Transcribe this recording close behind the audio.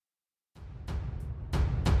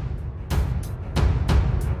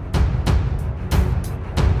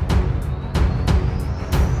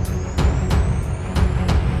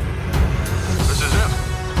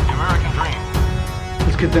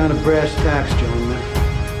get down to brass tacks, gentlemen.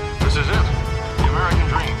 This is it. The American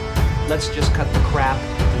dream. Let's just cut the crap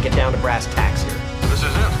and get down to brass tacks here. This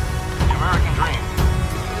is it. The American dream.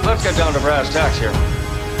 Let's get down to brass tacks here.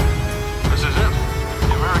 This is it.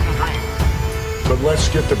 The American dream. But let's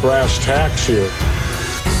get to brass tacks here.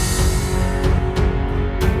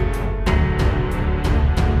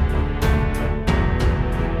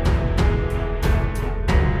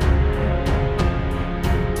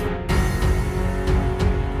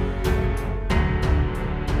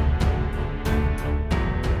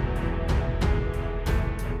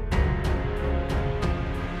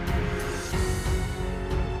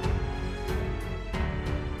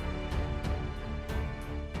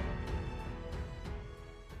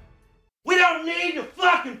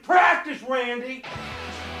 Randy.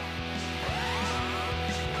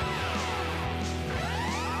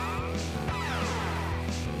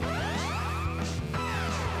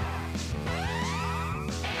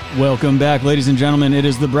 Welcome back, ladies and gentlemen. It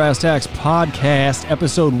is the Brass Tacks Podcast,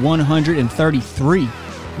 episode 133.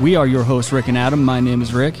 We are your hosts, Rick and Adam. My name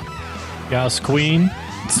is Rick. Gas Queen,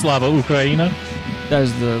 Slava Ukraina. That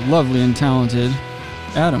is the lovely and talented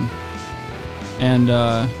Adam. And,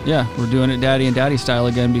 yeah, we're doing it daddy and daddy style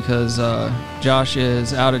again because Josh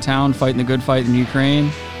is out of town fighting the good fight in Ukraine.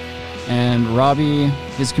 And Robbie,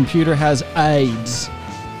 his computer has AIDS.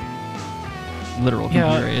 Literal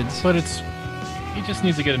computer AIDS. But he just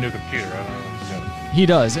needs to get a new computer. I don't know what he's doing. He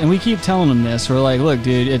does. And we keep telling him this. We're like, look,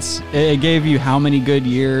 dude, it gave you how many good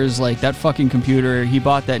years? Like, that fucking computer, he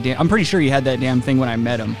bought that I'm pretty sure he had that damn thing when I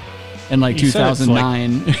met him in, like,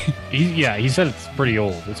 2009. He said it's pretty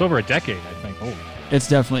old. It's over a decade, I think. Old. It's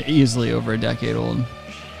definitely easily over a decade old.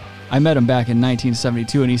 I met him back in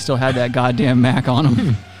 1972, and he still had that goddamn Mac on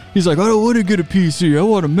him. He's like, I don't want to get a PC. I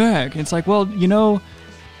want a Mac. It's like, well, you know,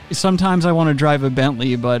 sometimes I want to drive a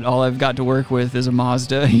Bentley, but all I've got to work with is a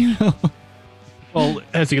Mazda, you know? Well,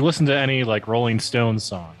 has you listened to any, like, Rolling Stones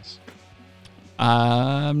songs?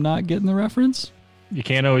 I'm not getting the reference. You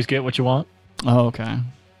can't always get what you want? Oh, okay.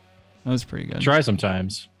 That was pretty good. Try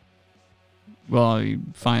sometimes. Well, you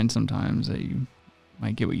find sometimes that you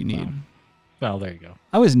might get what you need. Well, there you go.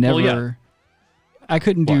 I was never... I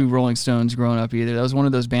couldn't do Rolling Stones growing up either. That was one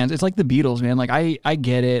of those bands. It's like the Beatles, man. Like, I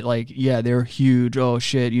get it. Like, yeah, they're huge. Oh,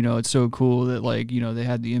 shit. You know, it's so cool that, like, you know, they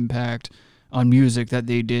had the impact on music that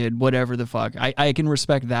they did, whatever the fuck. I can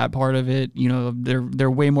respect that part of it. You know,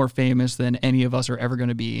 they're way more famous than any of us are ever going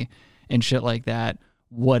to be and shit like that.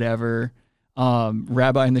 Whatever.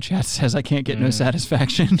 Rabbi in the chat says, I can't get no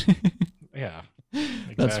satisfaction. Yeah.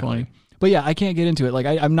 Exactly. That's funny. But yeah, I can't get into it. Like,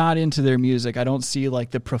 I'm not into their music. I don't see,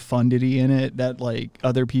 like, the profundity in it that, like,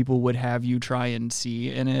 other people would have you try and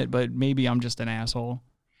see in it. But maybe I'm just an asshole.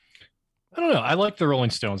 I don't know. I like the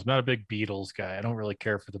Rolling Stones. I'm not a big Beatles guy. I don't really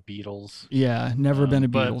care for the Beatles. Yeah, never been a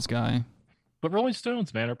Beatles guy. But Rolling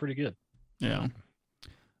Stones, man, are pretty good. Yeah.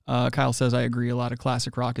 Kyle says, I agree. A lot of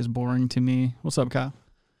classic rock is boring to me. What's up, Kyle?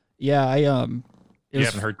 Yeah, You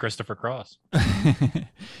haven't heard Christopher Cross.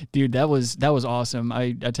 Dude, that was awesome.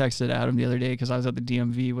 I texted Adam the other day because I was at the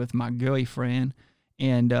DMV with my girlfriend,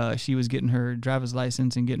 and she was getting her driver's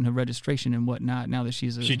license and getting her registration and whatnot. Now that she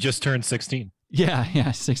just turned 16.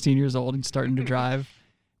 Yeah, 16 years old and starting to drive.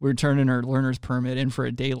 We're turning her learner's permit in for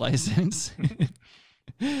a day license.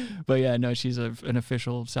 But yeah, no, she's an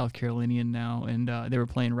official South Carolinian now, and they were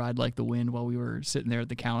playing Ride Like the Wind while we were sitting there at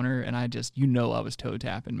the counter, and I was toe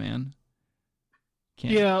tapping, man.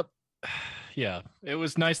 Yeah. It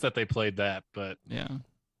was nice that they played that, but yeah,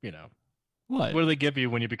 you know, what do they give you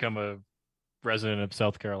when you become a resident of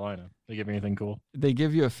South Carolina? They give you anything cool? They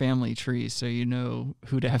give you a family tree, so you know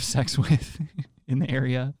who to have sex with in the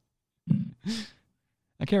area.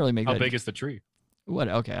 I can't really make How that. big is the tree? What?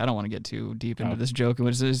 Okay, I don't want to get too deep into this joke.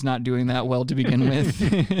 It's not doing that well to begin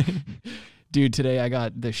with. Dude, today I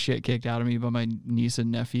got the shit kicked out of me by my niece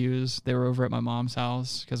and nephews. They were over at my mom's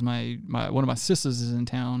house because my one of my sisters is in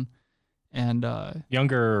town, and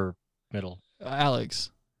younger or middle?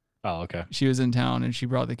 Alex. Oh, okay. She was in town and she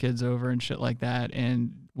brought the kids over and shit like that.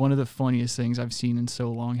 And one of the funniest things I've seen in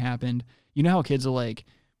so long happened. You know how kids are like,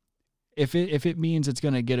 if it means it's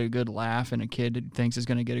gonna get a good laugh and a kid thinks it's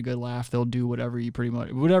gonna get a good laugh, they'll do whatever you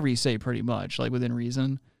say, pretty much, like within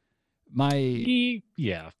reason.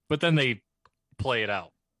 Yeah, but then they play it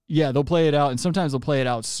out. Yeah, they'll play it out, and sometimes they'll play it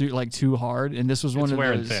out like too hard. And this was one of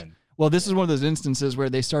those. Thin. Well, this is one of those instances where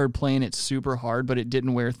they started playing it super hard, but it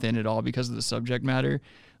didn't wear thin at all because of the subject matter.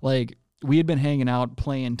 Like, we had been hanging out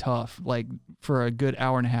playing tough, like, for a good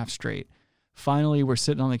hour and a half straight. Finally, we're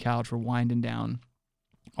sitting on the couch, we're winding down.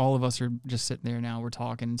 All of us are just sitting there now, we're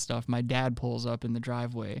talking and stuff. My dad pulls up in the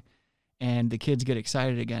driveway, and the kids get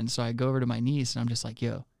excited again. So I go over to my niece and I'm just like,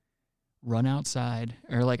 yo, run outside.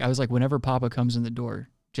 Or like, I was like, whenever Papa comes in the door,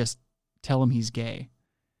 just tell him he's gay.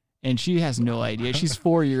 And she has no idea. She's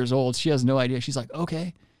 4 years old. She has no idea. She's like,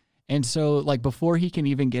 okay. And so like before he can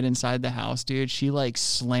even get inside the house, dude, she like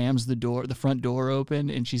slams the front door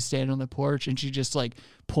open, and she's standing on the porch, and she just like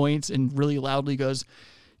points and really loudly goes,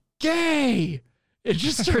 gay. It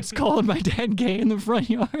just starts calling my dad gay in the front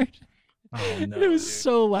yard. Oh, no, it was dude.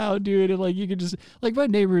 so loud, dude. And like you could just like my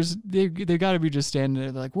neighbors, they got to be just standing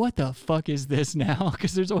there. They're like, what the fuck is this now?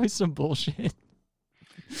 Because there's always some bullshit.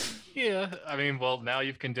 Yeah, I mean, well, now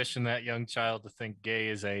you've conditioned that young child to think gay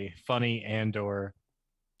is a funny and or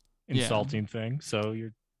insulting thing. So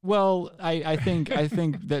you're Well, I think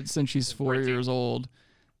that since she's 4 years old,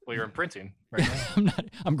 well, you're imprinting right now.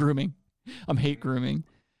 I'm grooming. I'm hate grooming.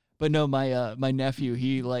 But no, my nephew,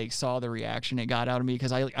 he like saw the reaction it got out of me,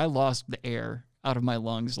 because I lost the air out of my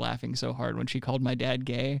lungs laughing so hard when she called my dad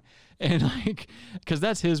gay. And like, because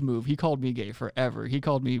that's his move. He called me gay forever. He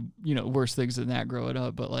called me, worse things than that growing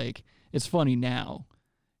up. But like, it's funny now.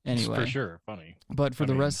 Anyway, For sure, funny. But for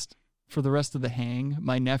the rest of the hang,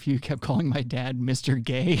 my nephew kept calling my dad Mr.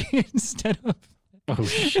 Gay instead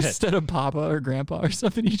of Papa or Grandpa or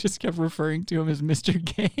something. He just kept referring to him as Mr.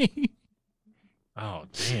 Gay. Oh,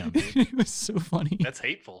 damn. It was so funny. That's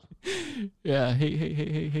hateful. Yeah.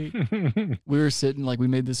 Hey. We were sitting, like, we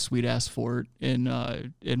made this sweet ass fort in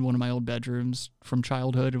one of my old bedrooms from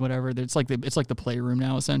childhood and whatever. It's like the playroom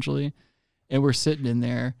now, essentially. And we're sitting in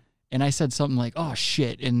there, and I said something like, oh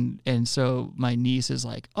shit. And so my niece is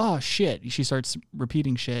like, oh shit. She starts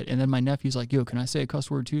repeating shit. And then my nephew's like, yo, can I say a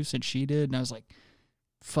cuss word too, since she did? And I was like,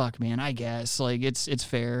 fuck, man, I guess. Like, it's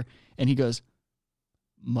fair. And he goes,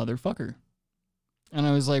 motherfucker. And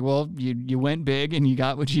I was like, well, you went big and you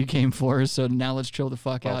got what you came for, so now let's chill the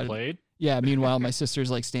fuck out. Well played. Yeah. Meanwhile, my sister's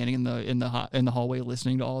like standing in the hallway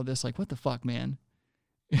listening to all of this, like, what the fuck, man?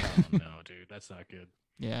 Oh, no, dude, that's not good.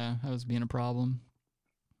 Yeah, I was being a problem.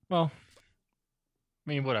 Well, I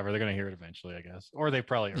mean, whatever. They're gonna hear it eventually, I guess, or they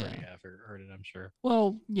probably already have heard it. I'm sure.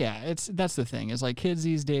 Well, yeah, that's the thing. Is like kids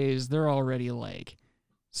these days, they're already like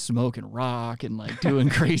smoking rock and like doing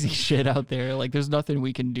crazy shit out there. Like, there's nothing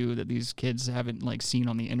we can do that these kids haven't like seen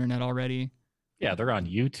on the internet already. Yeah, they're on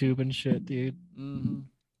YouTube and shit, dude. Mm-hmm.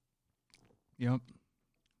 Yep.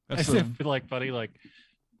 I feel like, buddy, like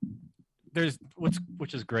there's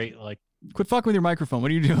which is great. Like, quit fucking with your microphone.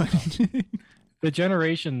 What are you doing? the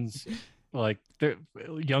generations, like the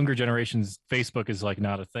younger generations, Facebook is like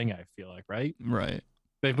not a thing. I feel like, right? Right.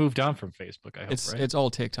 They've moved on from Facebook. I hope, right? It's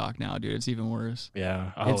all TikTok now, dude. It's even worse.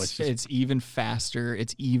 Yeah. Oh, it's even faster.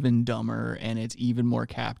 It's even dumber, and it's even more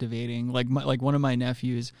captivating. Like one of my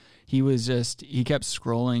nephews, he kept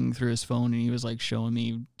scrolling through his phone, and he was like showing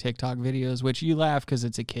me TikTok videos, which you laugh because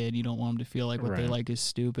it's a kid. You don't want him to feel like what they like is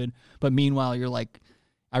stupid. But meanwhile, you're like,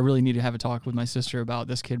 I really need to have a talk with my sister about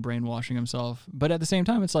this kid brainwashing himself. But at the same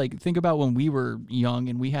time, it's like, think about when we were young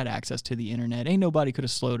and we had access to the internet. Ain't nobody could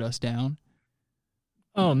have slowed us down.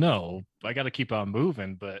 Oh no, I got to keep on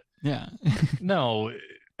moving, but yeah, no,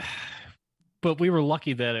 but we were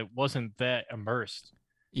lucky that it wasn't that immersed.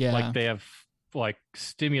 Yeah. Like they have like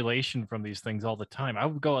stimulation from these things all the time. I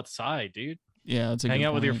would go outside, dude. Yeah. That's a hang good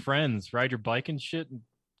out with your point. friends, ride your bike and shit and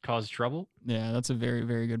cause trouble. Yeah. That's a very,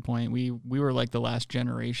 very good point. We were like the last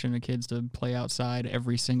generation of kids to play outside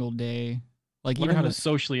every single day. Like, learn how to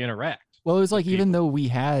socially interact. Well, it was like, even though we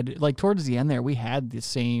had, like, towards the end there, we had the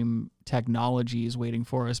same technologies waiting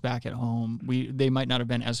for us back at home. They might not have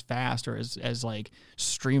been as fast or as like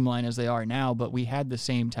streamlined as they are now, but we had the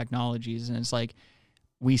same technologies, and it's like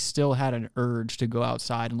we still had an urge to go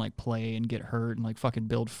outside and like play and get hurt and like fucking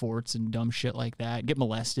build forts and dumb shit like that, get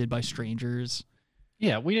molested by strangers.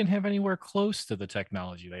 Yeah, we didn't have anywhere close to the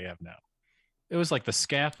technology they have now. It was like the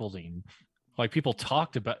scaffolding. Like, people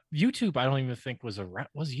talked about YouTube. I don't even think was around.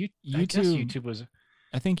 Was YouTube? I guess YouTube was.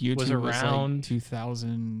 I think YouTube was around like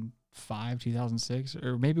 2005, 2006,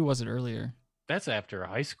 or maybe was it earlier? That's after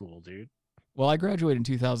high school, dude. Well, I graduated in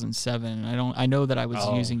 2007. I know that I was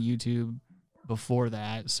using YouTube before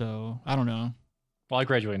that, so I don't know. Well, I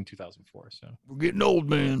graduated in 2004, so we're getting old,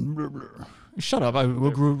 man. Shut up! I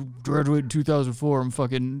graduated in 2004.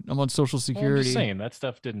 I'm on Social Security. Well, I'm just saying that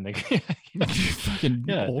stuff didn't make fucking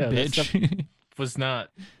old bitch. That stuff was not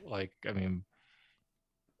like, I mean,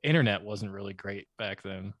 internet wasn't really great back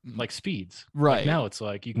then. Like speeds, right? Like now it's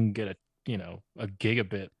like you can get a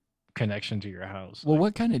gigabit connection to your house. Well,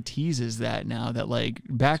 what kind of teases that now that like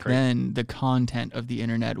back then the content of the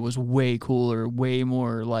internet was way cooler, way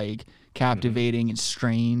more like captivating and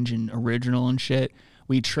strange and original and shit.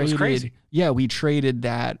 We traded, crazy. Yeah, we traded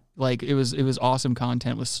that. Like it was awesome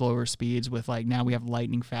content with slower speeds. With like now we have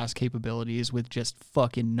lightning fast capabilities with just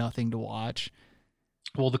fucking nothing to watch.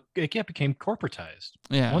 Well, it became corporatized.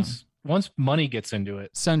 Yeah. Once money gets into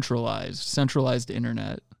it, centralized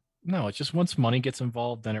internet. No, it's just once money gets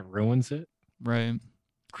involved, then it ruins it. Right.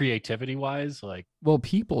 Creativity wise, like well,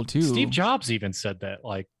 people too. Steve Jobs even said that.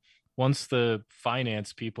 Like once the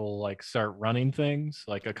finance people like start running things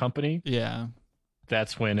like a company, yeah,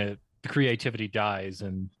 that's when the creativity dies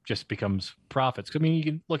and just becomes profits. I mean, you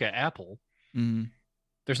can look at Apple.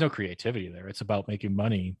 There's no creativity there. It's about making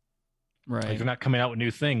money. Right. Like they're not coming out with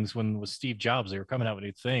new things. When with Steve Jobs, they were coming out with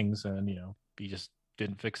new things, and he just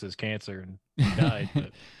didn't fix his cancer and he died.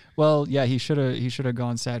 But well, yeah, he should have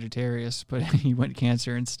gone Sagittarius, but he went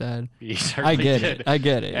Cancer instead. He certainly did. I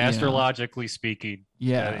get it. Astrologically speaking,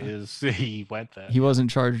 yeah, he went that. He wasn't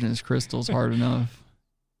charging his crystals hard enough.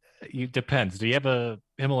 It depends. Do you have a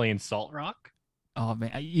Himalayan salt rock? Oh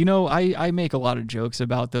man, I make a lot of jokes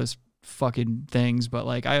about those fucking things, but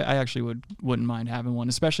like I actually wouldn't mind having one,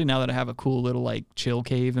 especially now that I have a cool little like chill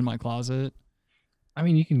cave in my closet. I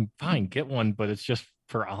mean, you can get one, but it's just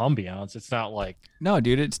for ambiance. It's not like no,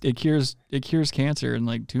 dude. It cures cancer and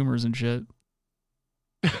like tumors and shit.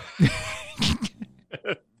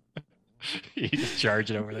 You just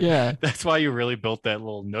charge it over there. Yeah, that's why you really built that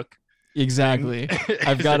little nook. Exactly.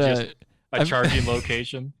 I've got a charging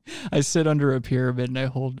location. I sit under a pyramid and I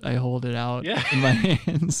hold it out in my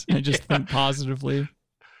hands. I just think positively.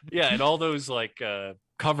 Yeah, and all those like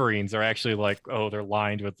coverings are actually like, they're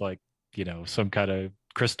lined with like, some kind of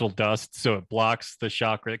crystal dust, so it blocks the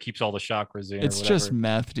chakra. It keeps all the chakras in. It's just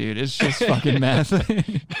meth, dude. It's just fucking meth.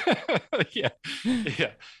 Yeah.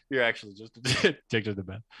 You're actually just addicted to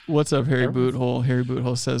meth. What's up, Harry Boothole? Harry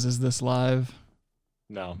Boothole says, "Is this live?"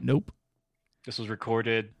 No. Nope. This was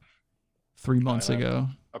recorded 3 months ago.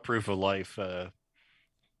 A Proof of Life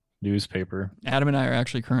newspaper. Adam and I are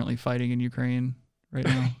actually currently fighting in Ukraine right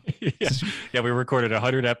now. Yeah, we recorded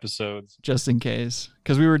 100 episodes. Just in case.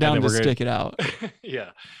 Because we were down to stick it out.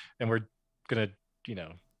 Yeah. And we're going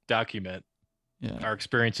to, document Yeah. Our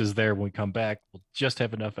experiences there when we come back, we'll just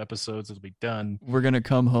have enough episodes. It'll be done. We're going to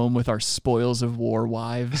come home with our spoils of war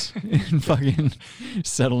wives and fucking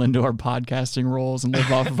settle into our podcasting roles and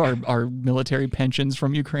live off of our military pensions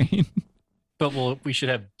from Ukraine. But we should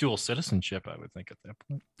have dual citizenship, I would think, at that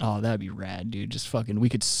point. Oh, that'd be rad, dude. Just fucking, we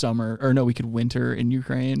could winter in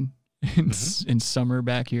Ukraine and summer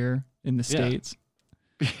back here in the States.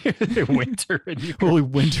 Winter in Ukraine. Well,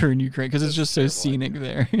 winter in Ukraine because it's just so scenic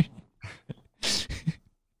there.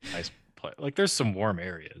 Nice play. Like, there's some warm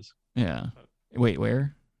areas. Yeah. Wait,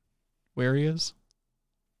 where? Where areas?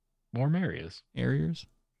 Warm areas. Areas,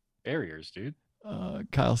 dude.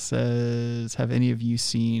 Kyle says, have any of you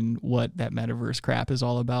seen what that metaverse crap is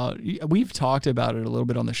all about? We've talked about it a little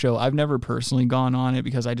bit on the show. I've never personally gone on it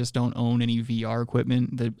because I just don't own any VR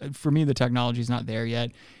equipment. For me, the technology is not there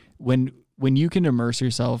yet. When you can immerse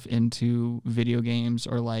yourself into video games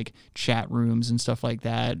or like chat rooms and stuff like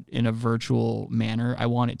that in a virtual manner, I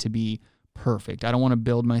want it to be perfect. I don't want to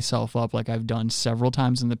build myself up like I've done several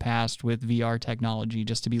times in the past with VR technology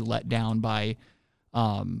just to be let down by,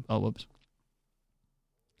 whoops.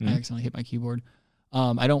 I accidentally hit my keyboard.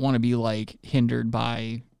 I don't want to be like hindered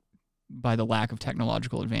by the lack of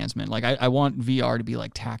technological advancement. Like I want VR to be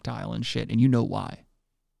like tactile and shit. And you know why.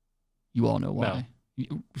 You all know why.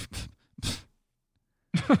 No.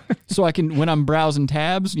 So I can, when I'm browsing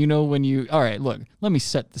tabs, all right, look, let me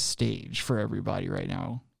set the stage for everybody right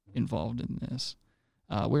now involved in this.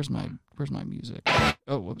 Where's my music?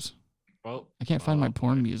 Oh, whoops. Well, I can't find my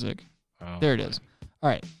porn music. Oh, there it is. All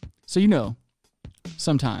right. So,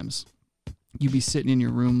 sometimes you be sitting in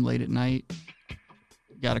your room late at night,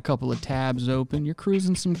 got a couple of tabs open, you're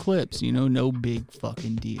cruising some clips, no big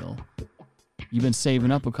fucking deal. You've been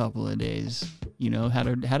saving up a couple of days, had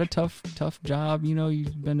a tough job,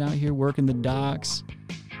 you've been out here working the docks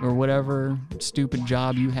or whatever stupid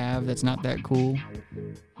job you have that's not that cool.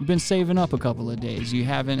 You've been saving up a couple of days. You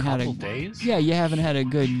haven't had days? Yeah, you haven't had a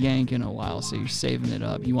good yank in a while, so you're saving it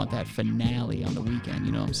up. You want that finale on the weekend,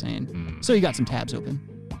 you know what I'm saying? So you got some tabs open,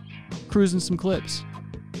 cruising some clips.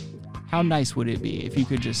 How nice would it be if you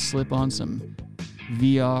could just slip on some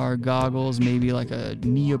VR goggles, maybe like a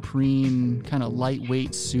neoprene kind of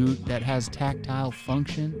lightweight suit that has tactile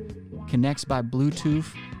function, connects by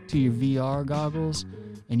Bluetooth to your VR goggles,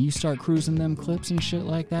 and you start cruising them clips and shit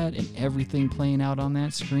like that, and everything playing out on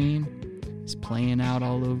that screen is playing out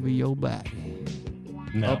all over your body.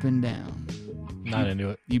 No. Up and down. Not into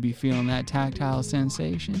it. You be feeling that tactile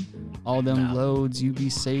sensation all them loads you be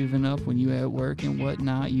saving up when you at work and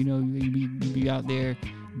whatnot. You know, you be out there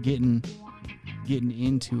getting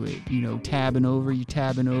into it. You know, tabbing over.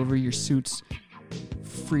 Your suit's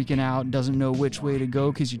freaking out, doesn't know which way to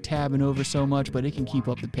go because you're tabbing over so much, but it can keep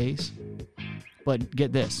up the pace. But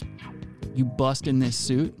get this, you bust in this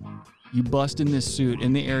suit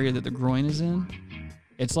in the area that the groin is in.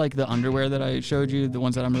 It's like the underwear that I showed you, the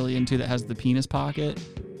ones that I'm really into that has the penis pocket.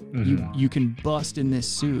 Mm-hmm. You can bust in this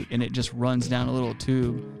suit and it just runs down a little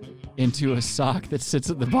tube into a sock that sits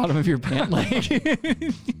at the bottom of your pant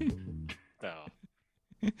leg. No.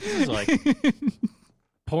 This is like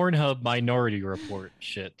Pornhub Minority Report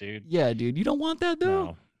shit, dude. Yeah, dude. You don't want that,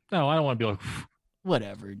 though? No, I don't want to be like...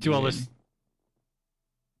 Whatever, dude. Do all this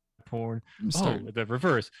porn. The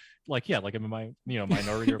reverse. Like, yeah, like I'm in my,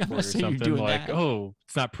 Minority Report or something. Like, that.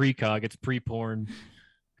 It's not precog, it's pre-porn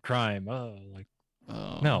crime. No,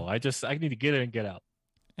 I need to get in and get out.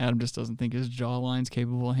 Adam just doesn't think his jawline's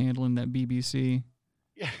capable of handling that BBC.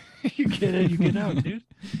 Yeah, you get in, you get out, dude.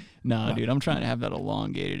 Nah, dude, I'm trying to have that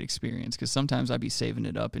elongated experience because sometimes I'd be saving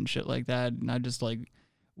it up and shit like that, and I just like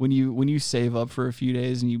when you save up for a few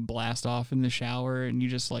days and you blast off in the shower and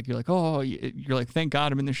you're like, thank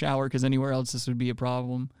God I'm in the shower because anywhere else this would be a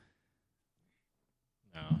problem.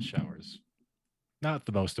 No, showers not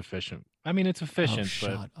the most efficient. I mean, it's efficient.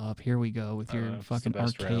 Shut up! Here we go with your fucking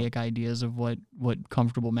archaic ideas of what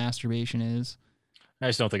comfortable masturbation is. I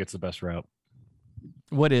just don't think it's the best route.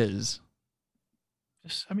 What is?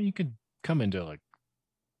 You could come into like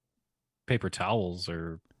paper towels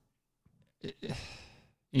or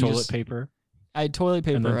toilet paper. Toilet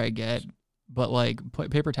paper I get, but like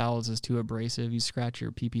paper towels is too abrasive. You scratch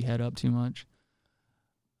your pee head up too much.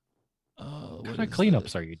 What kind of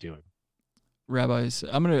cleanups are you doing? Rabbis,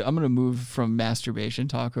 I'm gonna move from masturbation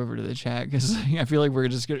talk over to the chat because I feel like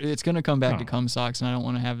it's gonna come back to cum socks, and I don't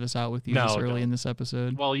want to have this out with you this early in this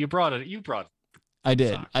episode. Well, you brought it. I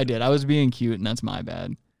did. I was being cute, and that's my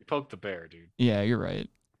bad. You poked the bear, dude. Yeah, you're right.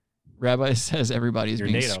 Rabbi says everybody's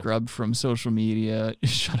being scrubbed from social media.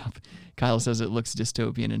 Shut up. Kyle says it looks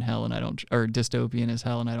dystopian in hell, dystopian as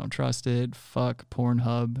hell, and I don't trust it. Fuck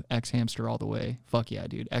Pornhub, X-Hamster all the way. Fuck yeah,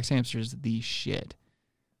 dude. X-Hamster's the shit.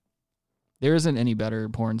 There isn't any better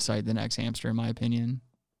porn site than X-Hamster, in my opinion.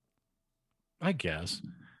 I guess.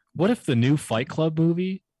 What if the new Fight Club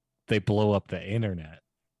movie, they blow up the internet?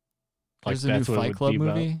 There's a new Fight Club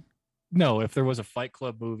movie? No, if there was a Fight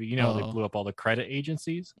Club movie, they blew up all the credit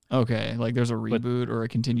agencies. Okay, like there's a reboot or a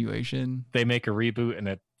continuation. They make a reboot and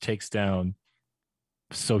it takes down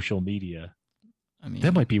social media. I mean,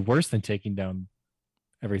 that might be worse than taking down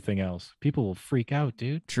everything else. People will freak out,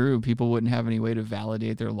 dude. True. People wouldn't have any way to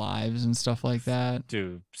validate their lives and stuff like that.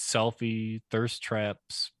 Dude, selfie, thirst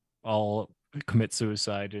traps, all commit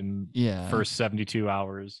suicide in first 72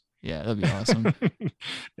 hours. Yeah, that'd be awesome.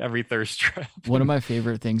 Every thirst trap. One of my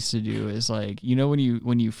favorite things to do is like, when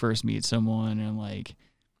you first meet someone and like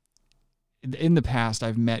in the past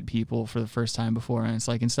I've met people for the first time before and it's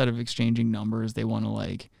like instead of exchanging numbers, they want to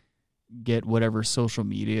like get whatever social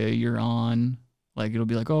media you're on. Like it'll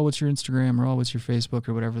be like, oh, what's your Instagram or oh, what's your Facebook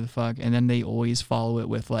or whatever the fuck. And then they always follow it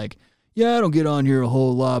with like, yeah, I don't get on here a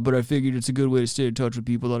whole lot, but I figured it's a good way to stay in touch with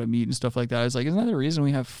people that I meet and stuff like that. I was like, isn't that the reason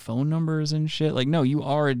we have phone numbers and shit? Like, no, you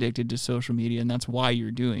are addicted to social media, and that's why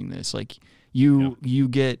you're doing this. Like, you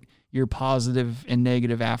get your positive and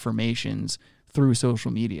negative affirmations through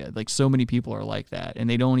social media. Like, so many people are like that, and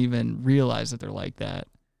they don't even realize that they're like that.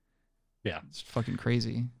 Yeah. It's fucking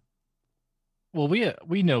crazy. Well,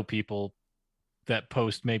 we know people that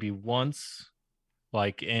post maybe once,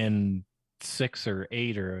 like in 6 or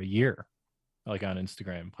 8 or a year, like on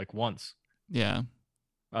Instagram, like once. Yeah.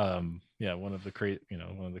 One of the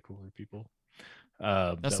cooler people.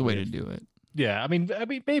 That's the way to do it. Yeah, I mean,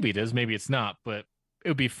 maybe it is, maybe it's not, but it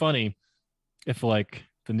would be funny if like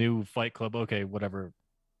the new Fight Club, okay, whatever,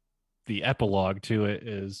 the epilogue to it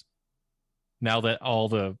is now that all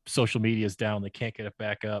the social media is down, they can't get it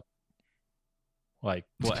back up. Like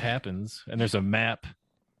what happens? And there's a map.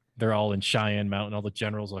 They're all in Cheyenne Mountain. All the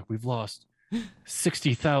generals are like, we've lost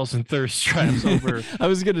 60,000 thirst traps over. I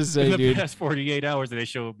was gonna say, in the past 48 hours, and they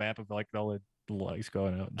show a map of like all the lights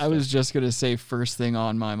going out. I was just gonna say, first thing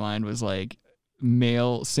on my mind was like,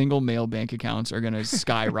 single male bank accounts are gonna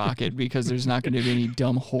skyrocket because there's not gonna be any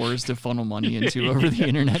dumb whores to funnel money into over the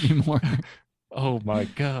internet anymore. Oh my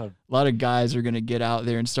God! A lot of guys are gonna get out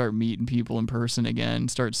there and start meeting people in person again.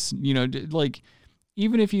 Like.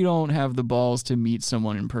 Even if you don't have the balls to meet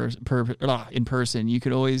someone in person, you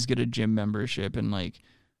could always get a gym membership and like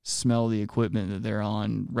smell the equipment that they're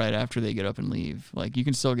on right after they get up and leave. Like you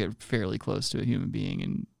can still get fairly close to a human being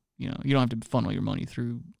and, you know, you don't have to funnel your money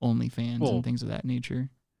through OnlyFans Well, and things of that nature.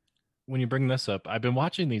 when you bring this up, I've been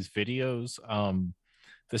watching these videos.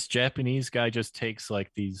 This Japanese guy just takes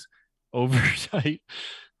like these oversight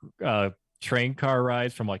train car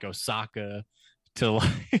rides from like Osaka to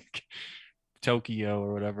like Tokyo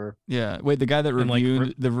or whatever. Yeah. Wait, the guy that And, like,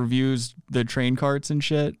 reviews the train carts and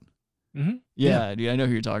shit. Mm-hmm. Yeah, dude, I know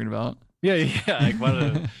who you're talking about. Yeah, like what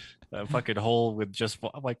a fucking hole with just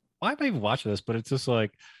I'm like, why am I even watching this? But it's just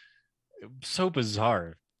like so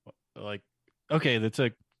bizarre. Like, okay, that's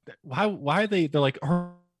like why are they're like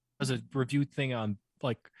as a review thing on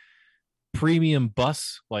like premium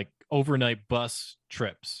bus, like overnight bus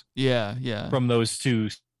trips Yeah. from those two.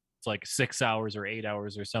 It's like 6 hours or 8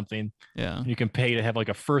 hours or something. Yeah. You can pay to have like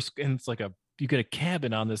a first, and it's like you get a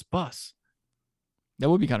cabin on this bus. That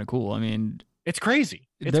would be kind of cool. I mean, It's crazy.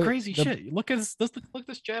 It's The- crazy the- shit. Look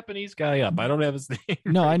this Japanese guy up. I don't have his name.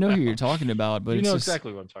 no, right I know now. who you're talking about, but You it's know just,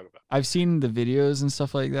 exactly what I'm talking about. I've seen the videos and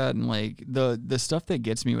stuff like that, and like the stuff that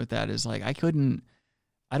gets me with that is like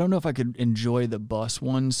I don't know if I could enjoy the bus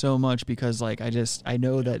one so much because like I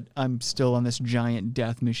know that I'm still on this giant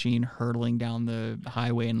death machine hurtling down the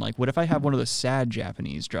highway, and like what if I have one of those sad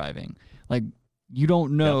Japanese driving? Like you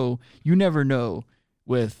don't know, you never know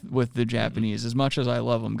with the Japanese. As much as I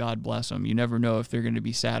love them, God bless them, you never know if they're going to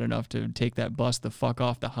be sad enough to take that bus the fuck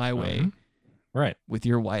off the highway. Right. With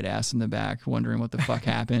your white ass in the back, wondering what the fuck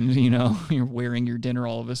happened. You know, you're wearing your dinner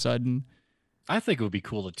all of a sudden. I think it would be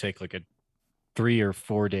cool to take like a 3 or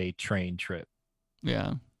 4 day train trip.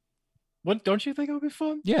 Yeah, What don't you think it would be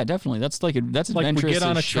fun? yeah, definitely. That's like that's Like we adventurous. get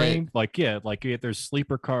on a as shit. train, like there's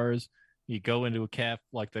sleeper cars. You go into a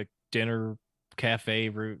like the dinner cafe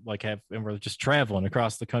route, like and we're just traveling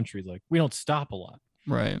across the country. Like we don't stop a lot.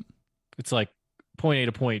 Right. It's like point A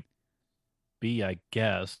to point B, I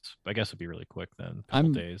guess. I guess it'd be really quick then. A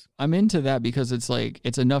couple days. I'm into that because it's like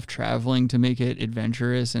it's enough traveling to make it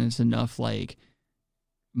adventurous, and it's enough like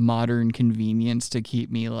modern convenience to keep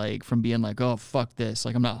me like from being like, oh fuck this,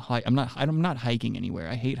 like I'm not hiking anywhere.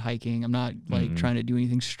 I hate hiking. I'm not like trying to do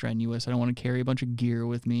anything strenuous. I don't want to carry a bunch of gear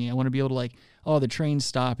with me. I want to be able to like, oh, the train's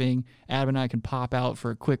stopping, Adam and I can pop out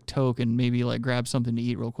for a quick toke and maybe like grab something to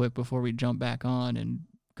eat real quick before we jump back on and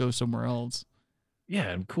go somewhere else.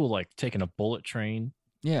 Yeah, and cool, like taking a bullet train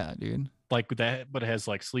Yeah, dude. like that, but it has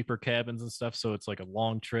like sleeper cabins and stuff, so it's like a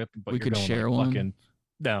long trip. But We you're could going, share like, one. Fucking,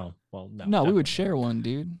 no, well, no, No, we definitely would share one,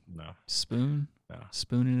 dude. No, Spooning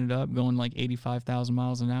no. it up, going like 85,000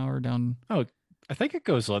 miles an hour down. I think it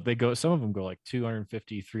goes like some of them go like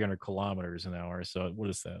 250, 300 kilometers an hour. So what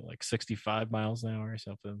is that, like 65 miles an hour or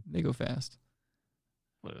something? They go fast.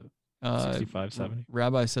 What, 65, Uh, 70?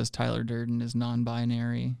 Rabbi says Tyler Durden is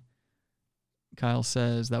non-binary. Kyle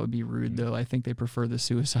says that would be rude, though. I think they prefer the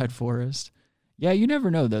Suicide Forest. Yeah, you never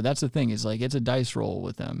know, though. That's the thing, is like it's a dice roll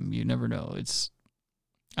with them. You never know.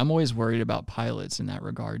 I'm always worried about pilots in that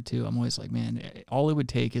regard, too. I'm always like, man, all it would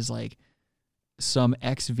take is like some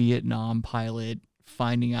ex-Vietnam pilot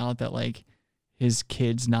finding out that like his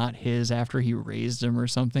kid's not his after he raised him or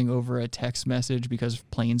something over a text message, because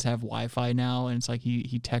planes have Wi-Fi now, and it's like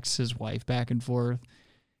he texts his wife back and forth,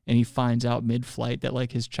 and he finds out mid-flight that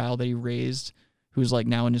like his child that he raised, who's like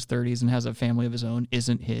now in his 30s and has a family of his own,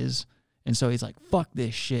 isn't his. And so he's like, fuck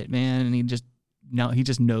this shit, man. And he just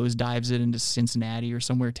nosedives it into Cincinnati or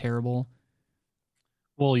somewhere terrible.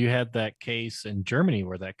 Well, you had that case in Germany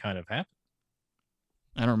where that kind of happened.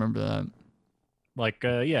 I don't remember that. Like,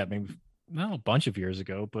 maybe not a bunch of years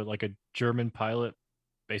ago, but like a German pilot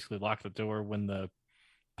basically locked the door when the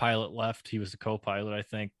pilot left. He was the co-pilot, I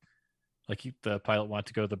think. Like the pilot wanted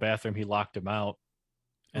to go to the bathroom. He locked him out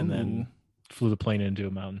and then flew the plane into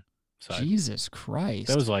a mountain side. Jesus Christ.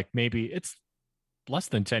 That was like maybe it's less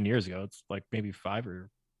than 10 years ago. It's like maybe 5 or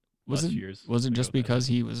less years. Was it ago just then. because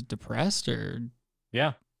he was depressed or?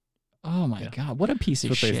 Yeah. Oh my God. What a piece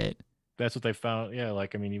of That's what they- shit. That's what they found. Yeah.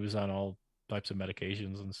 Like, I mean, he was on all types of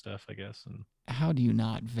medications and stuff, I guess. And How do you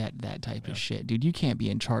not vet that type of shit, dude? You can't be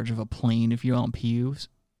in charge of a plane if you're on PUs.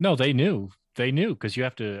 no, they knew because you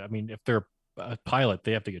have to, I mean, if they're a pilot,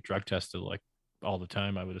 they have to get drug tested like all the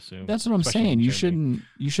time, I would assume. That's what I'm especially in saying. You Germany.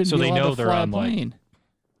 shouldn't So be they allowed know to they're fly a on, like, plane.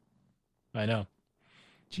 I know.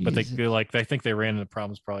 Jesus. But they like, I think they ran into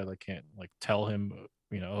problems, probably like can't like tell him,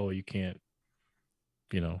 oh, you can't,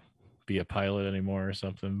 be a pilot anymore or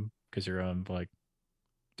something because you're on like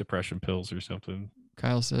depression pills or something.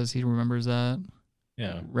 Kyle says he remembers that.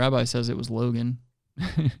 Yeah. Rabbi says it was Logan.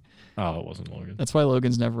 Oh, it wasn't Logan. That's why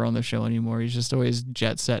Logan's never on the show anymore. He's just always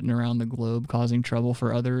jet setting around the globe, causing trouble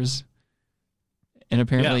for others. And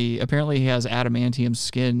apparently he has adamantium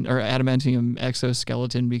skin or adamantium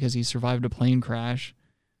exoskeleton because he survived a plane crash.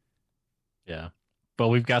 Yeah. but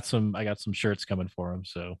we've got some. I got some shirts coming for him.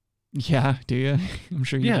 So Yeah, do you? I'm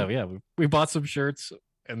sure you yeah, do. yeah. We bought some shirts,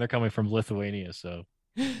 and they're coming from Lithuania. So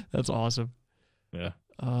That's awesome. yeah,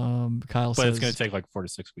 Kyle but says it's gonna take like 4 to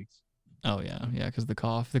 6 weeks. Oh yeah, because the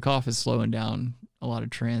cough is slowing down a lot of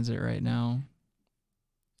transit right now.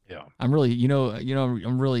 Yeah. I'm really,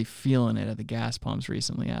 I'm really feeling it at the gas pumps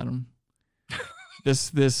recently, Adam.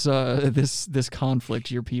 This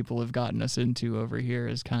conflict your people have gotten us into over here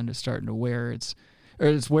is kind of starting to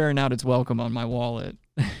it's wearing out its welcome on my wallet.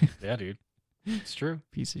 Yeah, dude. It's true.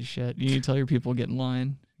 Piece of shit. You need to tell your people get in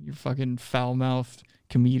line. You fucking foul-mouthed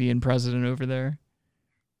comedian president over there.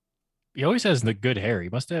 He always has the good hair. He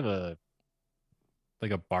must have a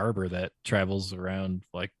barber that travels around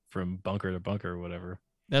like from bunker to bunker or whatever.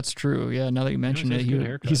 That's true. Yeah, now that you mention always it, has a good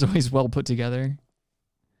haircut. he's always well put together.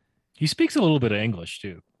 He speaks a little bit of English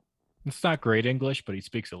too. It's not great English, but he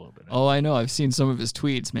speaks a little bit. Oh, I know. I've seen some of his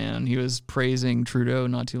tweets, man. He was praising Trudeau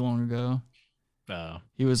not too long ago.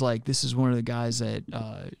 He was like, this is one of the guys that,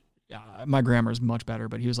 my grammar is much better,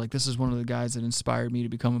 but he was like, this is one of the guys that inspired me to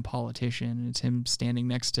become a politician. And it's him standing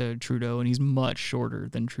next to Trudeau, and he's much shorter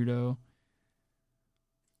than Trudeau.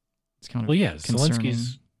 It's kind of concerning.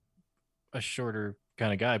 Zelensky's a shorter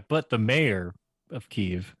kind of guy, but the mayor of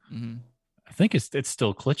Kyiv, I think it's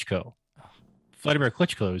still Klitschko. Vladimir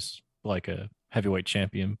Klitschko is like a heavyweight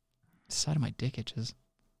champion. The side of my dick itches.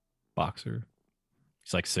 Boxer.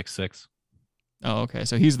 He's like 6'6". Oh, okay.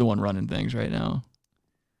 So he's the one running things right now.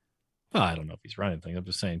 Well, I don't know if he's running things. I'm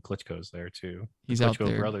just saying Klitschko's there too. He's the out Klitschko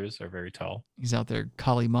there. brothers are very tall. He's out there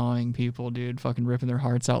Kali-mawing people, dude. Fucking ripping their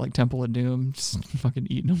hearts out like Temple of Doom. Just fucking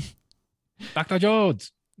eating them. Dr.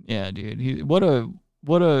 Jones. Yeah, dude. What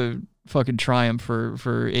a fucking triumph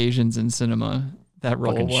for Asians in cinema. That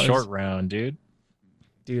role Fucking was. short round, dude.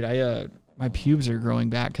 Dude, my pubes are growing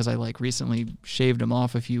back because I like recently shaved them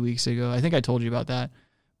off a few weeks ago. I think I told you about that.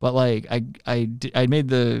 But like I made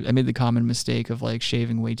the common mistake of like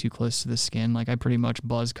shaving way too close to the skin. Like I pretty much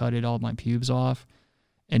buzz cutted all my pubes off,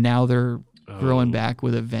 and now they're growing back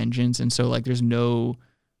with a vengeance. And so like there's no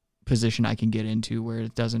position I can get into where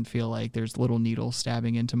it doesn't feel like there's little needles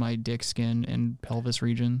stabbing into my dick skin and pelvis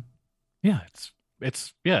region. Yeah,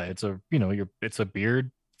 it's a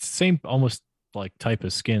beard, same almost like type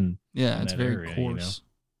of skin. Yeah, it's very area, coarse.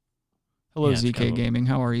 Hello, Yeah, it's ZK kind of a- Gaming.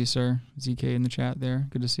 How are you, sir? ZK in the chat there.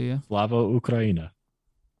 Good to see you. Slava Ukraina.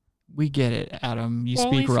 We get it, Adam. You Well,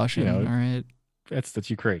 speak he's, Russian, you know, all right? That's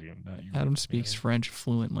Ukrainian. Not your- Adam speaks French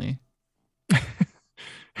fluently.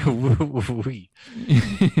 Oui.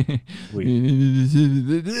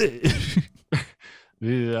 I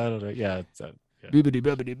don't know. Yeah, it's yeah.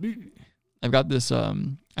 I've got this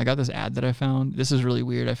I got this ad that I found. This is really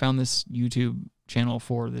weird. I found this YouTube channel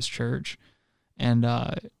for this church. And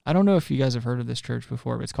I don't know if you guys have heard of this church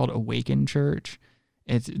before, but it's called Awaken Church.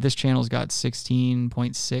 This channel's got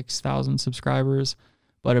 16.6 thousand subscribers,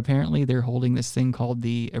 but apparently they're holding this thing called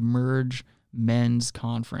the Emerge Men's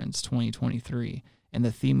Conference 2023. And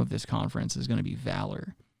the theme of this conference is going to be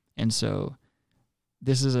valor. And so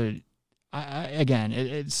this is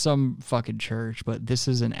it's some fucking church, but this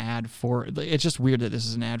is an ad for, it's just weird that this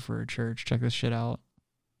is an ad for a church. Check this shit out.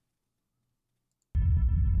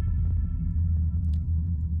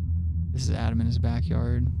 This is Adam in his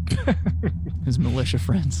backyard. His militia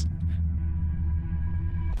friends.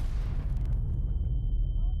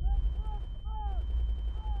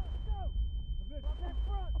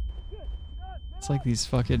 It's like these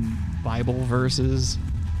fucking Bible verses.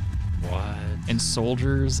 What? And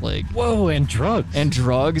soldiers, like, Whoa, and drugs. and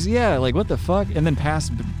drugs. Yeah, like what the fuck? And then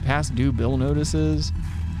past due bill notices.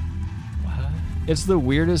 what? It's the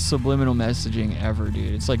weirdest subliminal messaging ever,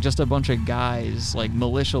 dude. It's like just a bunch of guys, like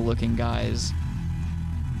militia-looking guys.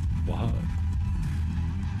 What?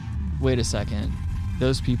 Wait a second.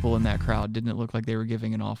 Those people in that crowd didn't look like they were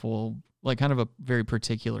giving an awful, like kind of a very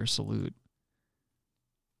particular salute.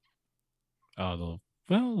 Oh,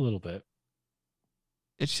 well, a little bit.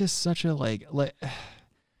 It's just such a like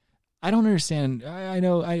I don't understand. I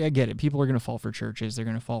know, I get it. People are going to fall for churches. They're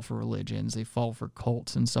going to fall for religions. They fall for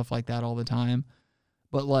cults and stuff like that all the time.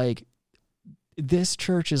 But like this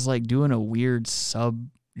church is like doing a weird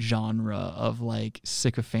sub-genre of like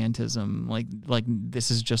sycophantism. Like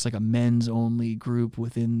this is just like a men's only group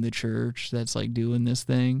within the church that's like doing this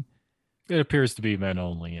thing. It appears to be men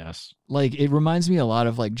only, yes. Like it reminds me a lot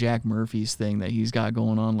of like Jack Murphy's thing that he's got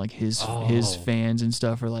going on. Like his fans and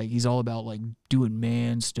stuff are like, he's all about like doing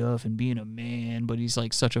man stuff and being a man, but he's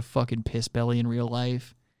like such a fucking piss belly in real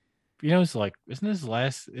life. You know, it's like, isn't his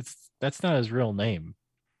that's not his real name.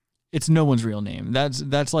 It's no one's real name.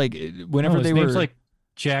 That's like whenever No, his they name's were like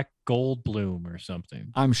Jack Goldblum or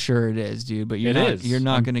something. I'm sure it is, dude. But you're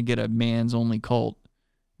not going to get a man's only cult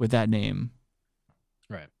with that name.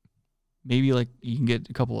 Right. Maybe like you can get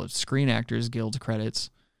a couple of Screen Actors Guild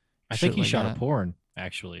credits. I think he like shot that. a porn,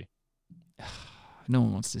 actually. No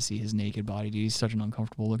one wants to see his naked body, dude. He's such an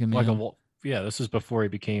uncomfortable looking man. This is before he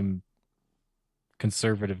became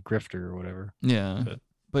conservative grifter or whatever. Yeah.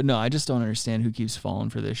 But no, I just don't understand who keeps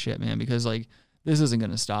falling for this shit, man, because like this isn't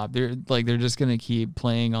going to stop. They're just going to keep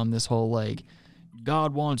playing on this whole like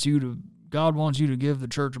God wants you to give the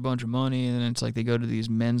church a bunch of money, and then it's like they go to these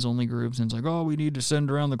men's only groups and it's like, "Oh, we need to send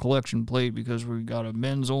around the collection plate because we got a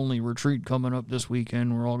men's only retreat coming up this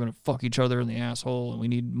weekend. We're all going to fuck each other in the asshole and we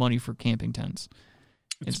need money for camping tents."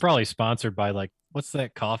 It's probably sponsored by like what's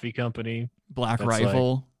that coffee company? Black That's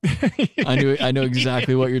Rifle. I know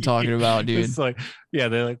exactly what you're talking about, dude. It's like, yeah,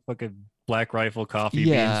 they're like fucking Black Rifle coffee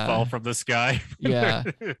beans fall from the sky. Yeah.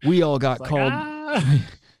 We all got It's like, called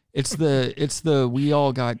It's the we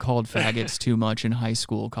all got called faggots too much in high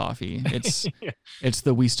school coffee. It's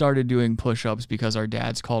the we started doing push-ups because our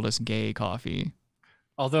dads called us gay coffee.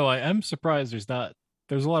 Although I am surprised there's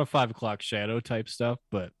a lot of 5 o'clock shadow type stuff,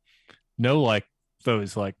 but no like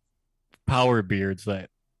those like power beards that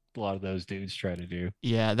a lot of those dudes try to do.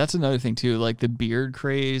 Yeah, that's another thing too. Like the beard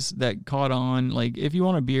craze that caught on. Like if you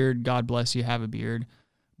want a beard, God bless you, have a beard.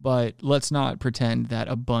 But let's not pretend that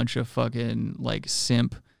a bunch of fucking like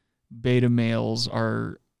simp beta males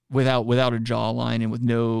are without a jawline and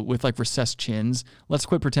with like recessed chins. Let's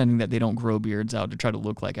quit pretending that they don't grow beards out to try to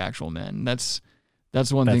look like actual men. That's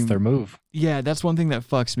one thing. That's their move. Yeah, that's one thing that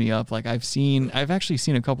fucks me up. Like I've actually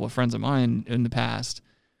seen a couple of friends of mine in the past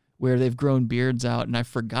where they've grown beards out, and I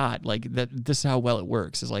forgot like that. This is how well it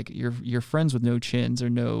works. Is like your friends with no chins or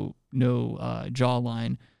no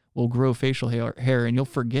jawline will grow facial hair, and you'll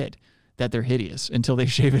forget that they're hideous until they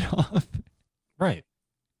shave it off. Right.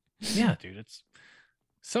 Yeah, dude.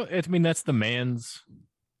 I mean, that's the man's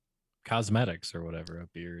cosmetics or whatever. A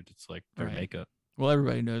beard. It's like their makeup. Well,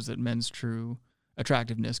 everybody knows that men's true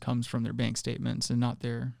attractiveness comes from their bank statements and not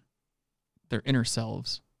their inner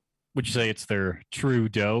selves. Would you say it's their true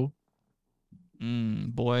dough?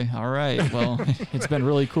 Boy, all right. Well, it's been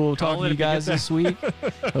really cool talking to you guys this week.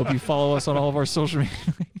 Hope you follow us on all of our social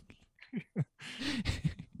media.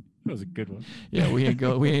 That was a good one. Yeah,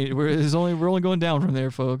 we're only going down from there,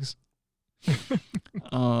 folks.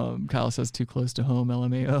 Kyle says too close to home,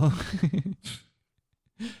 LMAO.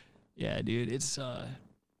 Yeah, dude, it's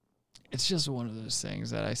just one of those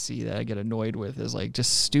things that I see that I get annoyed with is like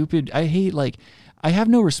just stupid. I have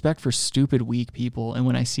no respect for stupid, weak people, and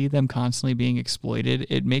when I see them constantly being exploited,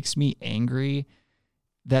 it makes me angry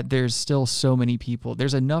that there's still so many people.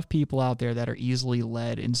 There's enough people out there that are easily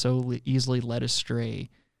led and so easily led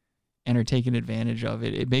astray and are taken advantage of.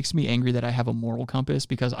 It makes me angry that I have a moral compass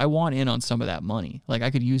because I want in on some of that money. Like I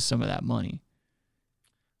could use some of that money.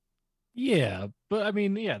 Yeah, but I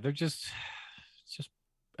mean, yeah, they're just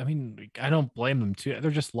I mean, I don't blame them too. They're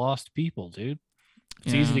just lost people, dude.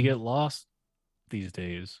 It's easy to get lost these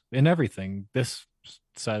days in everything. This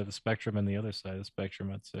side of the spectrum and the other side of the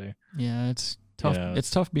spectrum, I'd say. Yeah, it's tough. Yeah, it's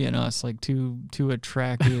tough being us, like two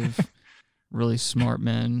attractive, really smart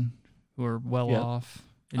men who are well off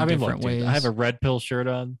in different ways. Dude, I have a red pill shirt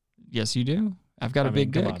on. Yes, you do. I've got a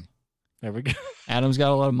big dick. There we go. Adam's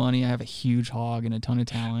got a lot of money. I have a huge hog and a ton of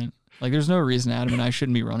talent. Like, there's no reason Adam and I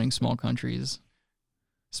shouldn't be running small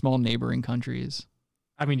neighboring countries.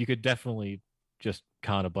 I mean, you could definitely just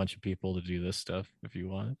con a bunch of people to do this stuff if you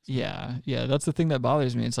want. Yeah, that's the thing that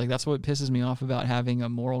bothers me. It's like that's what pisses me off about having a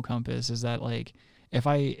moral compass is that like if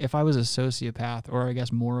I was a sociopath, or I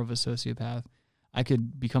guess more of a sociopath, I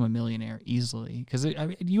could become a millionaire easily. Because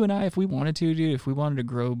you and I, if we wanted to, dude, if we wanted to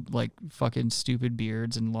grow like fucking stupid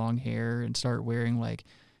beards and long hair and start wearing like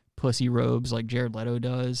pussy robes like Jared Leto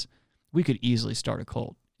does, we could easily start a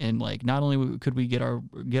cult. And like, not only could we get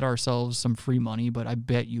ourselves some free money, but I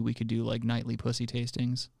bet you we could do like nightly pussy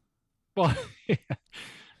tastings. Well,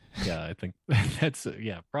 yeah, I think that's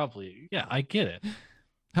probably. Yeah, I get it.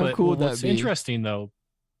 How cool would that be? What's interesting though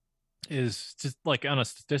is just like on a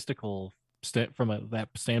statistical that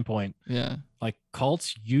standpoint. Yeah, like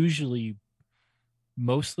cults usually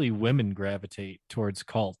mostly women gravitate towards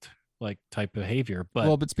cult like type behavior,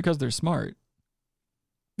 but it's because they're smart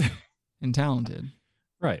and talented.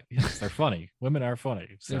 Right. Yes, they're funny. Women are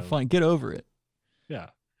funny. So. They're funny. Get over it. Yeah.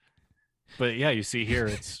 But yeah, you see here,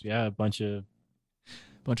 it's a bunch of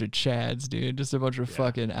chads, dude. Just a bunch of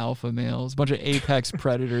fucking alpha males. A bunch of apex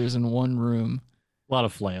predators in one room. A lot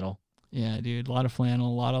of flannel. Yeah, dude. A lot of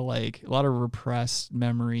flannel. A lot of repressed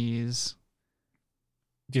memories.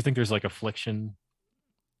 Do you think there's like affliction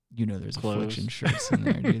You know, there's Clothes. Affliction shirts in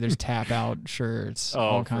there, dude. There's Tap Out shirts, Oh,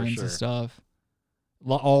 all for kinds sure. of stuff.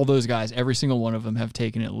 All those guys, every single one of them have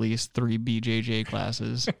taken at least 3 BJJ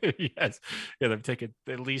classes. Yes. Yeah, they've taken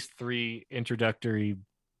at least 3 introductory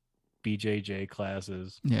BJJ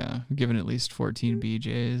classes. Yeah, given at least 14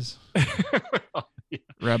 BJs. Yeah.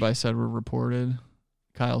 Rabbi said we're reported.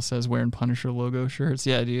 Kyle says wearing Punisher logo shirts.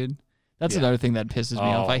 Yeah, dude. That's Yeah. another thing that pisses me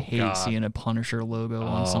off. I Oh, hate God. seeing a Punisher logo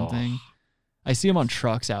on Oh. something. I see them on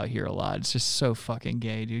trucks out here a lot. It's just so fucking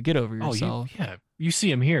gay, dude. Get over Oh, yourself. yeah. You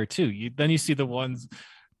see them here too. Then you see the ones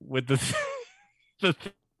with the the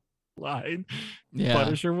line Yeah.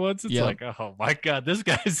 Punisher ones. It's Yep. like, oh my God, this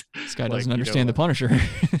guy's This guy like, doesn't you know, understand the Punisher.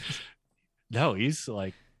 no, he's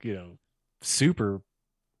like, super.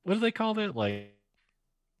 What do they call it? Like,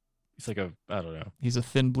 he's like I don't know. He's a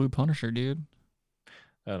thin blue Punisher, dude.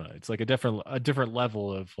 I don't know. It's like a different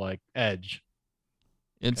level of like edge.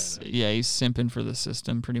 It's Kinda. yeah, he's simping for the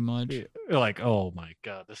system pretty much. You're like, oh my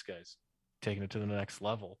God, this guy's taking it to the next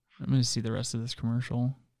level. I'm gonna see the rest of this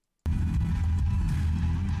commercial.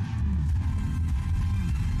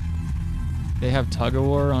 They have tug of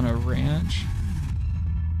war on a ranch.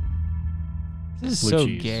 This is Blue so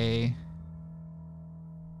cheese. gay.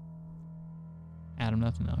 Adam,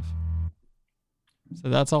 nothing enough. So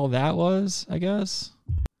that's all that was, I guess.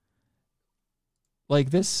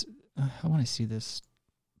 Like this, I want to see this.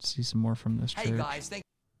 See some more from this church. Hey guys, thank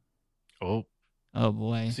Oh, Oh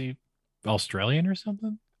boy, is he Australian or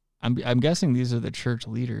something? I'm guessing these are the church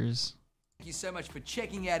leaders. you so much for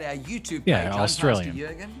checking out our YouTube page. Yeah, I'm Australian. Pastor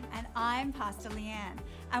Jurgen. And I'm Pastor Leanne,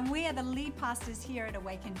 and we are the lead pastors here at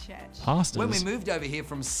Awaken Church. Pastas. When we moved over here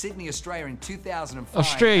from Sydney, Australia in 2005,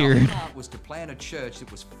 Australia. our heart was to plant a church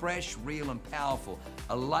that was fresh, real, and powerful,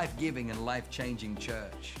 a life-giving and life-changing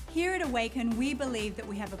church. Here at Awaken, we believe that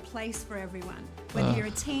we have a place for everyone. Whether you're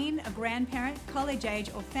a teen, a grandparent, college age,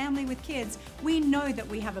 or family with kids, we know that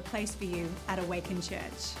we have a place for you at Awaken Church.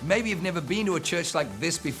 Maybe you've never been to a church like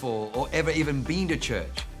this before, or ever even been to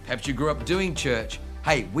church. Perhaps you grew up doing church.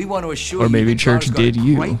 Hey, we want to assure Or you maybe that church God has got did a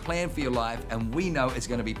you. great plan for your life, and we know it's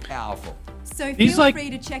going to be powerful. So These, feel like, free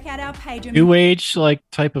to check out our page. And New age like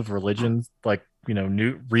type of religion, like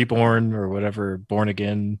new reborn or whatever, born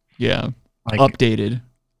again. Yeah, Like updated.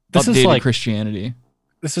 this Updated is like Christianity.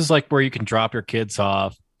 this is like where you can drop your kids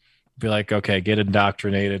off, be like, okay, get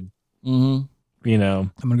indoctrinated. Mm-hmm. I'm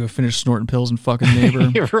gonna go finish snorting pills and fucking the neighbor.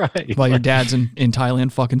 You're right. While your dad's in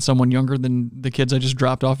Thailand fucking someone younger than the kids I just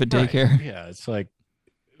dropped off at Right. daycare. Yeah, it's like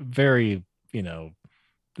very,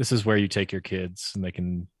 this is where you take your kids and they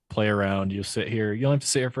can play around. You'll sit here. You don't have to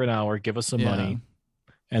sit here for an hour. Give us some Yeah. money,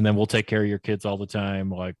 and then we'll take care of your kids all the time.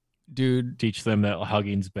 Like Dude, teach them that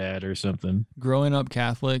hugging's bad or something. growing up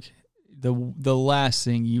Catholic, the last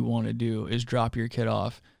thing you want to do is drop your kid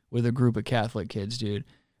off with a group of Catholic kids, dude.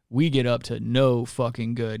 We get up to no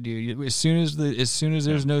fucking good, dude. As soon as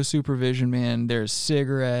there's no supervision, man, there's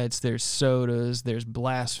cigarettes, there's sodas, there's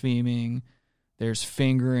blaspheming, there's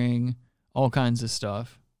fingering, all kinds of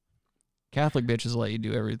stuff. Catholic bitches let you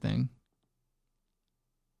do everything.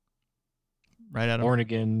 Right out of Born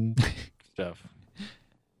again stuff.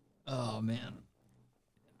 Oh man.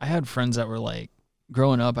 I had friends that were like,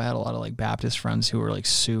 growing up, I had a lot of like Baptist friends who were like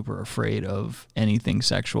super afraid of anything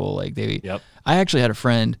sexual. Like Yep. I actually had a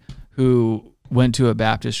friend who went to a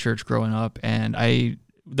Baptist church growing up, and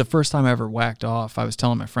the first time I ever whacked off, I was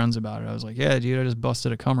telling my friends about it. I was like, yeah, dude, I just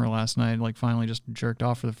busted a cummer last night. Like finally just jerked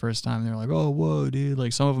off for the first time. And they were like, oh, whoa, dude.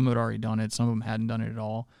 Like some of them had already done it. Some of them hadn't done it at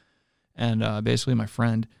all. And basically my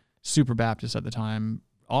friend, super Baptist at the time,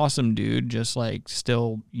 awesome dude, just like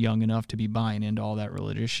still young enough to be buying into all that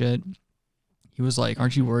religious shit. He was like,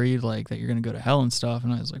 aren't you worried like that you're going to go to hell and stuff?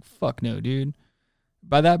 And I was like, fuck no, dude.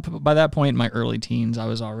 By that point in my early teens, I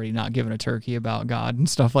was already not giving a turkey about God and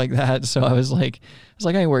stuff like that. So I was like, I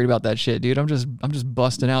ain't worried about that shit, dude. I'm just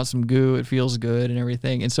busting out some goo. It feels good and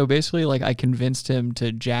everything. And so basically like I convinced him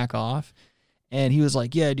to jack off, and he was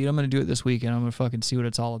like, yeah, dude, I'm going to do it this weekend. I'm going to fucking see what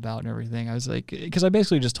it's all about and everything. I was like, because I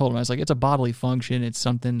basically just told him, I was like, it's a bodily function. It's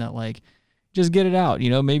something that like, just get it out.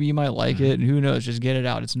 Maybe you might like it, and who knows, just get it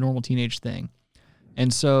out. It's a normal teenage thing.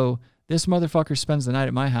 And so this motherfucker spends the night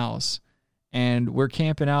at my house, and we're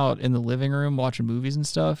camping out in the living room watching movies and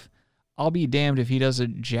stuff. I'll be damned if he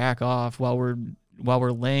doesn't jack off while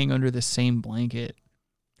we're laying under the same blanket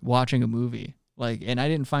watching a movie. Like, and I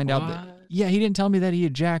didn't find out that. Yeah, he didn't tell me that he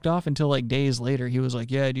had jacked off until like days later. He was like,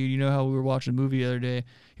 yeah, dude, you know how we were watching a movie the other day?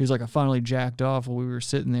 He was like, I finally jacked off while we were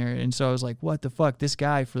sitting there. And so I was like, what the fuck? This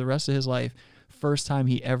guy, for the rest of his life, first time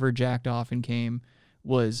he ever jacked off and came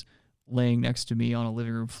was laying next to me on a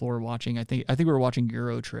living room floor watching, I think we were watching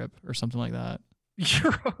Euro Trip or something like that.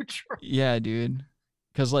 Euro Trip. Yeah, dude.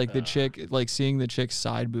 Because like the chick, like seeing the chick's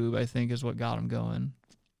side boob, I think is what got him going.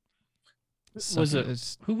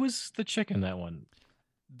 Who was the chick in that one?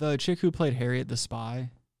 The chick who played Harriet the Spy.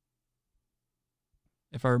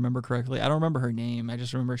 If I remember correctly. I don't remember her name. I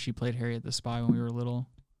just remember she played Harriet the Spy when we were little.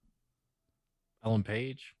 Ellen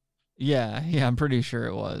Page? Yeah, I'm pretty sure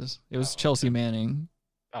it was. It was Chelsea Manning.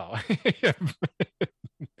 Oh,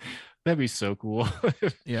 that'd be so cool.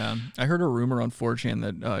 Yeah, I heard a rumor on 4chan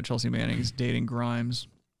that Chelsea Manning's dating Grimes.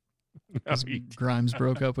 Grimes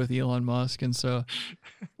broke up with Elon Musk, and so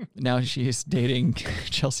now she's dating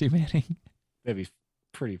Chelsea Manning. That'd be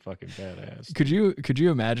pretty fucking badass. Could you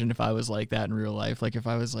imagine if I was like that in real life? Like if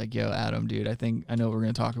I was like, yo, Adam, dude, I think I know what we're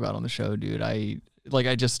gonna talk about on the show, dude. I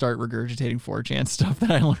just start regurgitating 4chan stuff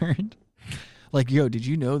that I learned. Like, yo, did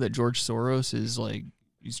you know that George Soros is like,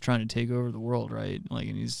 he's trying to take over the world, right? Like,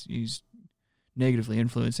 and he's negatively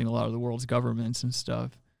influencing a lot of the world's governments and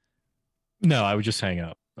stuff. No, I would just hang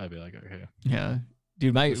up. I'd be like, okay. Yeah.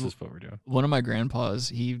 Dude, this is what we're doing. One of my grandpas,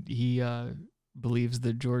 he believes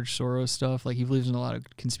the George Soros stuff. Like, he believes in a lot of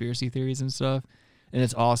conspiracy theories and stuff. And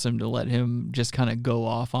it's awesome to let him just kind of go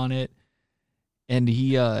off on it. And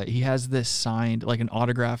he has this signed, like an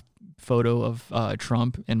autographed photo of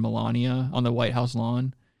Trump and Melania on the White House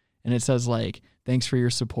lawn. And it says, like, thanks for your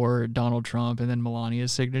support, Donald Trump, and then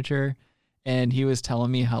Melania's signature. And he was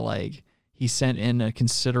telling me how, like, he sent in a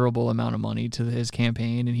considerable amount of money to his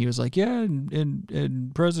campaign. And he was like, yeah,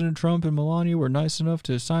 and President Trump and Melania were nice enough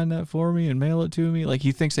to sign that for me and mail it to me. Like,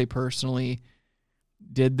 he thinks they personally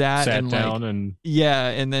did that. Sat and down like, and... Yeah,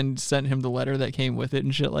 and then sent him the letter that came with it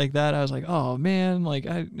and shit like that. I was like, oh, man, like,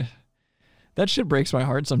 that shit breaks my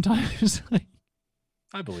heart sometimes.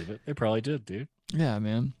 I believe it. They probably did, dude. Yeah,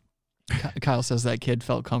 man. Kyle says that kid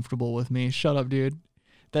felt comfortable with me. Shut up, dude.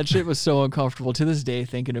 That shit was so uncomfortable to this day,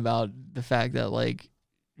 thinking about the fact that, like,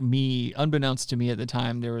 me, unbeknownst to me at the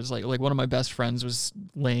time, there was like one of my best friends was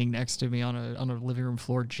laying next to me on a living room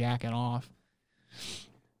floor jacking off.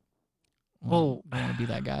 Well, I want to be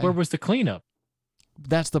that guy. Where was the cleanup?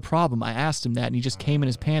 That's the problem. I asked him that, and he just came in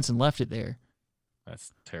his pants and left it there.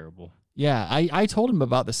 That's terrible. Yeah, I told him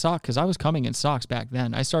about the sock because I was coming in socks back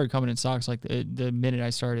then. I started coming in socks like the minute I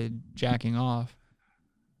started jacking off.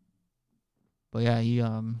 But yeah, he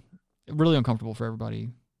really uncomfortable for everybody.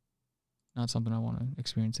 Not something I want to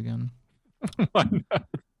experience again.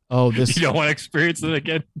 Oh, this you don't want to experience it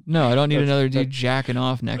again? No, I don't need another dude jacking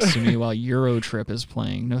off next to me while Euro Trip is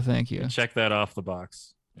playing. No, thank you. Check that off the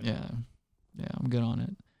box. Yeah, I'm good on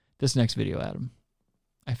it. This next video, Adam,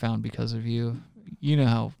 I found because of you. You know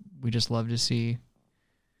how we just love to see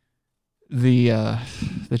the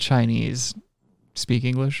Chinese speak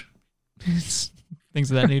English, things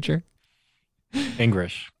of that nature.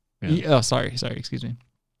 English. Yeah. Oh, sorry. Excuse me.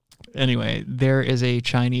 Anyway, there is a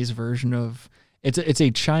Chinese version of it's a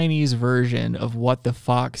Chinese version of What the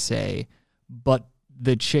Fox Say, but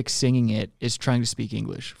the chick singing it is trying to speak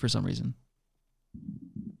English for some reason.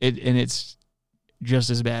 And it's just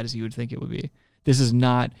as bad as you would think it would be. This is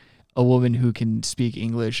not a woman who can speak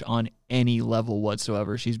English on any level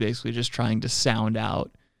whatsoever. She's basically just trying to sound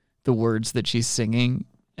out the words that she's singing,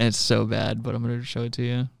 and it's so bad, but I'm going to show it to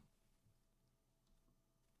you.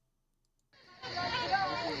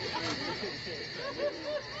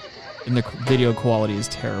 And the video quality is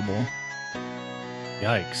terrible.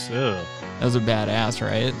 Yikes. Ugh. That was a bad ass,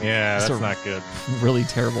 right? Yeah, that's not good. Really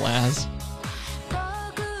terrible ass.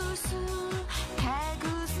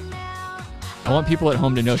 I want people at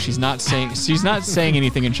home to know she's not saying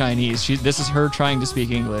anything in Chinese. This is her trying to speak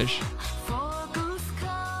English.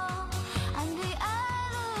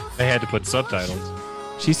 They had to put subtitles.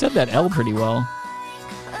 She said that L pretty well.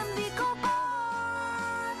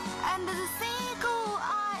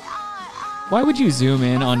 Why would you zoom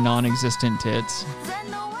in on non-existent tits?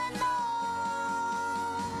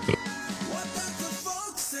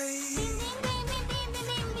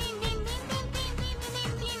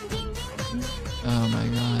 Oh my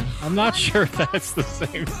god. I'm not sure if that's the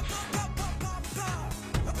same.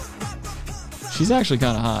 She's actually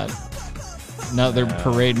kind of hot. Now they're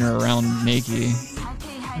parading her around naked.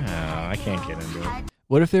 No, I can't get into it.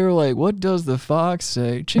 What if they were like, what does the fox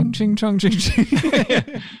say? Ching, ching, chong, ching,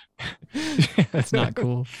 ching. That's not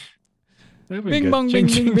cool. Bing, bong, bing,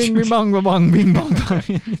 bing, bing, bing, bong, bong, bong, bing, bong, bong.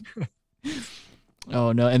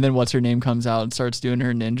 Oh, no. And then what's her name comes out and starts doing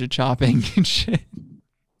her ninja chopping and shit.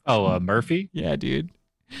 Oh, Murphy? Yeah, dude.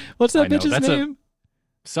 What's that bitch's name?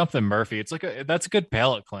 Something Murphy. It's like that's a good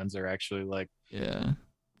palate cleanser, actually. Like, yeah.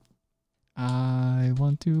 I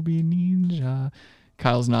want to be ninja.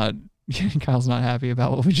 Kyle's not happy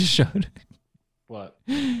about what we just showed. What?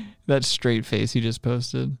 That straight face he just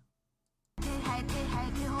posted.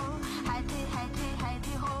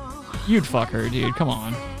 You'd fuck her, dude. Come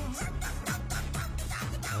on.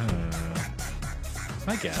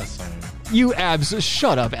 I guess. You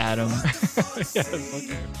shut up, Adam. Yes,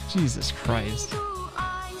 okay. Jesus Christ.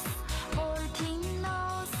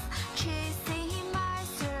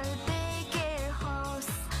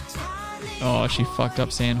 Oh, she fucked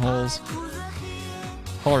up sand holes.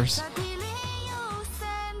 Horse.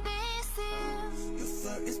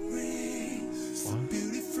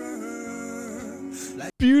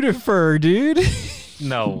 Beautiful, dude.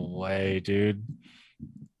 No way, dude.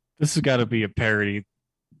 This has got to be a parody.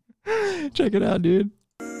 Check it out, dude.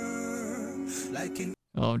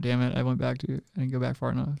 Oh, damn it. I went back to it. I didn't go back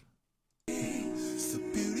far enough.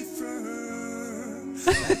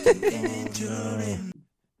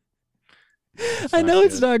 I know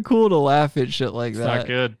it's not cool to laugh at shit like that. It's not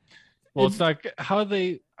good. Well, it's not good. How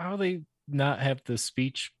they not have the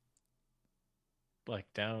speech like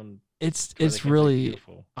down? It's really,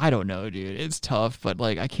 I don't know, dude. It's tough, but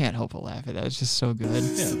like I can't help but laugh at that. It's just so good.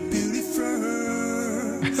 Yeah.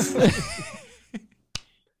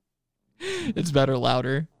 It's better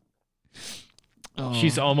louder. Oh.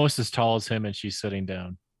 She's almost as tall as him, and she's sitting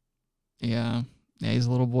down. Yeah. Yeah, he's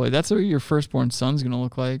a little boy. That's what your firstborn son's gonna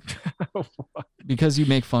look like. Because you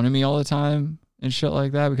make fun of me all the time and shit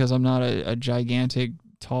like that, because I'm not a gigantic,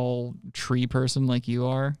 tall tree person like you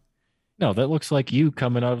are. No, that looks like you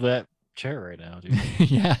coming out of that chair right now, dude.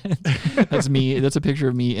 Yeah. That's me. That's a picture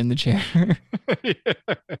of me in the chair.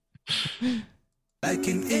 Like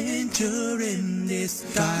an angel in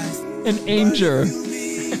disguise. An angel.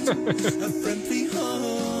 A friendly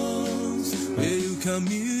homes where you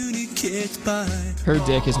communicate by. Her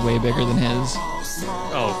dick is way bigger than his.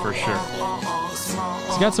 Oh, for sure.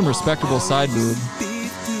 She's got some respectable side boob.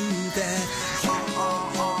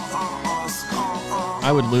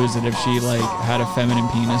 I would lose it if she like had a feminine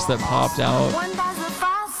penis that popped out.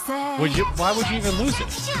 Why would you even lose it?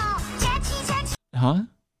 Huh?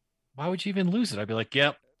 Why would you even lose it? I'd be like,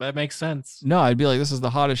 yep, that makes sense. No, I'd be like, this is the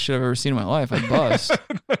hottest shit I've ever seen in my life. I'd bust.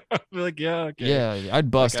 I'd be like, yeah, okay. Yeah, I'd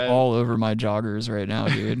bust all over my joggers right now,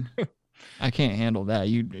 dude. I can't handle that.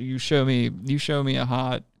 You show me a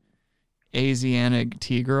hot Asiatic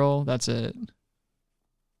T-girl, that's it.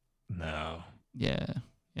 No. Yeah.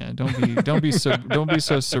 Yeah, don't be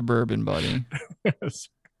so suburban, buddy.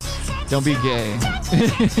 Don't be gay.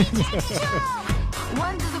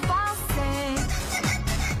 What does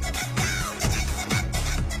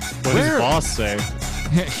boss say?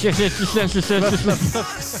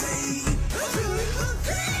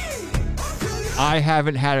 I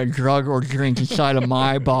haven't had a drug or drink inside of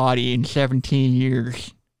my body in 17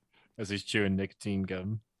 years. As he's chewing nicotine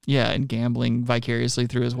gum. Yeah, and gambling vicariously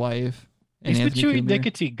through his wife. He's been chewing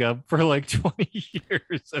nicotine gum for like 20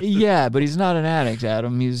 years. Yeah, but he's not an addict,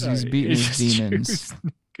 Adam. He's beating his demons.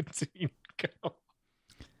 Nicotine gum.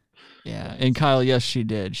 Yeah, and Kyle, yes, she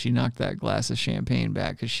did. She knocked that glass of champagne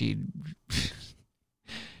back because she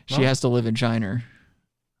has to live in China.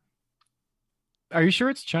 Are you sure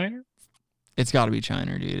it's China? It's got to be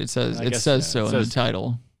China, dude. It says so in the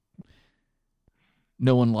title.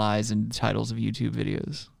 No one lies in titles of YouTube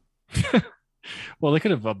videos. Well, they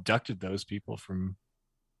could have abducted those people from.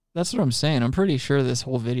 That's what I'm saying. I'm pretty sure this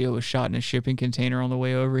whole video was shot in a shipping container on the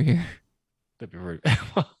way over here. That'd be rude.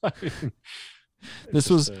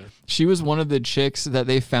 She was one of the chicks that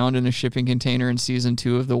they found in a shipping container in season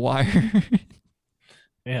 2 of The Wire.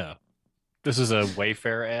 Yeah. This is a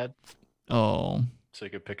Wayfair ad. Oh. So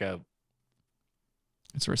you could pick up.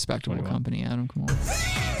 It's a respectable 21. Company, Adam. Come on.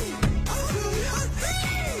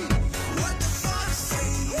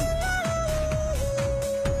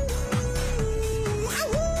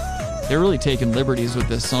 They're really taking liberties with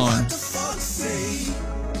this song.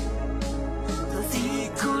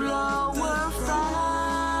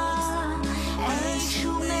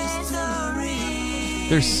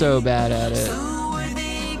 They're so bad at it.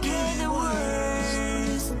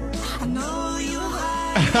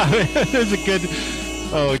 There's a good.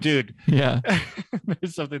 Oh, dude. Yeah.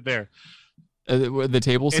 There's something there. The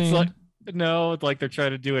table scene? It's like, no, it's like they're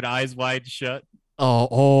trying to do an eyes wide shut.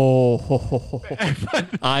 Oh.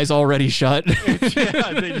 Eyes already shut.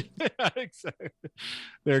 Yeah, exactly.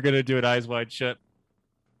 They're going to do an eyes wide shut.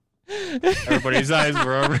 Everybody's eyes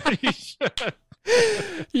were already shut.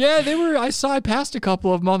 Yeah, they were. I passed a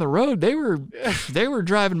couple of them on the road. They were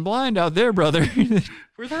driving blind out there, brother.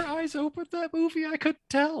 Were their eyes open that movie? I couldn't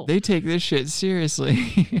tell. They take this shit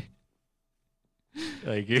seriously.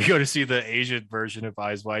 Like you go to see the Asian version of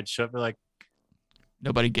Eyes Wide Shut, like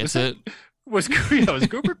nobody gets it. Was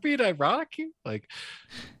Cooper being ironic? Like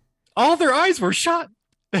all their eyes were shut.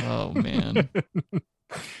 Oh man.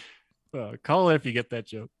 Call it if you get that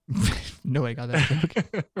joke. No, I got that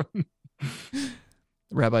joke.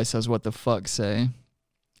 Rabbi says, "What the fuck say?"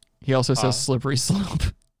 He also says, "Slippery slope."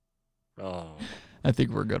 Oh, I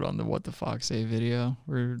think we're good on the "What the fuck say" video.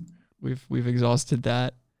 We've exhausted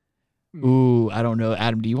that. Ooh, I don't know.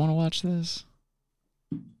 Adam, do you want to watch this?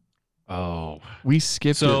 Oh, we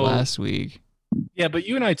skipped it last week. Yeah, but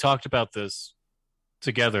you and I talked about this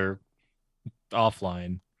together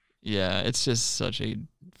offline. Yeah, it's just such a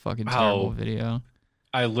fucking terrible video.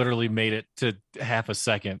 I literally made it to half a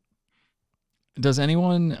second. Does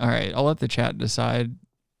anyone? All right, I'll let the chat decide.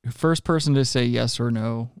 First person to say yes or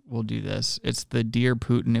no will do this. It's the "Dear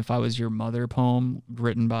Putin, If I Was Your Mother" poem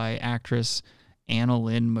written by actress Anna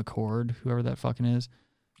Lynn McCord, whoever that fucking is.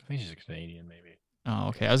 I think she's a Canadian, maybe. Oh,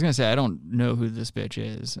 okay. I was gonna say I don't know who this bitch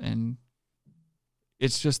is, and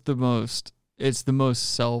it's just the most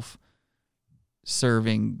self-serving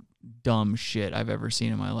dumb shit I've ever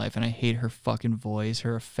seen in my life, and I hate her fucking voice,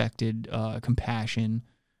 her affected compassion.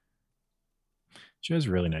 She has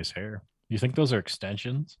really nice hair. You think those are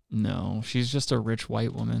extensions? No, she's just a rich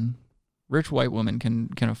white woman. Rich white women can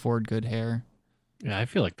afford good hair. Yeah, I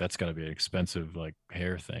feel like that's gotta be an expensive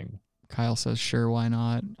hair thing. Kyle says, "Sure, why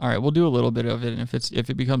not?" All right, we'll do a little bit of it, and if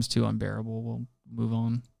it becomes too unbearable, we'll move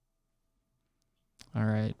on. All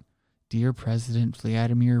right. Dear President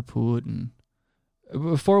Vladimir Putin,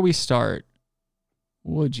 before we start,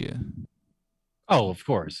 would you? Oh, of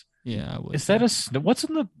course. Yeah, I would. Is that what's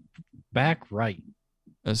in the back right?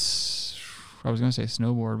 I was gonna say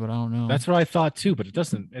snowboard, but I don't know. That's what I thought too, but it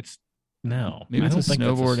doesn't. It's no. Maybe it's a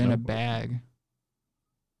snowboard in a snowboard. bag.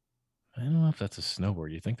 I don't know if that's a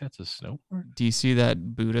snowboard. You think that's a snowboard? Do you see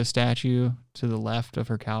that Buddha statue to the left of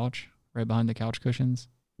her couch, right behind the couch cushions?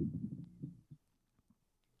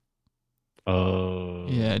 Oh.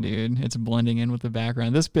 Yeah, dude. It's blending in with the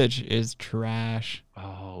background. This bitch is trash.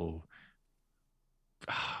 Oh.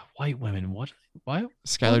 White women. What? Why?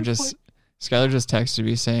 Skylar just texted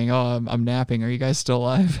me saying, "Oh, I'm napping. Are you guys still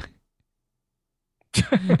alive?"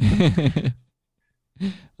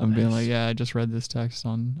 I'm being like, "Yeah, I just read this text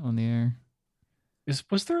on the air."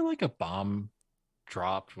 Was there a bomb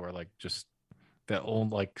dropped or just that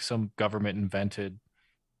some government invented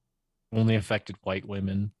only affected white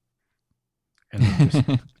women and they just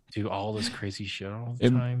do all this crazy shit all the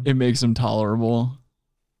time? It makes them tolerable.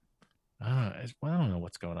 I don't know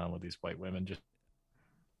what's going on with these white women. Just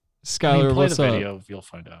Skylar, play what's the up? video, you'll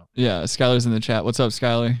find out. Yeah, Skylar's in the chat. What's up,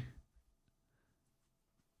 Skylar?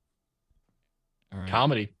 All right.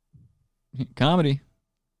 Comedy.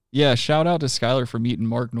 Yeah, shout out to Skylar for meeting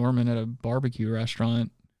Mark Norman at a barbecue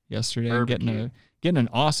restaurant yesterday and getting an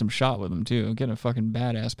awesome shot with him too. Getting a fucking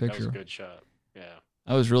badass picture. That was a good shot. Yeah.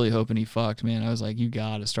 I was really hoping he fucked, man. I was like, you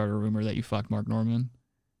gotta start a rumor that you fucked Mark Norman.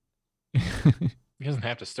 He doesn't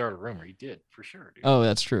have to start a rumor. He did, for sure, dude. Oh,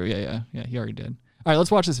 that's true. Yeah, he already did. All right,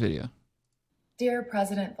 let's watch this video. Dear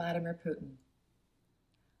President Vladimir Putin,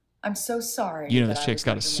 I'm so sorry. You know this chick's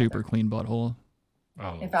got a super clean butthole.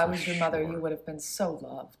 Oh, if I was your mother, you would have been so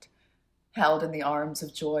loved, held in the arms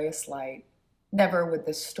of joyous light. Never would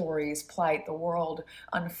the stories plight the world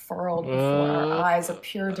unfurled before our eyes, a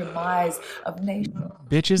pure demise of nations.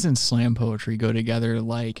 Bitches and slam poetry go together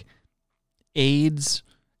like AIDS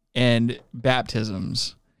and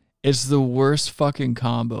baptisms. It's the worst fucking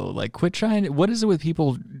combo. Quit trying. What is it with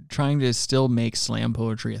people trying to still make slam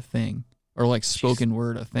poetry a thing or spoken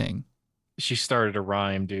word a thing? She started a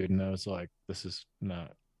rhyme, dude, and I was like, "This is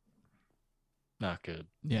not good."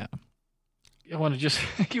 Yeah. I want to just.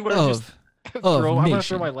 You want to just. I want to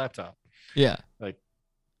throw my laptop. Yeah.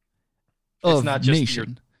 It's not just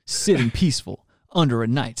nation sitting peaceful under a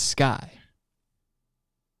night sky.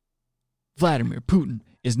 Vladimir Putin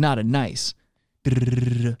is not a nice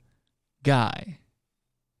guy.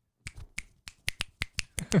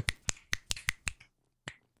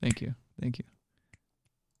 Thank you.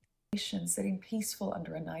 Sitting peaceful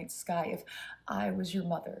under a night sky. If I was your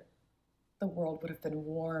mother, the world would have been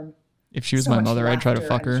warm. If she was my mother, I'd try to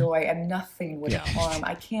fuck her. Joy and nothing would harm.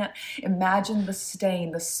 I can't imagine the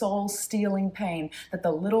stain, the soul-stealing pain that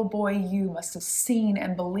the little boy you must have seen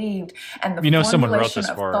and believed, and the someone wrote this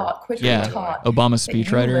of for thought quickly taught Obama's that you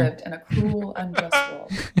speechwriter. lived in a cruel, unjust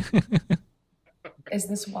world. Is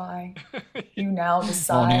this why you now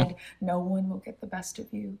decide no one will get the best of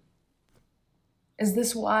you? Is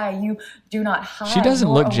this why you do not hide? She doesn't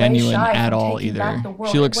nor look away genuine shy at from all taking back either. the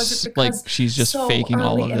world? She Or looks was it like because she's just so faking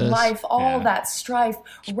all early of in this. life, all that strife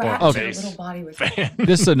wrapped your little body with it?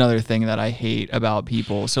 This is another thing that I hate about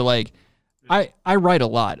people. So I write a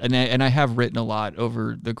lot and I have written a lot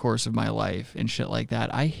over the course of my life and shit like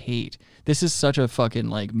that. I hate this is such a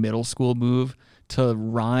fucking middle school move to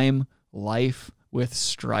rhyme Life with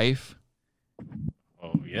Strife.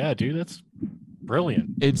 Oh yeah, dude, that's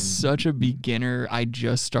brilliant. It's such a beginner. I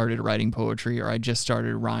just started writing poetry, or I just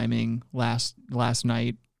started rhyming last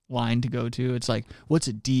night line to go to. It's like, what's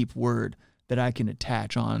a deep word that I can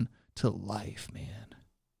attach on to life, man?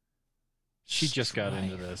 She just got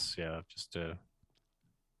into this, yeah, just to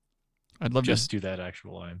I'd love just to do that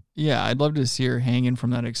actual line. Yeah, I'd love to see her hanging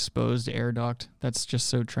from that exposed air duct. That's just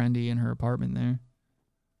so trendy in her apartment there.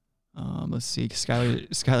 Let's see.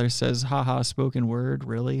 Skylar says, haha, spoken word.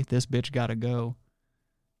 Really? This bitch gotta go.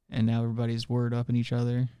 And now everybody's word upping each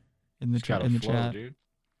other in the chat. Dude.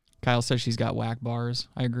 Kyle says she's got whack bars.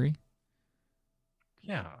 I agree.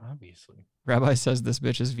 Yeah, obviously. Rabbi says this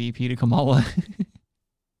bitch is VP to Kamala.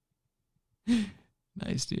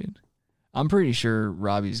 Nice, dude. I'm pretty sure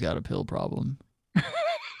Robbie's got a pill problem.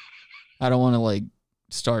 I don't want to like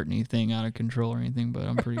start anything out of control or anything, but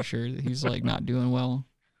I'm pretty sure that he's like not doing well.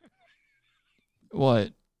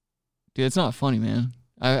 What? Dude, it's not funny, man.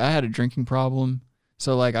 I had a drinking problem,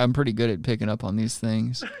 so like I'm pretty good at picking up on these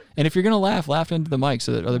things. And if you're gonna laugh into the mic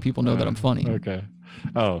so that other people know that I'm funny. Okay.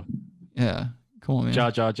 Oh. Yeah. Come on, man.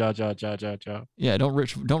 Ja. Yeah, don't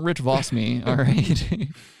Rich Voss me. All right.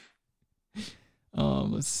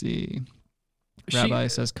 Let's see. Rabbi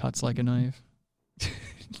says cuts like a knife.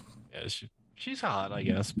 Yeah, she's hot, I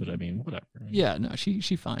guess, but I mean, whatever. Yeah, no, she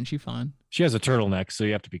fine. She fine. She has a turtleneck, so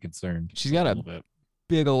you have to be concerned. She's got a little bit.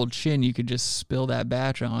 big old chin you could just spill that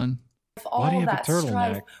batch on. If all Why do you have that a strife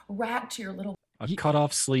turtleneck? wrapped to your little A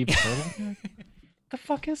cut-off sleeve turtleneck? The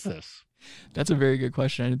fuck is this? That's a very good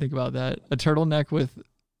question. I didn't think about that. A turtleneck with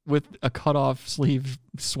a cut-off sleeve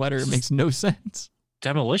sweater makes no sense.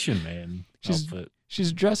 Demolition Man outfit.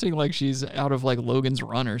 She's dressing like she's out of like Logan's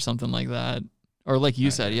Run or something like that. Or like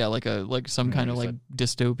you said, yeah, like some kind of like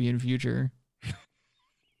dystopian future.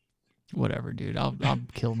 Whatever, dude. I'll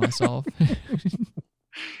kill myself.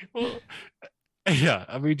 Well, yeah,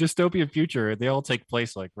 I mean, dystopian future, they all take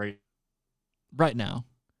place like right now.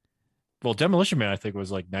 Well, Demolition Man, I think,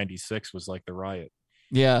 was like 96 was like the riot.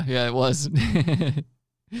 Yeah, it was.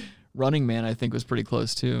 Running Man, I think, was pretty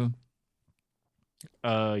close too.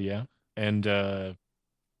 Yeah. And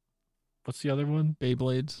what's the other one?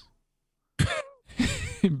 Beyblades.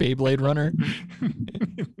 Beyblade Runner.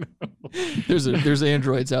 There's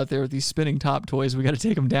androids out there with these spinning top toys. We got to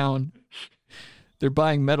take them down. They're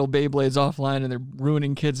buying metal Beyblades offline and they're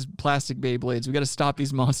ruining kids' plastic Beyblades. We got to stop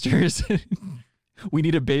these monsters. We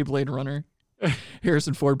need a Beyblade Runner.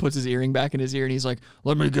 Harrison Ford puts his earring back in his ear and he's like,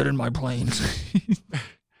 "Let me get in my plane."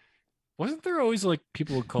 Wasn't there always like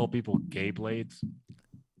people would call people gay blades?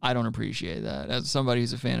 I don't appreciate that. As somebody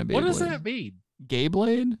who's a fan of Beyblade. What does that mean? Gay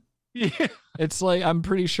blade? Yeah. It's like, I'm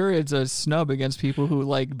pretty sure it's a snub against people who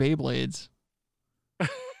like Beyblades. Are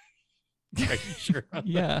you sure?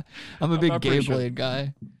 Yeah. I'm a big not gay pretty sure. blade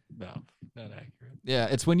guy. No, not accurate. Yeah,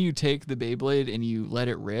 it's when you take the Beyblade and you let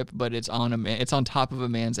it rip, but it's on it's on top of a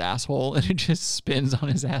man's asshole and it just spins on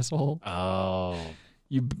his asshole. Oh.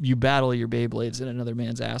 You battle your Beyblades in another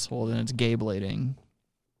man's asshole, then it's gay blading.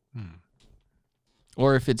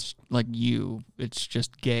 Or if it's like you, it's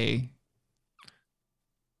just gay.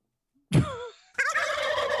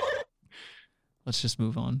 Let's just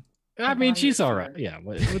move on. I mean, she's all right. Yeah,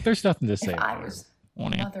 there's nothing to say. If I was your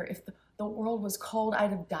mother, if the world was cold,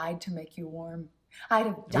 I'd have died to make you warm. I'd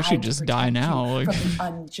have died We should to just protect die you now. Like, from the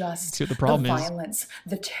unjust, see what the problem the is. violence,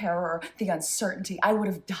 the terror, the uncertainty. I would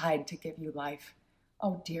have died to give you life.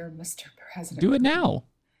 Oh, dear Mr. President. Do it now.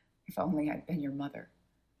 If only I'd been your mother.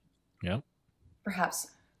 Yep. Perhaps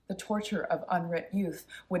the torture of unwrit youth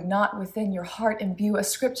would not within your heart imbue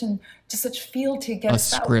ascription to such fealty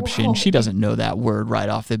against that Ascription. world. She doesn't know that word right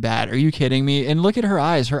off the bat. Are you kidding me? And look at her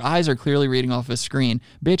eyes. Her eyes are clearly reading off a screen.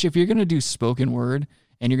 Bitch, if you're going to do spoken word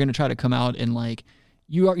and you're going to try to come out and like,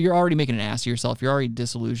 you're already making an ass of yourself. You're already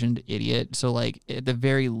disillusioned idiot. So like at the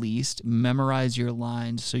very least, memorize your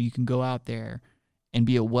lines so you can go out there and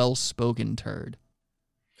be a well-spoken turd.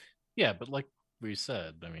 Yeah, but like we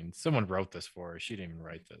said, I mean, someone wrote this for her. She didn't even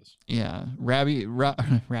write this. Yeah, Rabbi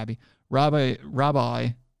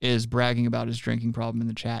is bragging about his drinking problem in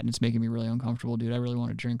the chat, and it's making me really uncomfortable, dude. I really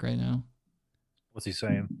want to drink right now. What's he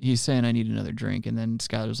saying? He's saying I need another drink, and then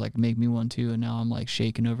Skylar's like, make me one too, and now I'm like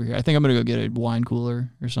shaking over here. I think I'm gonna go get a wine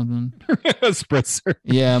cooler or something. A spritzer.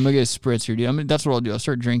 Yeah, I'm gonna get a spritzer, dude. That's what I'll do. I'll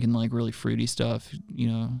start drinking like really fruity stuff, you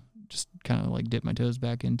know, just kind of like dip my toes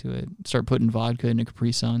back into it. Start putting vodka in a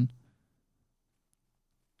Capri Sun.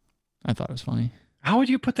 I thought it was funny. How would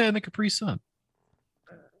you put that in the Capri Sun?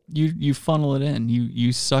 You funnel it in.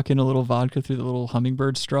 You suck in a little vodka through the little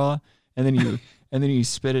hummingbird straw, and then And then you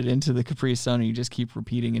spit it into the Capri Sun and you just keep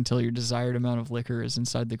repeating until your desired amount of liquor is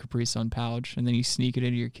inside the Capri Sun pouch. And then you sneak it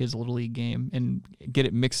into your kid's Little League game and get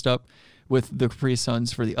it mixed up with the Capri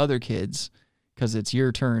Suns for the other kids because it's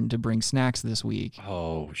your turn to bring snacks this week.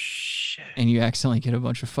 Oh, shit. And you accidentally get a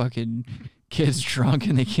bunch of fucking kids drunk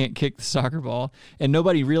and they can't kick the soccer ball. And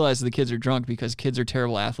nobody realizes the kids are drunk because kids are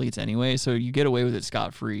terrible athletes anyway. So you get away with it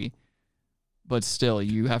scot-free. But still,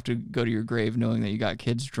 you have to go to your grave knowing that you got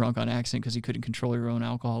kids drunk on accident because you couldn't control your own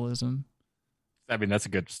alcoholism. I mean, that's a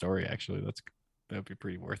good story, actually. That'd be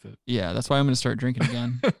pretty worth it. Yeah, that's why I'm going to start drinking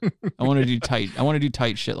again. I want to do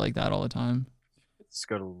tight shit like that all the time. Just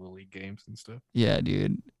go to Little League games and stuff. Yeah,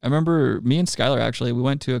 dude. I remember me and Skylar, actually, we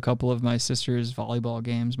went to a couple of my sister's volleyball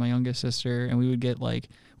games, my youngest sister, and we would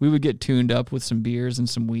get tuned up with some beers and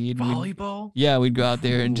some weed. Volleyball? We'd go out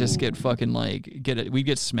there and just get fucking we'd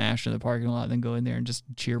get smashed in the parking lot and then go in there and just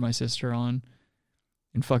cheer my sister on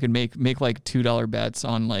and fucking make like $2 bets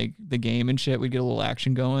on like the game and shit. We'd get a little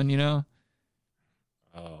action going, you know?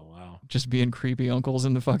 Oh, wow. Just being creepy uncles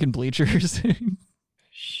in the fucking bleachers.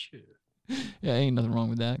 Shit. Yeah, ain't nothing wrong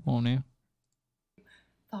with that. Come on now.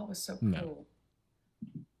 Thought was so No. cruel.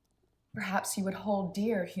 Perhaps you would hold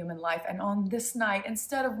dear human life, and on this night,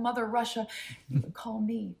 instead of Mother Russia, you would call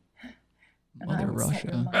me. And I Mother would set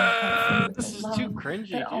your Russia. mind free with This the is love too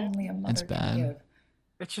cringy, that dude. only a mother It's bad. can give.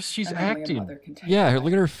 It's just she's and only a acting. mother can take Yeah, away.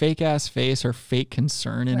 look at her fake ass face, her fake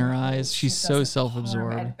concern in her When eyes. she She's so doesn't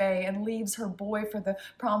self-absorbed. harm at bay and leaves her boy for the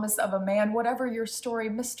promise of a man. Whatever your story,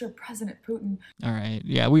 Mr. President Putin. All right.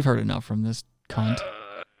 Yeah, we've heard enough from this cunt.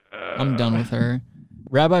 I'm done with her.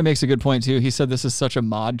 Rabbi makes a good point, too. He said this is such a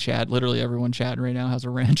mod chat. Literally everyone chatting right now has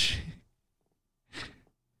a wrench.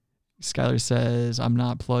 Skylar says, I'm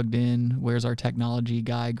not plugged in. Where's our technology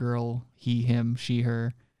guy, girl, he, him, she,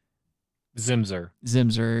 her? Zimzer.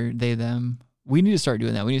 They, them. We need to start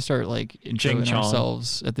doing that. We need to start like introing Ching Chong.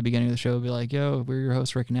 ourselves at the beginning of the show. Be like, yo, we're your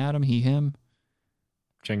hosts, Rick and Adam, he, him.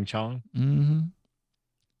 Ching Chong. Mm-hmm.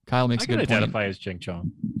 Kyle makes I a can good point. identify as Ching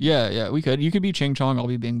Chong. Yeah, we could. You could be Ching Chong, I'll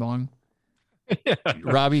be Bing Bong. Yeah.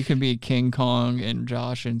 Robbie can be King Kong, and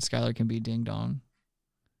Josh and Skylar can be Ding Dong.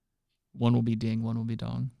 One will be Ding, one will be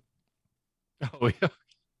Dong. Oh, yeah.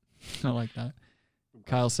 I like that.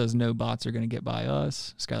 Kyle says no bots are going to get by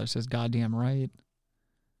us. Skylar says goddamn right.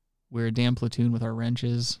 We're a damn platoon with our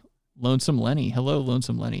wrenches. Lonesome Lenny. Hello,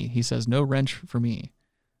 Lonesome Lenny. He says no wrench for me.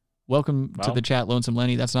 Welcome to Wow. the chat, Lonesome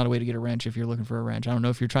Lenny. That's not a way to get a wrench if you're looking for a wrench. I don't know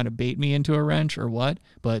if you're trying to bait me into a wrench or what,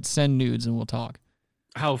 but send nudes and we'll talk.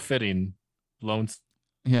 How fitting.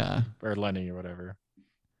 Yeah. Or Lenny or whatever.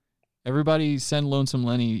 Everybody send Lonesome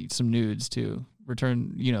Lenny some nudes too.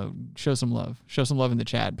 Return, show some love. Show some love in the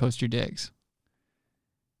chat. Post your dicks.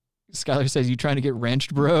 Skylar says, you trying to get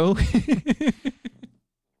wrenched, bro?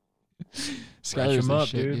 Skylar's him the up,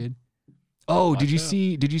 shit, dude. Oh, Watch did you out.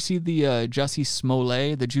 see the Jussie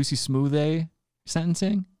Smollett, the Juicy Smoothie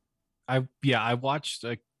sentencing? I watched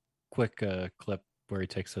a quick clip where he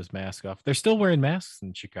takes his mask off. They're still wearing masks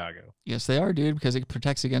in Chicago. Yes, they are, dude, because it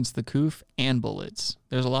protects against the coof and bullets.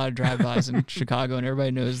 There's a lot of drive-bys in Chicago, and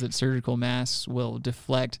everybody knows that surgical masks will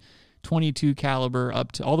deflect 22 caliber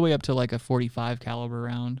all the way up to like a 45 caliber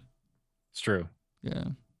round. It's true. Yeah.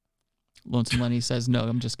 Lonesome Lenny says, no,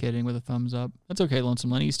 I'm just kidding, with a thumbs up. That's okay, Lonesome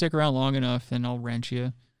Lenny. You stick around long enough, and I'll wrench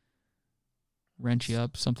you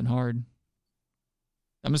up something hard.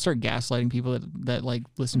 I'm going to start gaslighting people that like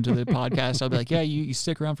listen to the podcast. I'll be like, yeah, you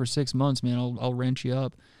stick around for 6 months, man. I'll wrench you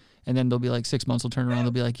up. And then they'll be like 6 months, will turn around.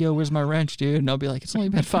 They'll be like, yo, where's my wrench, dude? And I'll be like, it's only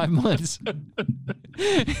been 5 months. And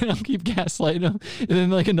I'll keep gaslighting them. And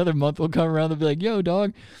then like another month will come around. They'll be like, yo,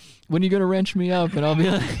 dog, when are you going to wrench me up? And I'll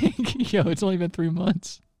be like, yo, it's only been 3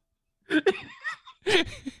 months.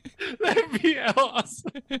 That'd be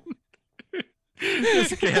awesome.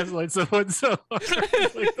 Just gaslight someone so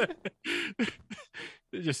hard like that.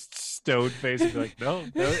 Just stone face and be like, no,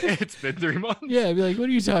 it's been 3 months. Yeah, I'd be like, what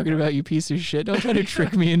are you talking about, you piece of shit? Don't try to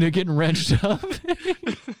trick me into getting wrenched up.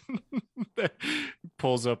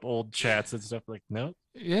 Pulls up old chats and stuff like, no.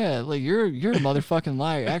 Yeah, like you're a motherfucking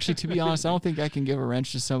liar. Actually, to be honest, I don't think I can give a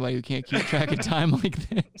wrench to somebody who can't keep track of time like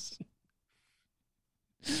this.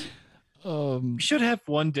 We should have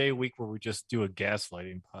one day a week where we just do a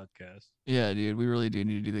gaslighting podcast. Yeah, dude, we really do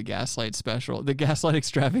need to do the gaslight special, the gaslight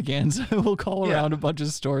extravaganza. We'll call around a bunch of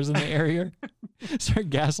stores in the area,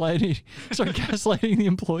 start gaslighting the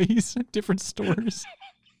employees at different stores.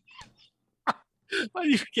 How do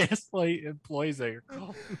you gaslight employees that you're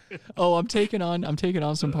calling? Oh, I'm taking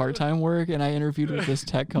on some part-time work, and I interviewed with this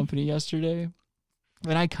tech company yesterday,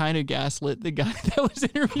 and I kind of gaslit the guy that was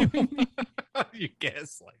interviewing me. You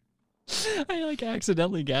gaslight. I like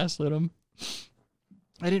accidentally gaslit him.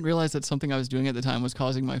 I didn't realize that something I was doing at the time was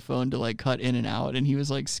causing my phone to like cut in and out, and he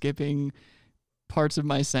was like skipping parts of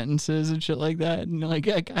my sentences and shit like that. And like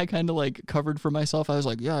I kind of like covered for myself. I was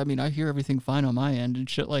like, yeah, I mean, I hear everything fine on my end and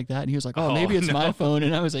shit like that. And he was like, oh, maybe it's my phone.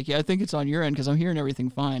 And I was like, yeah, I think it's on your end because I'm hearing everything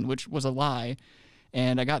fine, which was a lie.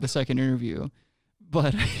 And I got the second interview,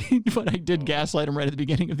 but I did gaslight him right at the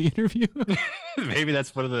beginning of the interview. Maybe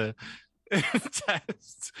that's one of the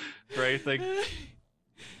tests, right? Like,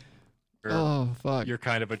 oh fuck, you're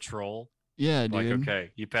kind of a troll. Yeah, like, dude.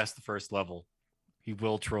 okay, you passed the first level. He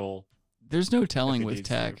will troll. There's no telling with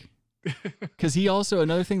tech. Because he also,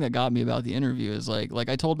 another thing that got me about the interview is like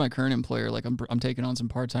I told my current employer, like I'm taking on some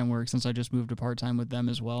part-time work since I just moved to part-time with them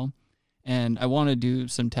as well. And I want to do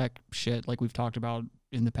some tech shit like we've talked about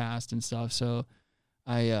in the past and stuff. So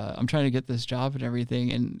I'm trying to get this job and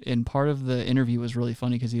everything. And part of the interview was really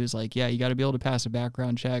funny because he was like, yeah, you got to be able to pass a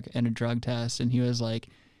background check and a drug test. And he was like,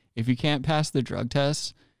 if you can't pass the drug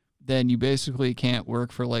test, then you basically can't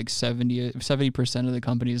work for like 70% of the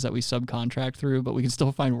companies that we subcontract through, but we can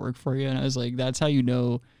still find work for you. And I was like, that's how you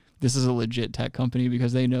know this is a legit tech company,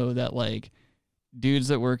 because they know that like dudes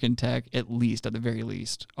that work in tech, at the very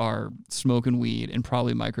least, are smoking weed and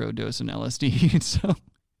probably microdosing LSD. So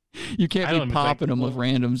you can't be popping them with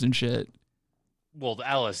randoms and shit. Well, the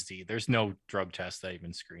LSD, there's no drug test that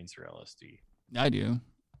even screens for LSD. I do.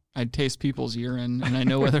 I taste people's urine and I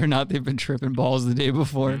know whether or not they've been tripping balls the day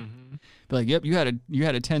before. Mm-hmm. Be like, yep, you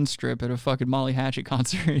had a 10 strip at a fucking Molly Hatchet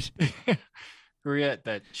concert. Were you at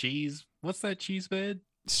that cheese? What's that cheese bed?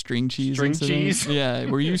 String cheese. String incident? cheese. Yeah.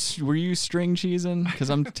 Were you string cheesing? Because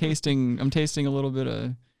I'm tasting a little bit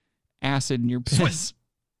of acid in your piss.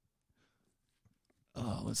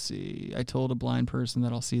 Oh, let's see. I told a blind person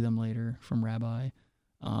that I'll see them later from Rabbi.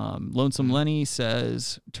 Lonesome Lenny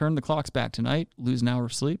says, turn the clocks back tonight, lose an hour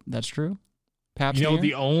of sleep. That's true. Paps, you know,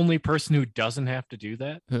 the only person who doesn't have to do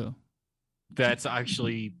that? Who? That's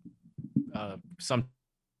actually it's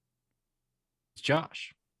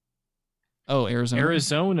Josh. Oh, Arizona.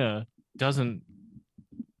 Arizona doesn't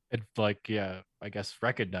I guess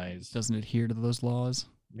recognize. Doesn't adhere to those laws.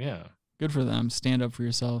 Yeah. Good for them. Stand up for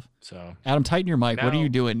yourself. So Adam, tighten your mic. What are you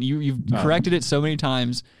doing? You've corrected it so many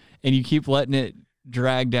times and you keep letting it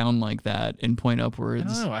drag down like that and point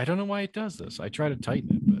upwards. I don't know why it does this. I try to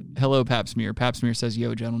tighten it, but hello, Papsmear. Papsmear says,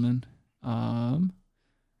 yo, gentlemen. Skylar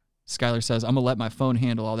says, I'm gonna let my phone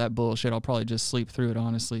handle all that bullshit. I'll probably just sleep through it,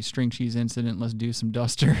 honestly. String cheese incident, let's do some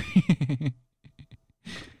duster.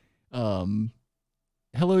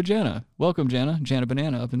 Hello, Jana. Welcome, Jana. Jana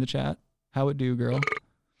Banana up in the chat. How it do, girl?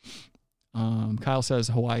 Kyle says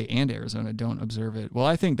Hawaii and Arizona don't observe it. Well,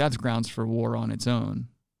 I think that's grounds for war on its own.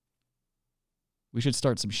 We should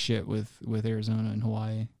start some shit with Arizona and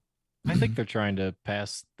Hawaii. I think they're trying to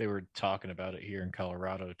pass. They were talking about it here in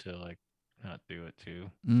Colorado to like not do it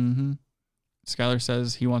too. Mm-hmm. Skylar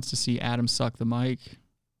says he wants to see Adam suck the mic.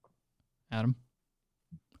 Adam,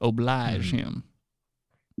 oblige him.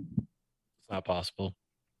 It's not possible.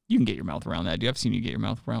 You can get your mouth around that, dude. I've seen you get your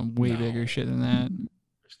mouth around way bigger shit than that.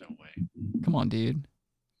 There's no way. Come on, dude.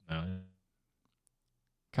 No.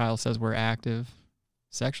 Kyle says we're active.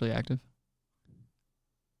 Sexually active.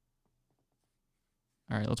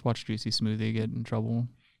 All right, let's watch Juicy Smoothie get in trouble.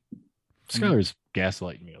 Skylar's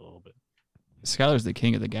gaslighting me a little bit. Skylar's the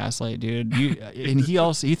king of the gaslight, dude. And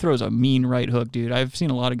he throws a mean right hook, dude. I've seen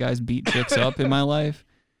a lot of guys beat chicks up in my life,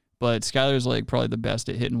 but Skylar's like probably the best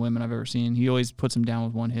at hitting women I've ever seen. He always puts them down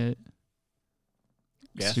with one hit.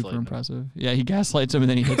 Super impressive. Yeah, he gaslights them and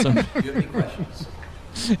then he hits them. Do you have any questions?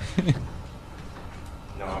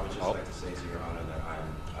 No, I would just like to say to Your Honor that I'm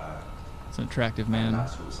it's an attractive man. not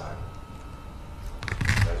suicidal.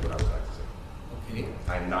 That's what I would like to say. Okay.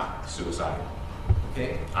 I'm not suicidal.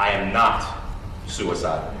 Okay. I am not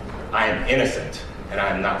suicidal. I am innocent, and I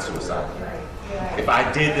am not suicidal. If I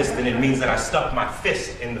did this, then it means that I stuck my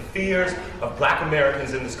fist in the fears of Black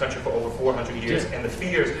Americans in this country for over 400 years and the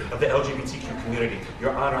fears of the LGBTQ community.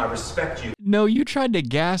 Your Honor, I respect you. No, you tried to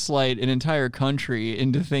gaslight an entire country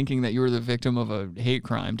into thinking that you were the victim of a hate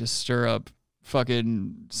crime to stir up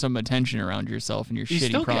fucking some attention around yourself and your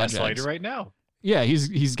shitty projects. He's still gaslighting right now. Yeah, he's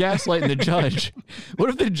gaslighting the judge. What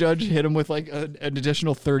if the judge hit him with like an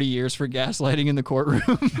additional 30 years for gaslighting in the courtroom?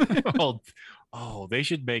 Oh, they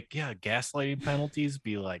should make gaslighting penalties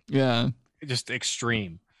be like just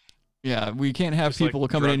extreme. Yeah, we can't have just people like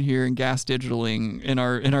coming in here and gas digitaling in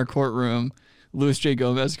our courtroom. Louis J.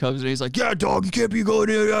 Gomez comes in and he's like, yeah, dog, you can't be going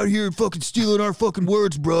out here and fucking stealing our fucking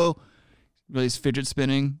words, bro. But he's fidget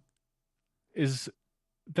spinning. Is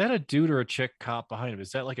that a dude or a chick cop behind him?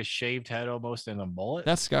 Is that like a shaved head almost and a mullet?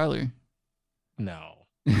 That's Skylar. No.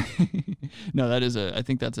 No, I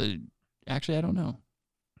think that's actually, I don't know.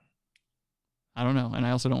 I don't know. And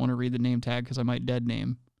I also don't want to read the name tag because I might dead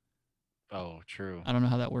name. Oh, true. I don't know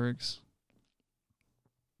how that works.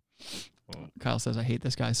 Kyle says, I hate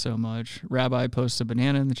this guy so much. Rabbi posts a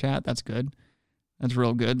banana in the chat. That's good. That's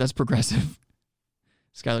real good. That's progressive.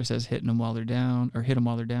 Skylar says, hitting them while they're down, or hit them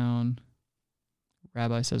while they're down.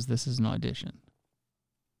 Rabbi says, this is an audition.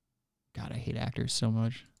 God, I hate actors so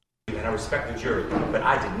much. And I respect the jury, but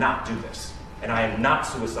I did not do this. And I am not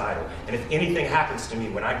suicidal. And if anything happens to me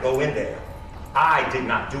when I go in there, I did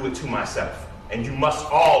not do it to myself. And you must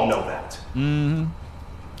all know that. Mm-hmm.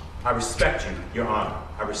 I respect you, Your Honor.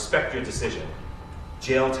 I respect your decision.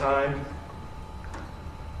 Jail time.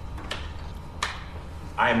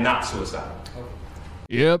 I am not suicidal.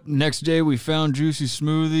 Yep. Next day, we found Juicy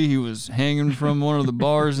Smoothie. He was hanging from one of the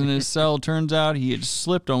bars in his cell. Turns out he had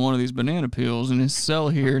slipped on one of these banana peels in his cell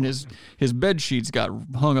here, and his bed sheets got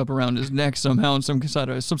hung up around his neck somehow in some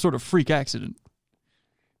sort of freak accident.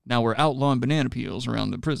 Now we're outlawing banana peels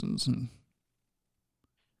around the prisons. And,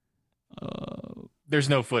 there's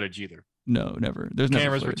no footage either. No, never. There's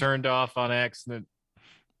Cameras never were turned off on accident.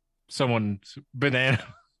 Someone's banana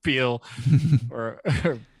peel or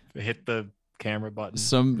hit the camera button.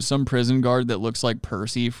 Some prison guard that looks like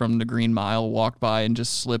Percy from the Green Mile walked by and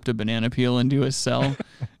just slipped a banana peel into his cell.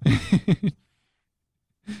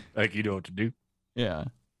 Like you know what to do. Yeah.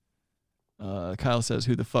 Kyle says,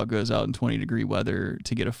 who the fuck goes out in 20-degree weather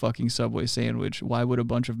to get a fucking Subway sandwich? Why would a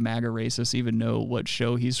bunch of MAGA racists even know what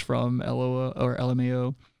show he's from? LOL or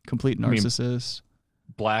LMAO? Complete narcissist.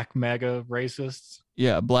 Black MAGA racists?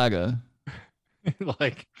 Yeah, Blaga.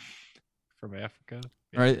 Like from Africa?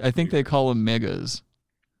 Right? I think they call them megas.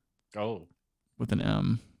 Oh. With an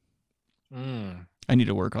M. Mm. I need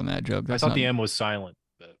to work on that joke. That's I thought the M was silent.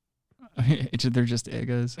 But... They're just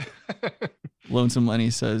egas. Lonesome Lenny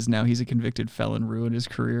says now he's a convicted felon, ruined his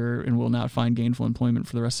career, and will not find gainful employment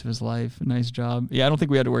for the rest of his life. Nice job. Yeah, I don't think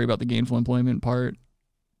we had to worry about the gainful employment part,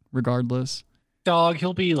 regardless. Dog,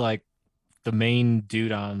 he'll be like the main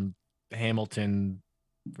dude on Hamilton,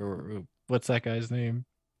 or what's that guy's name?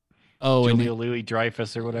 Oh, Julia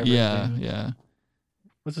Louis-Dreyfus or whatever. Yeah, yeah.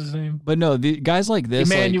 What's his name? But no, the guys like this,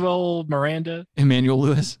 Emmanuel Miranda, Emmanuel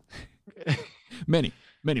Lewis, many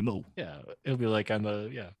more. Yeah, it'll be like on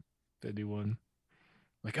the new one.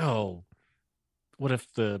 Like, oh, what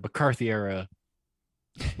if the McCarthy era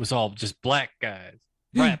was all just black guys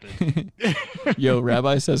rapping? Yo,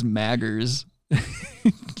 Rabbi says maggers. That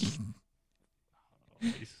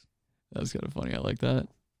was kind of funny. I like that.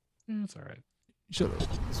 That's all right. Shut up.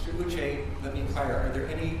 Mr. Uche, let me inquire, are there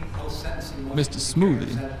any post-sentencing Mr. motions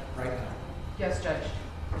Smoothie. right now? Yes, Judge.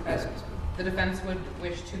 Yes, The defense would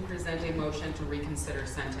wish to present a motion to reconsider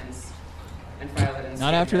sentence and file it in.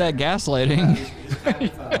 Not after that gaslighting.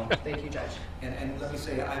 Thank you, Judge. And let me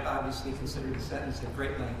say, I've obviously considered the sentence at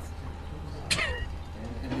great length.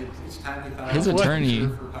 And it's timely filed. His attorney.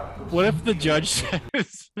 What if the judge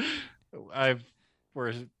says,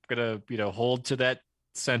 we're gonna hold to that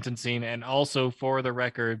sentencing, and also for the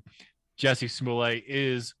record, Jesse Smollett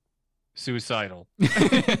is suicidal.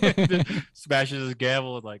 Smashes his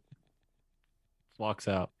gavel and like walks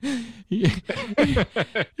out.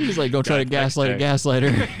 He's like, don't try to gaslight a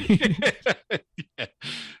gaslighter. Yeah.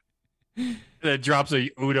 And then drops a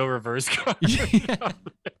Uno reverse card. Yeah.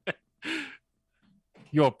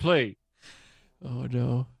 Your play. Oh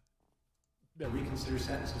no. The reconsider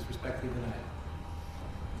sentences respectfully denied.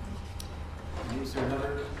 And is there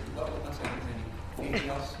another? One second, Randy. Anything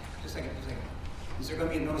else? Just a second. Is there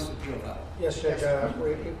going to be a notice of appeal filed? Yes, Judge.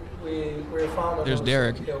 We're found. There's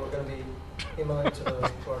Derek. We're going to be emailing to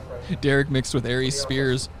the court right. Derek mixed with Aries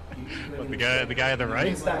Spears. What, the guy on the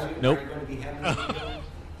right? Nope.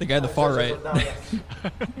 The guy on the far right.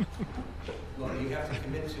 Well, you have to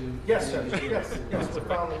commit to. Yes, sir. Yes. We're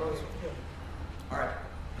found the notice of appeal. All right.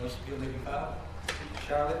 Notice of appeal may be filed.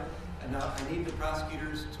 Charlotte. And now I need the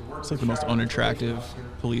prosecutors to work. It's like the most unattractive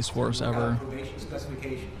police force ever. Probation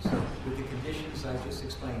specifications with the conditions I just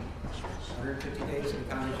explained. 150 days in the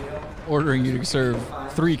county jail. Ordering you to serve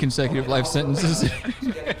 3 consecutive life sentences.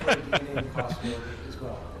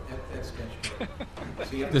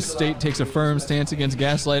 The state takes a firm stance against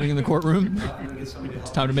gaslighting in the courtroom. It's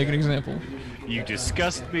time to make an example. You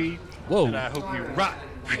disgust me. Whoa. And I hope you rot in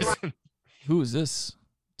prison. Who is this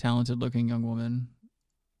talented-looking young woman?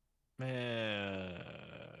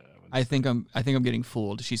 I think I'm getting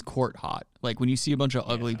fooled. She's court hot. Like when you see a bunch of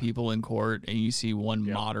ugly people in court and you see one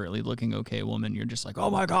moderately looking okay woman, you're just like, oh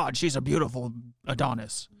my God, she's a beautiful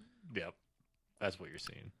Adonis. Yep. That's what you're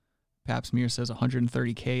seeing. Pap Smear says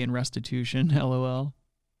 130K in restitution. LOL.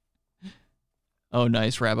 Oh,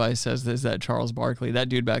 nice. Rabbi says, is that Charles Barkley? That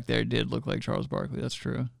dude back there did look like Charles Barkley. That's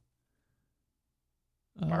true.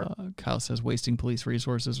 Kyle says wasting police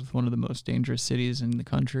resources with one of the most dangerous cities in the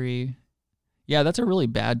country. Yeah, that's a really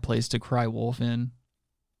bad place to cry wolf in.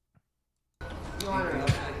 Your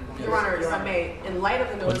Honor, if I may, in light of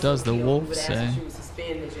the notice What does the of appeal, wolf we would ask say? that you would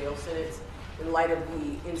suspend the jail sentence in light of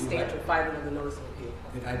the in-stanza filing of the notice of appeal.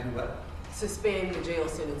 Did I do what? Suspend the jail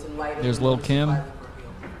sentence in light of There's the Lil notice of Kim filing for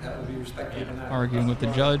appeal. That would be respectfully denied. arguing with the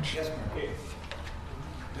judge. Yes, ma'am.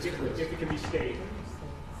 If it can be stayed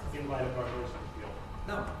in light of our notice of appeal.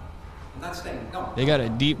 No, I'm not staying. No. They got a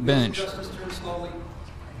deep Wheels of bench. Justice turns slowly,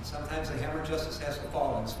 and sometimes the hammer of justice has to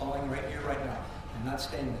fall, and it's falling right here, right now. I'm not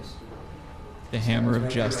staying this. The hammer of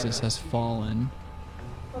justice has fallen.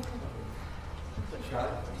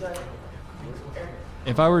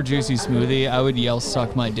 If I were Juicy Smoothie, I would yell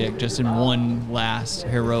 "suck my dick" just in one last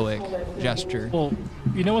heroic gesture. Well,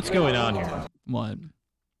 you know what's going on here? What?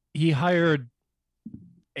 He hired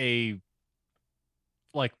a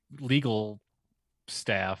legal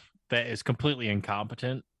staff that is completely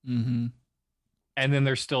incompetent, Mm-hmm. and then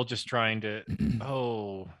they're still just trying to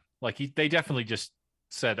they definitely just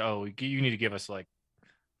said, you need to give us like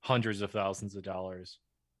hundreds of thousands of dollars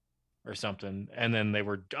or something, and then they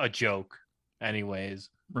were a joke anyways,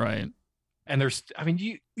 right? And there's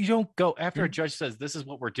you don't go after a judge says this is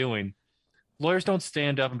what we're doing. Lawyers don't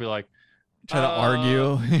stand up and be like, Try to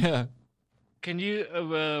argue. Yeah. can you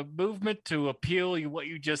movement to appeal what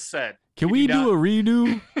you just said? Can we do a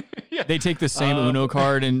redo? They take the same Uno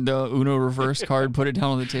card and the Uno reverse card, put it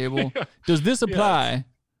down on the table. Does this apply?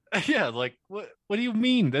 Yeah, like what do you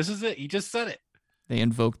mean? This is it. You just said it. They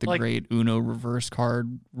invoke the great Uno reverse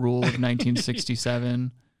card rule of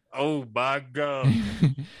 1967. Oh my God.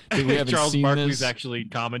 We haven't Charles seen Barkley's this. actually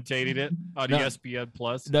commentating it on No. ESPN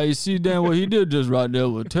Plus. Now you see, Dan, what he did just right there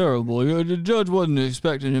was terrible. The judge wasn't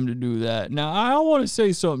expecting him to do that. Now I want to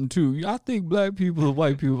say something too. I think black people and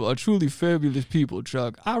white people are truly fabulous people,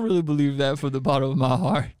 Chuck. I really believe that from the bottom of my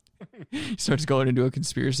heart. He starts going into a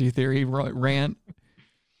conspiracy theory rant.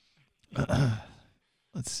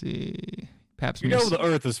 Let's see. Pap You know Smear- the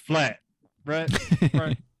Earth is flat, right?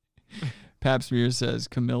 Right. Pap Smear says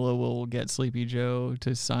Camilla will get Sleepy Joe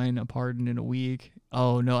to sign a pardon in a week.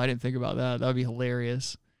 Oh no, I didn't think about that. That would be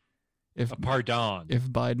hilarious. If A pardon. If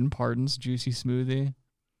Biden pardons Juicy Smoothie.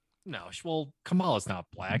 No, well, Kamala's not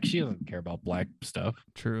black. She doesn't care about black stuff.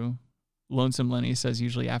 True. Lonesome Lenny says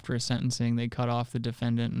usually after a sentencing they cut off the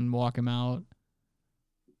defendant and walk him out.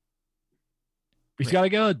 He's got a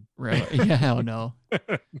gun. Right. Yeah, hell no.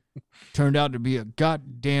 Turned out to be a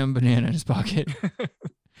goddamn banana in his pocket.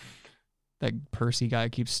 That Percy guy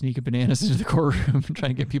keeps sneaking bananas into the courtroom and trying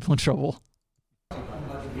to get people in trouble. Okay.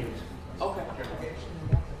 All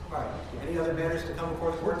right. Any other matters to come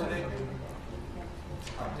before the court today?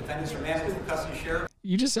 All right. Defendants remanded for custody sheriff.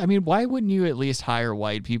 Why wouldn't you at least hire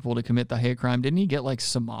white people to commit the hate crime? Didn't he get like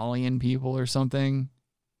Somalian people or something?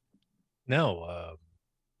 No,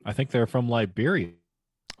 I think they're from Liberia.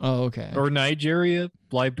 Oh, okay. Or Nigeria.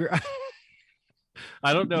 Liberia.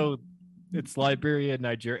 I don't know. It's Liberia,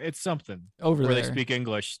 Nigeria. It's something Over where there. they speak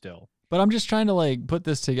English still. But I'm just trying to like put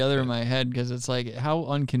this together in my head because it's like, how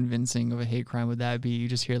unconvincing of a hate crime would that be? You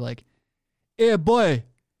just hear like, "Hey boy,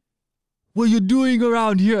 what you doing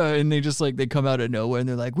around here?" And they just like, they come out of nowhere and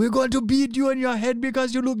they're like, "We're going to beat you on your head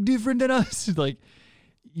because you look different than us." Like,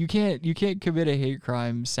 you can't commit a hate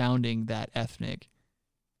crime sounding that ethnic.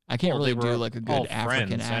 I can't Well, really they were do like a all good African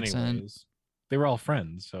friends accent. anyways. They were all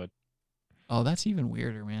friends, so Oh, that's even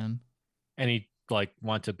weirder, man. and he like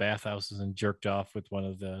went to bathhouses and jerked off with one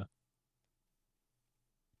of the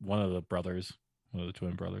brothers, one of the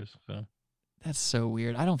twin brothers. So That's so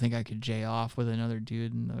weird. I don't think I could jay off with another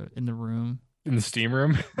dude in the room. in the steam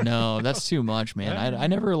room. No, that's too much, man.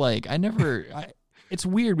 It's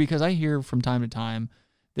weird because I hear from time to time,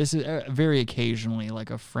 this is very occasionally like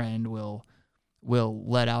a friend will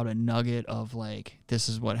let out a nugget of like, this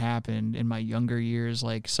is what happened in my younger years.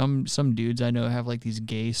 Like some dudes I know have like these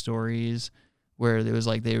gay stories where there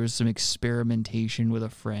was some experimentation with a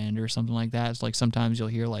friend or something like that. It's like sometimes you'll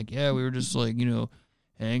hear like, yeah, we were just like,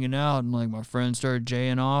 hanging out and like my friend started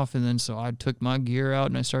jaying off, and then so I took my gear out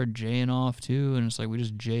and I started jaying off too, and it's like we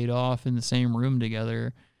just jayed off in the same room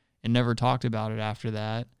together and never talked about it after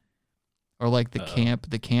that. Or like the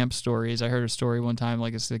camp stories. I heard a story one time,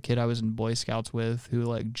 like it's the kid I was in Boy Scouts with who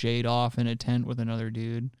like jayed off in a tent with another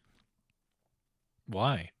dude.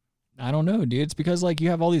 Why? I don't know, dude. It's because like you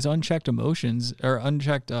have all these unchecked emotions or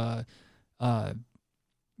unchecked what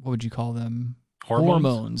would you call them?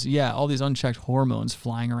 Hormones. Yeah, all these unchecked hormones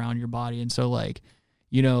flying around your body. And so like,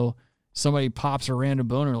 somebody pops a random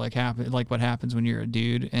boner like what happens when you're a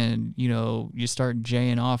dude and you start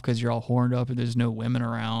jaying off because you're all horned up and there's no women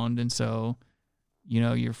around, and so you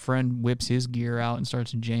know, your friend whips his gear out and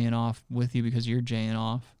starts jaying off with you because you're jaying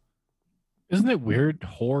off. Isn't it weird?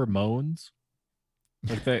 Hormones?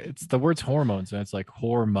 Like it's the word's hormones, and it's like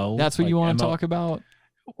hormone. That's what like you want to talk about?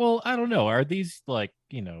 Well, I don't know. Are these like,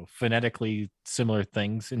 you know, phonetically similar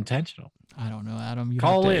things intentional? I don't know, Adam. You'd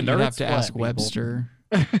Call have to, in. you'd Nerd have to Splat, ask people. Webster.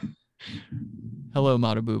 Hello,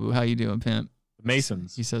 Matabubu. How you doing, pimp?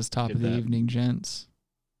 Masons. He says, top did of the that. evening, gents.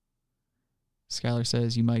 Skylar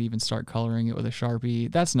says, you might even start coloring it with a Sharpie.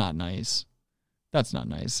 That's not nice. That's not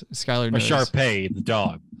nice. Skylar A knows. Sharpay, the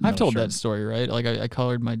dog. I've No, told Sharp- that story, right? Like I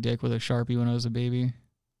colored my dick with a Sharpie when I was a baby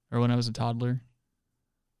or when I was a toddler.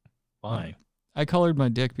 Why? I colored my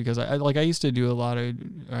dick because I used to do a lot of,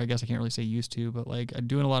 or I guess I can't really say used to, but like I'm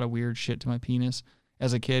doing a lot of weird shit to my penis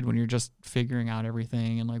as a kid when you're just figuring out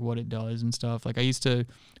everything and like what it does and stuff. Like I used to,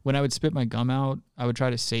 when I would spit my gum out, I would try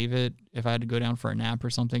to save it if I had to go down for a nap or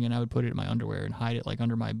something, and I would put it in my underwear and hide it like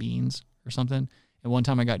under my beans or something. And one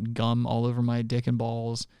time I got gum all over my dick and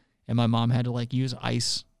balls, and my mom had to like use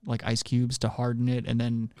ice cubes to harden it and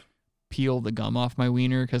then peel the gum off my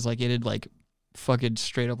wiener because like it had like fucking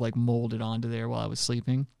straight up like molded onto there while I was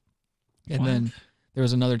sleeping. And then there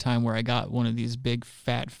was another time where I got one of these big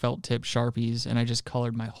fat felt tip Sharpies and I just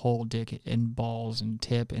colored my whole dick and balls and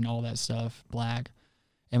tip and all that stuff black.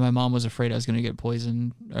 And my mom was afraid I was going to get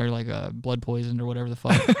poisoned or like blood poisoned or whatever the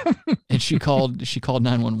fuck. And she called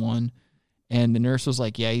 911, and the nurse was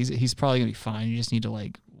like, yeah, he's probably going to be fine. You just need to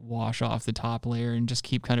like wash off the top layer and just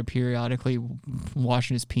keep kind of periodically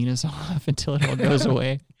washing his penis off until it all goes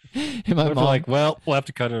away. And my mom like, well, we'll have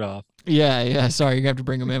to cut it off. Yeah. Sorry, you're gonna have to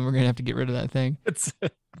bring him in. We're gonna have to get rid of that thing.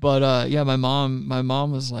 But yeah, my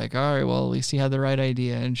mom was like, all right, well, at least he had the right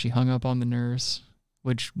idea, and she hung up on the nurse,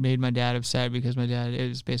 which made my dad upset because it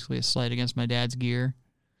was basically a slight against my dad's gear,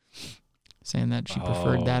 saying that she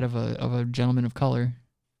preferred that of a gentleman of color.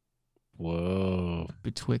 Whoa.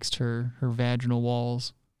 Betwixt her vaginal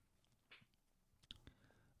walls.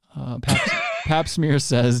 Pap Smear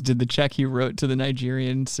says, did the check he wrote to the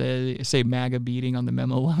Nigerian say MAGA beating on the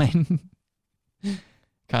memo line?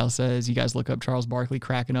 Kyle says, you guys look up Charles Barkley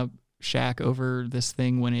cracking up Shaq over this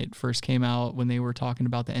thing when it first came out, when they were talking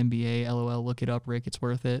about the NBA. LOL, look it up, Rick. It's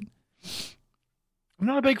worth it. I'm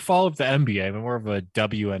not a big follower of the NBA. I'm more of a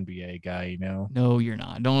WNBA guy, you know? No, you're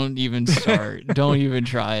not. Don't even start. Don't even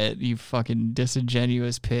try it, you fucking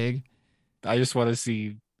disingenuous pig. I just want to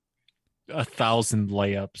see 1,000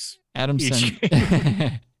 layups. Adam each said,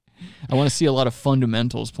 game. I want to see a lot of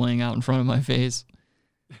fundamentals playing out in front of my face.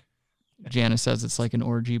 Janice says it's like an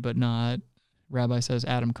orgy, but not. Rabbi says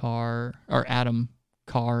Adam Carr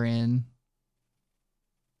in.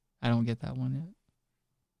 I don't get that one yet.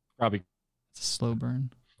 Probably. It's a slow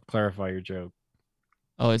burn. Clarify your joke.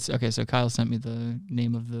 Oh, it's okay. So Kyle sent me the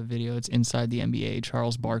name of the video. It's Inside the NBA.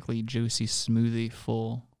 Charles Barkley Juicy Smoothie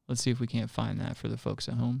Full. Let's see if we can't find that for the folks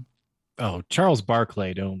at home. Oh, Charles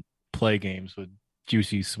Barkley don't play games with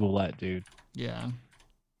Juicy Smollett, dude. Yeah.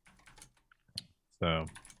 So.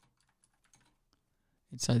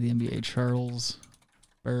 Inside the NBA, Charles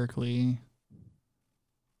Barkley.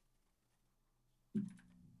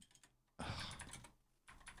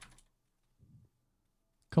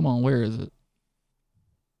 Come on, where is it?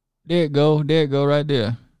 There it go, right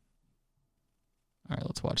there. All right,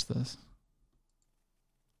 let's watch this.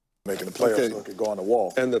 Making the playoffs look at go on the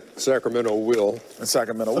wall. And the Sacramento will. And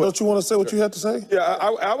Sacramento will. Don't you want to say what you had to say? Yeah,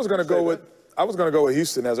 I was going to go with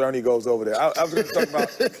Houston as Ernie goes over there. I was going to talk about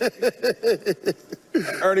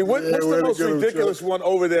Ernie. What's the most ridiculous one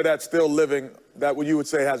over there that's still living that you would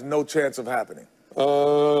say has no chance of happening?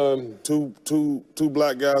 Two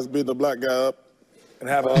black guys beating a black guy up and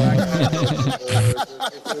having a black guy.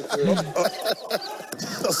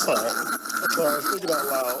 Sorry, speak it out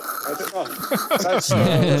loud. That's awesome.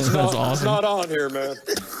 It's not on here, man.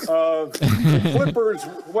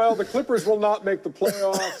 The Clippers will not make the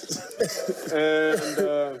playoffs.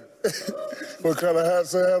 And what kind of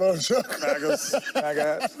hats they had on, Chuck? Magas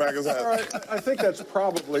hat. All right, I think that's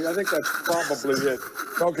probably it.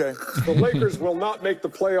 Okay. The Lakers will not make the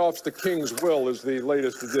playoffs. The Kings will is the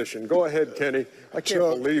latest edition. Go ahead, Kenny. I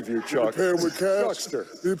can't believe you, Chuck. You paying with cash? Chuckster.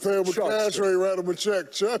 You paying with cash or you write him a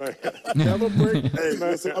check, Chuck? Never break. Hey,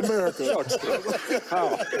 listen, America.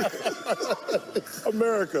 How?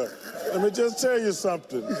 America. Let me just tell you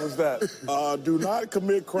something. What's that? Do not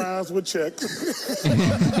commit crimes with checks.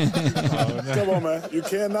 Come on, man. You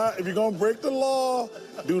cannot. If you're gonna break the law,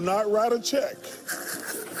 do not write a check.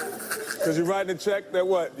 Because you're writing a check that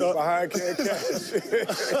what? You behind can't cash.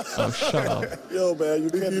 Oh, shut up. Yo, man,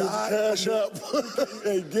 you can use cash up.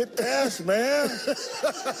 Hey, get cash, man.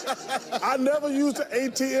 I never used the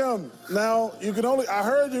ATM. Now, I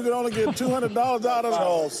heard you can only get $200 out of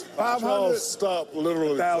Charles, 500. stop,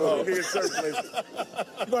 literally. $1,000. You can circulate.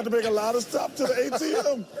 You're going to make a lot of stuff to the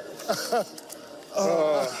ATM.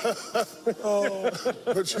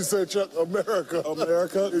 But you said, Chuck, America.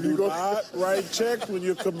 If you not write checks when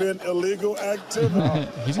you commit illegal activity.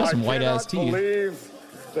 He's got some white-ass teeth. I cannot believe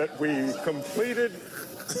that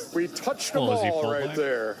we touched them all right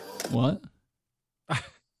there. What?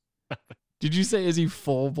 Did you say, is he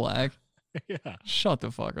full black? Yeah. Shut the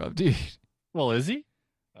fuck up, dude. Well, is he?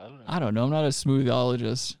 I don't know. I'm not a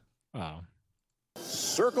smoothologist. Oh.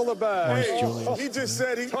 Circle the bag. He just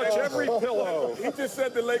said he touch every pillow. He just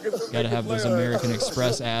said the Lakers. Got to have those American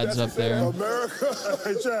Express ads up there. America.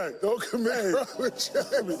 Hey, Jack, don't commit with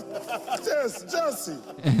Jamie. Jesse.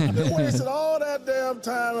 You wasted all that damn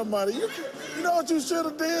time and money. You know what you should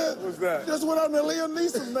have did? What's that? Just went out in Liam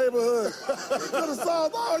Neeson's neighborhood. You could have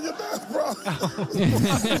solved all your damn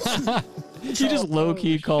problems. He just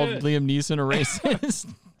low-key called Liam Neeson a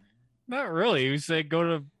racist. Not really. He was saying go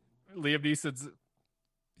to Liam Neeson's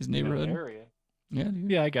his neighborhood area. Yeah, dude.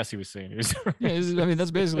 Yeah, I guess he was saying he was. Yeah, I mean, that's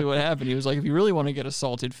basically what happened. He was like, if you really want to get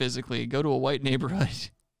assaulted physically, go to a white neighborhood.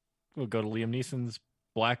 We'll go to Liam Neeson's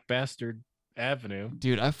Black Bastard Avenue.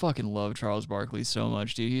 Dude, I fucking love Charles Barkley so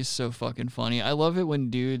much, dude. He's so fucking funny. I love it when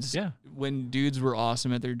dudes were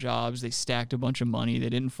awesome at their jobs, they stacked a bunch of money. They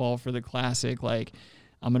didn't fall for the classic, like,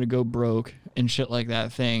 I'm going to go broke and shit like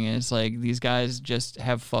that thing. And it's like, these guys just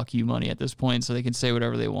have fuck you money at this point, so they can say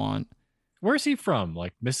whatever they want. Where's he from?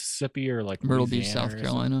 Like Mississippi or like Myrtle Beach, Louisiana South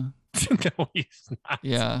Carolina. No, he's not.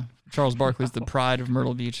 Yeah. Charles Barkley's the pride of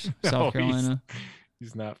Myrtle Beach, South Carolina.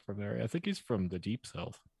 He's not from there. I think he's from the deep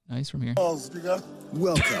south. No, he's from here.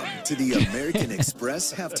 Welcome to the American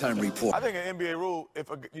Express Halftime Report. I think an NBA rule, if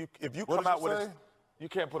you come out with it, you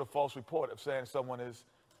can't put a false report of saying someone is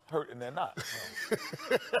hurt and they're not.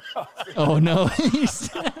 Oh, no.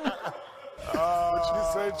 What you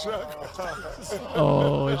say, Chuck?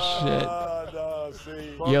 Oh, shit.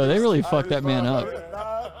 Yo, they really fucked that man up.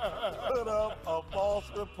 Put up a false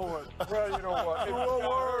report. Well, you know what? True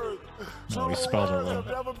word. No, he spelled it wrong.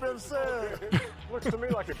 Never been said. Looks to me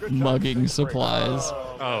like a good Mugging supplies.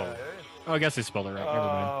 Oh, I guess they spelled it right. Never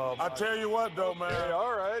mind. I tell you what, though, man. Yeah,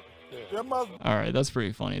 all right. All right, that's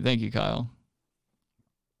pretty funny. Thank you, Kyle.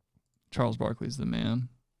 Charles Barkley's the man.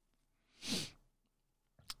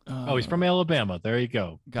 He's from Alabama. There you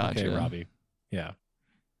go. Gotcha. Okay, Robbie. Yeah.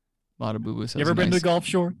 Matabuba says, You ever been to the Gulf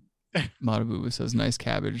Shore? Matabuba says, nice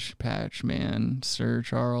cabbage patch, man. Sir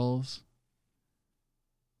Charles.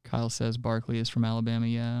 Kyle says, Barkley is from Alabama.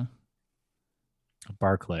 Yeah.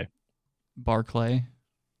 Barclay.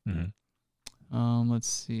 Mm-hmm. Let's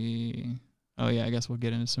see. Oh, yeah, I guess we'll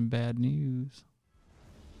get into some bad news.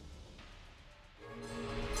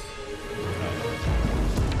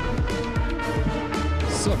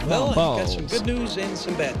 Well, I've got some good news and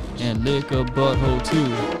some bad news. And lick a butthole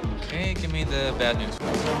too. Okay, give me the bad news.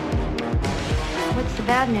 What's the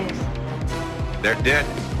bad news? They're dead.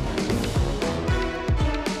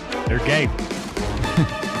 They're gay.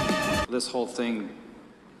 This whole thing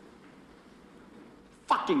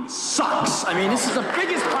fucking sucks. I mean, this is the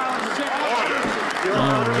biggest pile of shit.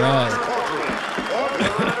 All right.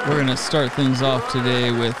 We're going to start things off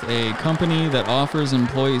today with a company that offers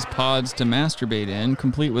employees pods to masturbate in,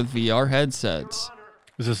 complete with VR headsets.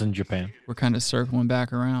 Is this in Japan? We're kind of circling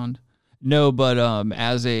back around. No, but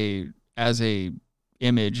as a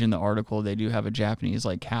image in the article, they do have a Japanese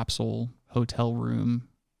like capsule hotel room.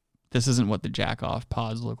 This isn't what the jack-off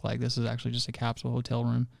pods look like. This is actually just a capsule hotel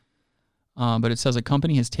room. But it says a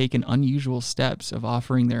company has taken unusual steps of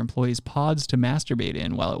offering their employees pods to masturbate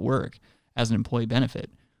in while at work as an employee benefit,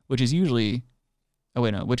 which is usually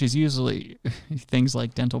things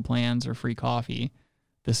like dental plans or free coffee.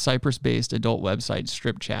 The Cyprus-based adult website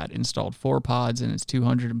Strip Chat installed 4 pods in its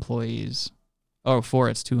 200 employees,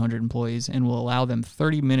 and will allow them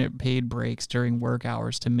 30-minute paid breaks during work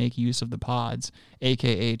hours to make use of the pods,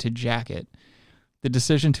 aka to jack it. The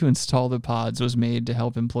decision to install the pods was made to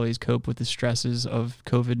help employees cope with the stresses of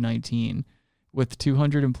COVID-19. With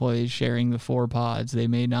 200 employees sharing the 4 pods, they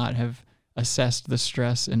may not have assessed the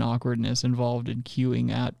stress and awkwardness involved in queuing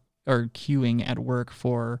at work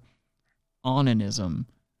for onanism.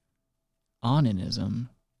 Onanism?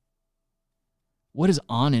 What does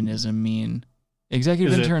onanism mean?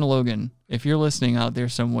 Executive Intern Logan, if you're listening out there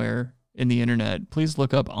somewhere in the internet, please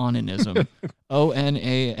look up onanism.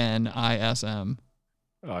 ONANISM.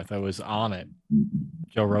 Oh, I thought it was on it.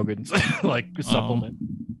 Joe Rogan's like supplement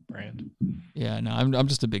brand. Yeah, no, I'm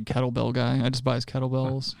just a big kettlebell guy. I just buy his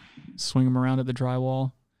kettlebells, swing them around at the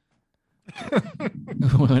drywall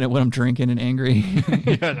when I'm drinking and angry.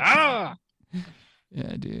 Ah!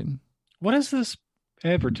 Yeah, dude. What is this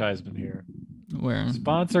advertisement here? Where?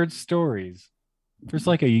 Sponsored stories. There's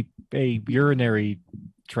like a urinary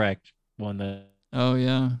tract one that. Oh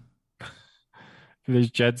yeah.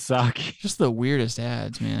 There's Jed Saki. Just the weirdest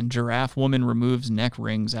ads, man. Giraffe woman removes neck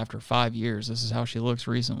rings after 5 years. This is how she looks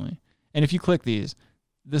recently. And if you click these,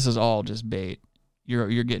 this is all just bait.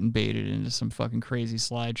 You're getting baited into some fucking crazy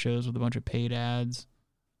slideshows with a bunch of paid ads.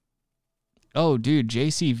 Oh, dude,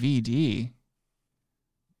 JCVD.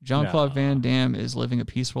 Jean-Claude Van Damme is living a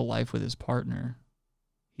peaceful life with his partner.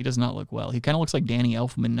 He does not look well. He kind of looks like Danny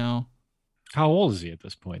Elfman now. How old is he at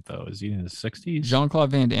this point, though? Is he in his 60s?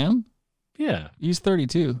 Jean-Claude Van Damme? Yeah. He's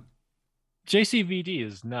 32. JCVD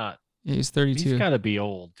is not. Yeah, he's 32. He's got to be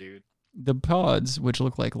old, dude. The pods, which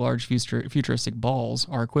look like large futuristic balls,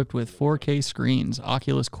 are equipped with 4K screens,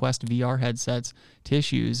 Oculus Quest VR headsets,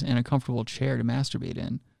 tissues, and a comfortable chair to masturbate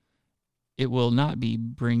in. It will not be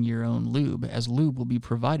bring your own lube, as lube will be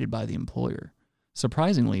provided by the employer.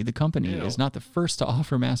 Surprisingly, the company is not the first to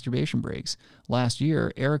offer masturbation breaks. Last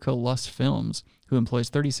year, Erica Lust Films, who employs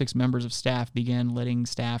 36 members of staff, began letting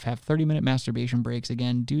staff have 30-minute masturbation breaks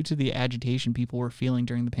again due to the agitation people were feeling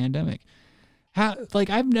during the pandemic.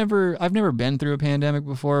 I've never been through a pandemic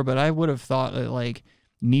before, but I would have thought that like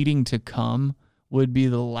needing to come would be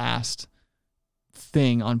the last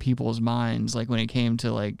thing on people's minds, like when it came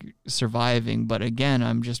to like surviving. But again,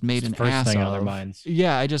 I'm just made an first ass thing of. on their minds.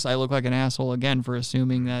 Yeah, I look like an asshole again for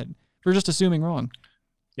just assuming wrong.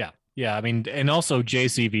 Yeah. I mean, and also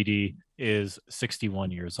JCVD is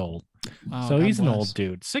 61 years old, Wow, so God he's an bless. old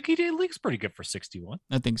dude. He looks pretty good for 61.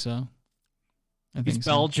 I think so. He's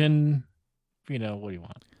Belgian. You know, what do you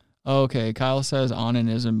want? Okay, Kyle says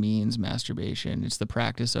onanism means masturbation. It's the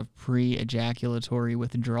practice of pre-ejaculatory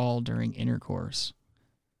withdrawal during intercourse.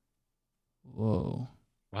 Whoa.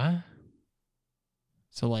 What?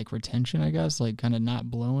 So like retention, I guess, like kind of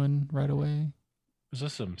not blowing right away. Is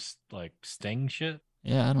this some like Sting shit?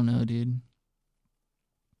 Yeah, I don't know, dude.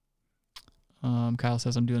 Kyle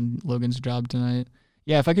says I'm doing Logan's job tonight.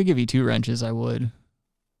 Yeah, if I could give you 2 wrenches, I would.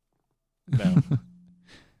 No.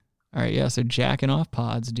 All right, yeah, so jacking off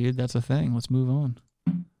pods, dude, that's a thing. Let's move on.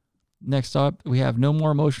 Next up, we have no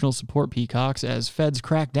more emotional support peacocks as feds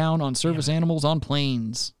crack down on service animals on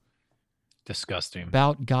planes. Disgusting.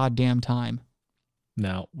 About goddamn time.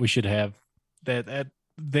 No, we should have that.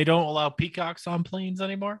 They don't allow peacocks on planes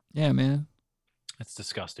anymore. Yeah, man. That's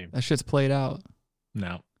disgusting. That shit's played out.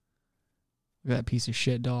 No. Look at that piece of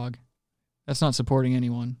shit dog. That's not supporting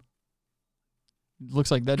anyone.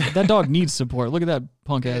 Looks like that dog needs support. Look at that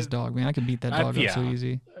punk ass dog, man. I could beat that dog up so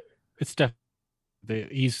easy. It's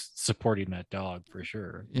he's supporting that dog for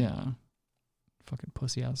sure. Yeah. Fucking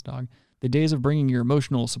pussy ass dog. The days of bringing your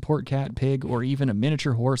emotional support cat, pig, or even a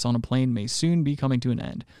miniature horse on a plane may soon be coming to an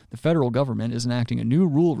end. The federal government is enacting a new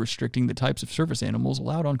rule restricting the types of service animals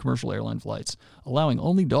allowed on commercial airline flights, allowing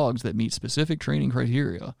only dogs that meet specific training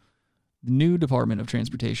criteria. The new Department of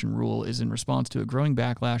Transportation rule is in response to a growing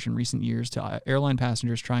backlash in recent years to airline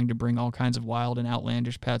passengers trying to bring all kinds of wild and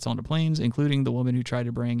outlandish pets onto planes, including the woman who tried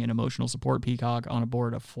to bring an emotional support peacock on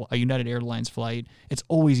board a United Airlines flight. It's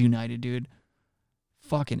always United, dude.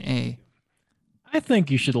 Fucking A. I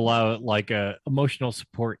think you should allow it like a emotional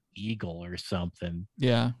support eagle or something.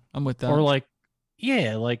 Yeah, I'm with that. Or like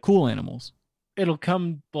cool animals. It'll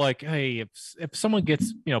come like, hey, if someone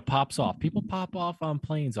gets, pops off. People pop off on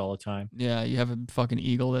planes all the time. Yeah, you have a fucking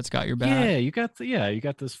eagle that's got your back. Yeah, you got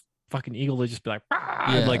this fucking eagle that just be like,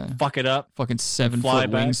 and like fuck it up. Fucking 7 fly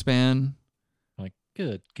foot back. wingspan. Like,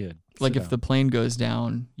 good. Like if the plane goes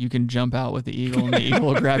down, you can jump out with the eagle and the eagle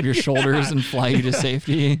will grab your shoulders and fly you to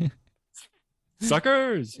safety.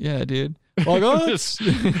 Suckers. Yeah, dude. Like us.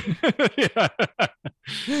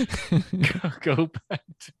 Go back.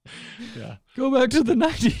 Go back to the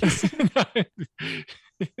 90s.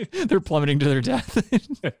 They're plummeting to their death.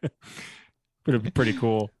 Pretty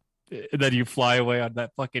cool. And then you fly away on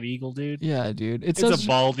that fucking eagle, dude. Yeah, dude. It's a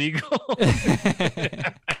bald eagle.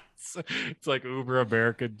 It's like Uber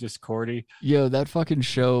American Discordy. Yo, that fucking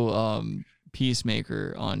show,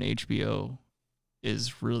 Peacemaker on HBO,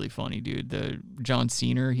 is really funny, dude. The John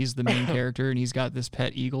Cena, he's the main character, and he's got this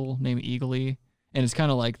pet eagle named Eagly, and it's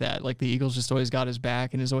kind of like that. Like the eagle's just always got his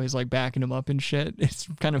back and is always like backing him up and shit. It's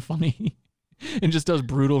kind of funny, and just does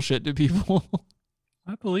brutal shit to people.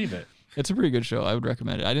 I believe it. It's a pretty good show. I would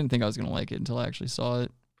recommend it. I didn't think I was gonna like it until I actually saw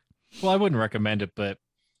it. Well, I wouldn't recommend it, but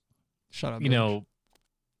shut up.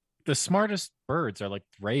 The smartest birds are like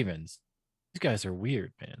ravens. These guys are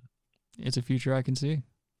weird, man. It's a future I can see.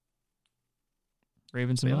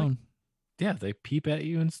 Raven Simone. Yeah, they peep at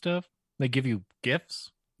you and stuff. They give you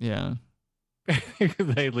gifts. Yeah.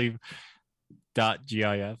 They leave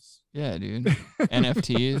 .gifs. Yeah, dude.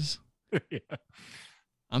 NFTs. Yeah.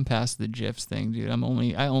 I'm past the GIFs thing, dude.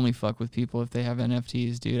 I only fuck with people if they have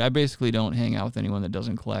NFTs, dude. I basically don't hang out with anyone that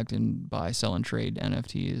doesn't collect and buy, sell, and trade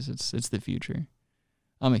NFTs. It's the future.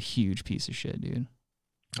 I'm a huge piece of shit, dude.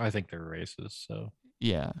 I think they're racist, so.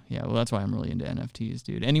 Yeah. Well, that's why I'm really into NFTs,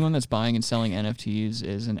 dude. Anyone that's buying and selling NFTs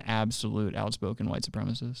is an absolute outspoken white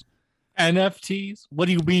supremacist. NFTs? What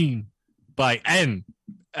do you mean by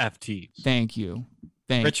NFTs? Thank you.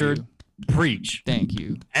 Richard, preach. Thank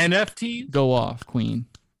you. NFTs? Go off, queen.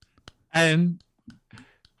 And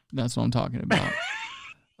that's what I'm talking about.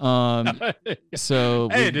 So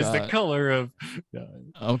it is the color of.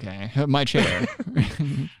 Okay, my chair.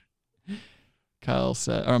 Kyle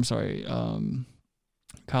said, or I'm sorry.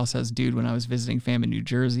 Kyle says, dude, when I was visiting fam in New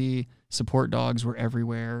Jersey, support dogs were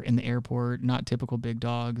everywhere in the airport, not typical big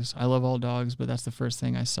dogs. I love all dogs, but that's the first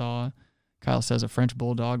thing I saw. Kyle says a French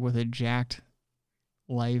bulldog with a jacked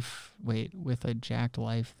life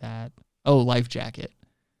jacket.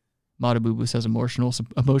 Matabubu says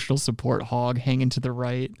emotional support hog hanging to the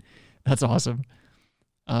right. That's awesome.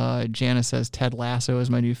 Jana says Ted Lasso is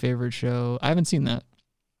my new favorite show. I haven't seen that.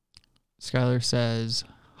 Skylar says,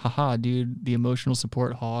 haha, dude, the emotional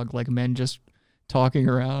support hog, like men just talking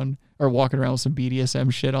around or walking around with some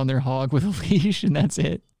BDSM shit on their hog with a leash, and that's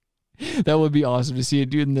it. That would be awesome to see a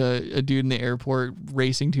dude in the airport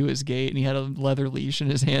racing to his gate, and he had a leather leash in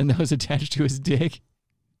his hand that was attached to his dick.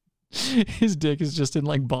 His dick is just in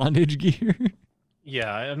like bondage gear.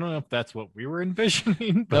 Yeah, I don't know if that's what we were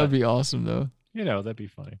envisioning. But, That would be awesome, though. That'd be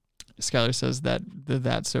funny. Skylar says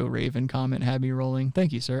that so Raven comment had me rolling.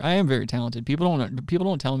 Thank you, sir. I am very talented. People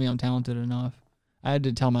don't tell me I'm talented enough. I had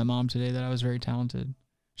to tell my mom today that I was very talented.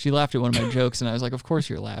 She laughed at one of my jokes, and I was like, "Of course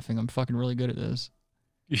you're laughing. I'm fucking really good at this."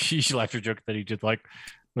 She laughed at your joke that he did like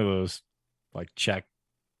one of those like check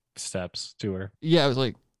steps to her. Yeah, I was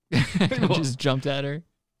like, I just jumped at her.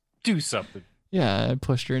 Do something. Yeah, I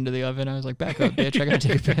pushed her into the oven. I was like, "Back up, bitch! I gotta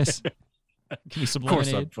take a piss." Give me some Of course,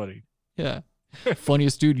 I'm lemonade. funny. Yeah,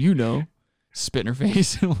 funniest dude you know. Spit in her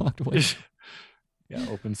face and walked away. Yeah,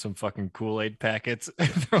 open some fucking Kool-Aid packets.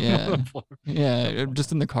 Yeah, yeah,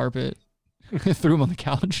 just in the carpet. Threw him on the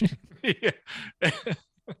couch. Yeah.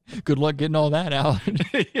 Good luck getting all that out.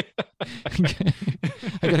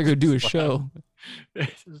 I gotta go do a show.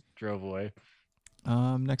 Just drove away.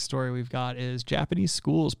 Next story we've got is Japanese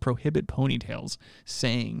schools prohibit ponytails,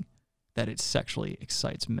 saying that it sexually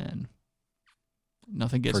excites men.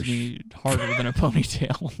 Nothing gets me harder than a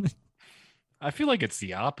ponytail. I feel like it's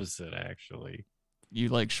the opposite, actually. You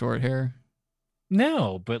like short hair?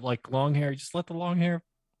 No, but like long hair, just let the long hair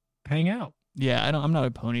hang out. Yeah, I'm not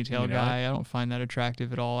a ponytail You know? guy. I don't find that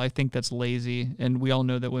attractive at all. I think that's lazy, and we all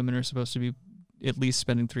know that women are supposed to be at least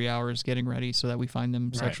spending 3 hours getting ready so that we find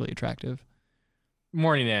them sexually attractive.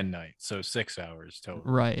 Morning and night, so 6 hours total.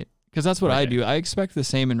 Right, because that's what I do. I expect the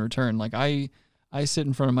same in return. Like I sit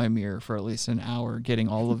in front of my mirror for at least an hour getting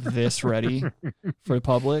all of this ready for the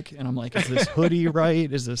public, and I'm like, is this hoodie right?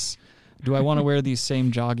 Do I want to wear these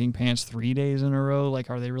same jogging pants 3 days in a row?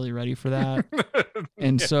 Like, are they really ready for that?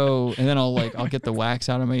 And then I'll get the wax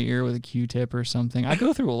out of my ear with a Q-tip or something. I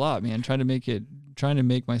go through a lot, man, trying to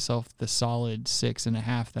make myself the solid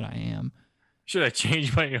 6.5 that I am. Should I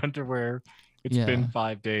change my underwear? It's been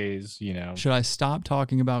 5 days, Should I stop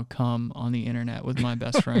talking about cum on the internet with my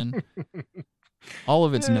best friend? All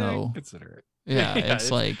of it's no. Consider it. Yeah,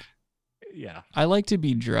 it's like, yeah. I like to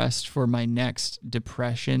be dressed for my next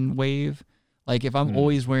depression wave. Like if I'm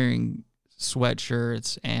always wearing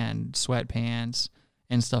sweatshirts and sweatpants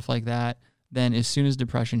and stuff like that, then as soon as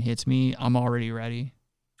depression hits me, I'm already ready.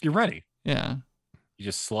 You're ready. Yeah. You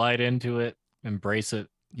just slide into it, embrace it.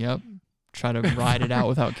 Yep. Try to ride it out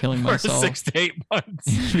without killing myself. For 6 to 8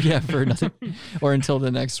 months. Yeah, for nothing. Or until the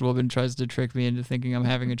next woman tries to trick me into thinking I'm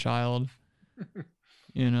having a child.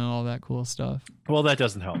 All that cool stuff. Well, that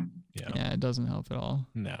doesn't help. Yeah, it doesn't help at all.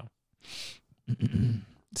 No.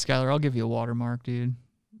 Skylar, I'll give you a watermark, dude.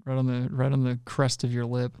 Right on the crest of your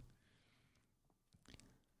lip.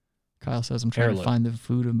 Kyle says I'm trying to find the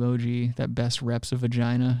food emoji that best reps a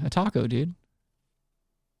vagina. A taco, dude.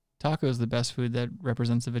 Taco is the best food that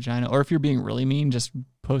represents a vagina. Or if you're being really mean, just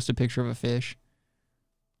post a picture of a fish.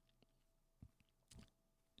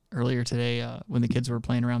 Earlier today, when the kids were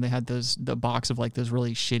playing around, they had the box of like those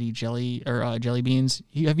really shitty jelly beans.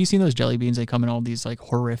 Have you seen those jelly beans? They come in all these like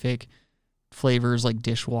horrific flavors, like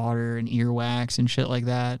dishwater and earwax and shit like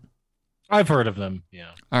that. I've heard of them.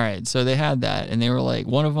 Yeah. All right, so they had that, and they were like,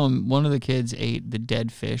 one of the kids ate the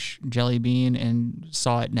dead fish jelly bean and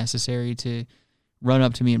saw it necessary to run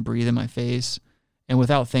up to me and breathe in my face, and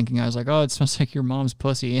without thinking, I was like, "Oh, it smells like your mom's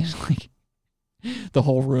pussy," and like the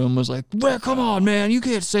whole room was like, "Well, come on, man, you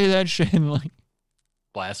can't say that shit." And like,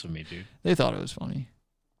 Blasphemy, dude. they thought it was funny.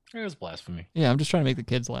 It was blasphemy. Yeah, I'm just trying to make the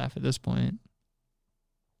kids laugh at this point.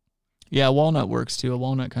 Yeah, walnut works too. A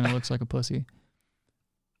walnut kind of looks like a pussy.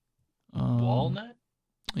 Walnut?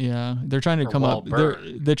 Yeah, they're trying to Or come up.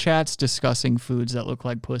 Wahlberg. The chat's discussing foods that look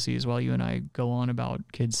like pussies while you and I go on about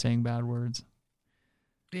kids saying bad words.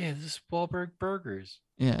 Yeah, this is Wahlberg burgers.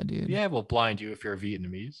 Yeah, dude. Yeah, we'll blind you if you're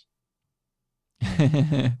Vietnamese.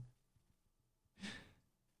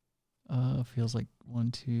 Feels like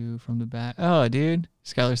 1-2 from the back. Oh, dude.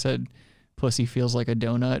 Skylar said pussy feels like a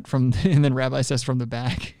donut from, and then Rabbi says from the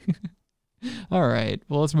back. All right.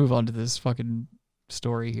 Well, let's move on to this fucking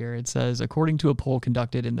story here. It says, according to a poll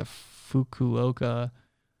conducted in the Fukuoka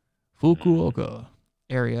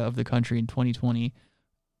area of the country in 2020,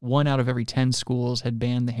 1 out of every 10 schools had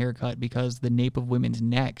banned the haircut because the nape of women's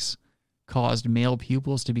necks caused male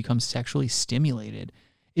pupils to become sexually stimulated.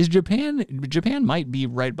 Is Japan might be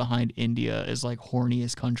right behind India as like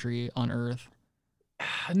horniest country on earth.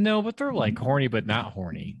 No, but they're like horny, but not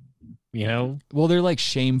horny. You know? Well, they're like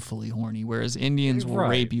shamefully horny, whereas Indians will Right.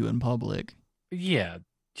 rape you in public. Yeah.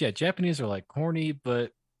 Yeah. Japanese are like horny,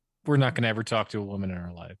 but we're not going to ever talk to a woman in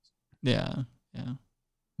our lives. Yeah. Yeah.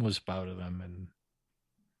 We'll just bow to them and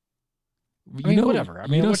You know, whatever. I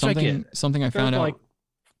you mean, know which I get. something I They're found like out.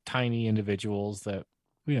 tiny individuals that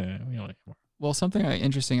we don't anymore. Well, something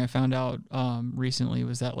interesting I found out recently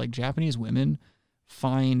was that like Japanese women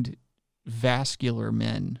find vascular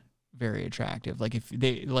men very attractive. Like if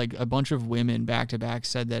they like a bunch of women back to back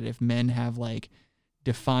said that if men have like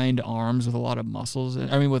defined arms with a lot of muscles,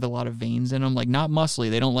 with a lot of veins in them, like not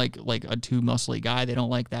muscly. They don't like a too muscly guy. They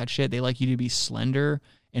don't like that shit. They like you to be slender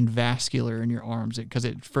and vascular in your arms because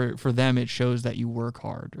for them it shows that you work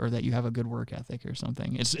hard or that you have a good work ethic or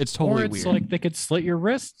something. It's totally Or it's weird. like they could slit your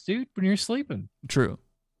wrists, dude, when you're sleeping. True.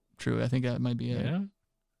 I think that might be it. Yeah.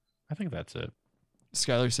 I think that's it.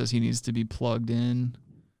 Skylar says he needs to be plugged in.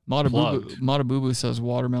 Plugged. Matabubu says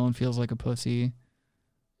watermelon feels like a pussy.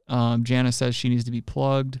 Jana says she needs to be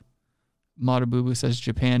plugged. Matabubu says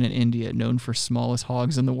Japan and India known for smallest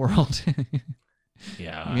hogs in the world.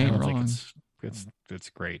 Yeah, You I ain't don't wrong. think it's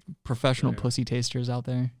great. Professional Yeah. pussy tasters out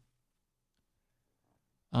there.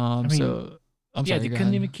 I mean, So I'm yeah, sorry. they go couldn't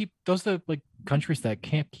ahead. even keep those are the like countries that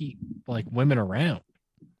can't keep like women around.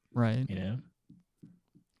 Right. You know?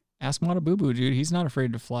 Ask Matabubu, dude. He's not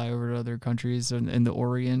afraid to fly over to other countries in the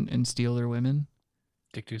Orient and steal their women.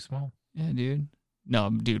 Dick too small. Yeah, dude. No,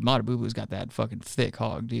 dude, Matabubu's got that fucking thick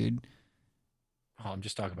hog, dude. Oh, I'm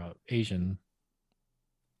just talking about Asian.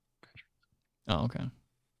 Oh, okay.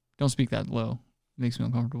 Don't speak that low. It makes me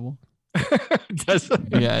uncomfortable. Does it?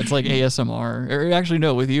 Yeah, it's like ASMR. Or actually,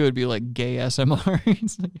 no, with you, it'd be like gay SMR.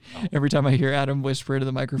 It's like every time I hear Adam whisper into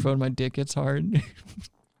the microphone, my dick gets hard.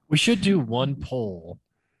 We should do one poll.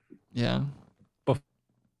 Yeah. Before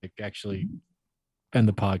we actually end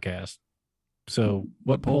the podcast. So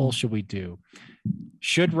what poll should we do?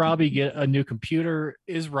 Should Robbie get a new computer?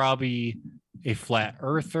 Is Robbie a flat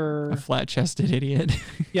earther? A flat-chested idiot.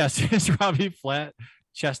 Yes, is Robbie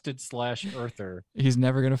flat-chested / earther? He's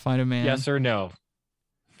never going to find a man. Yes or no?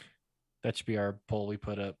 That should be our poll we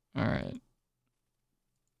put up. All right.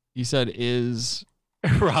 You said is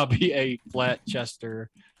Robbie a flat chester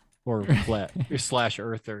or flat /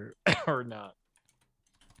 earther or not?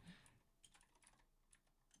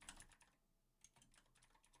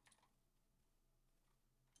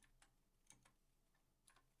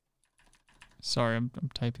 Sorry, I'm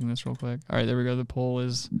typing this real quick. All right, there we go. The poll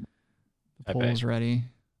is ready.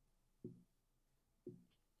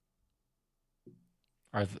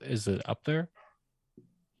 Is it up there?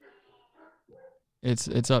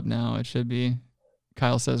 It's up now. It should be.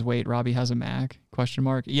 Kyle says, "Wait, Robbie has a Mac?" ?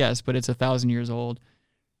 Yes, but it's 1,000 years old.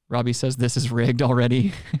 Robbie says this is rigged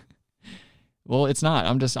already. Well, it's not.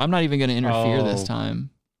 I'm not even going to interfere this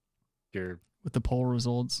time. With the poll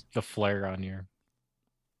results. The flare on your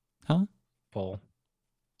Huh? poll.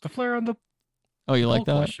 The flare on the Oh, you like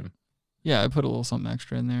poll that? question. Yeah, I put a little something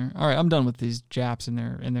extra in there. All right, I'm done with these Japs and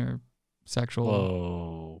their sexual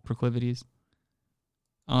Whoa. proclivities.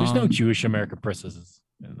 There's no Jewish American princesses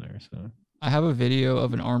in there, so I have a video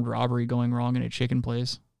of an armed robbery going wrong in a chicken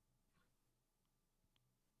place.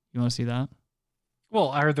 You want to see that? well,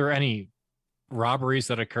 are there any robberies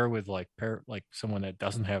that occur with like someone that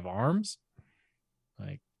doesn't have arms?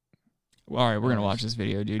 Like All right, we're gonna watch this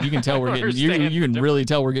video, dude. You can tell we're getting you can really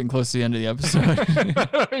tell we're getting close to the end of the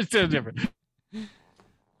episode. It's so different.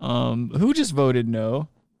 Who just voted no?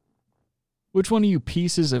 Which one of you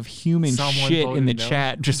pieces of human Someone shit in the voted no.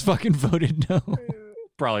 chat just fucking voted no?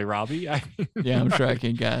 Probably Robbie. Yeah, I'm sure I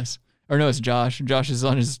can guess. Or no, it's Josh. Josh is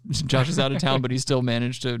out of town, but he still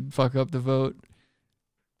managed to fuck up the vote.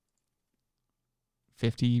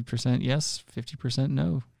 50% yes, 50%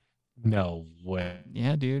 no. No way.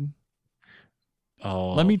 Yeah, dude.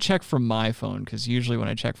 Oh. Let me check from my phone, because usually when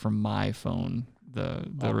I check from my phone, the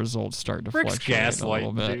results start to Rick's fluctuate a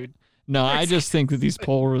little gaslighting, bit. dude. No, I just think that these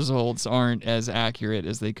poll results aren't as accurate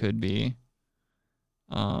as they could be.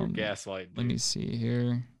 You're gaslighting. Let me see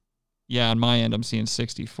here. Yeah, on my end, I'm seeing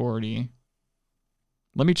 60-40.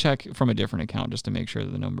 Let me check from a different account just to make sure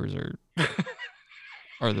that the numbers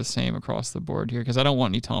are the same across the board here, because I don't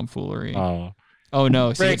want any tomfoolery. Oh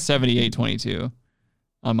no, see, Rick. it's 78-22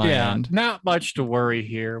 on my end. Not much to worry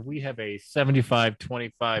here. We have a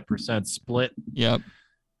 75-25% split. Yep.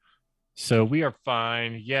 So we are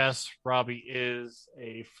fine. Yes, Robbie is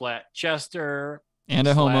a flat chester And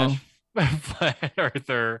a homo. flat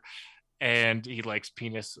earther, and he likes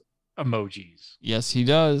penis emojis. Yes, he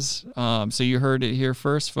does. So you heard it here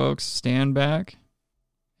first, folks. Stand back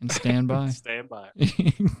and stand by. Stand by.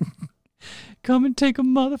 Come and take a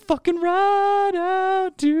motherfucking ride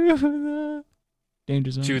out to the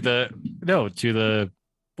danger zone. To the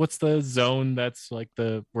what's the zone that's like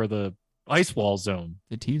where the ice wall zone?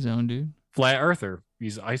 The T zone, dude. Flat earther.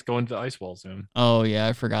 He's going to the ice wall zone. Oh yeah,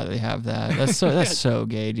 I forgot they have that. That's so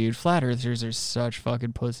gay, dude. Flat earthers are such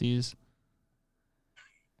fucking pussies.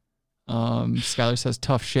 Skylar says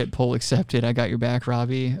tough shit, poll accepted. I got your back,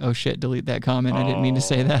 Robbie. Oh shit, delete that comment. I didn't mean to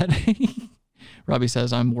say that. Robbie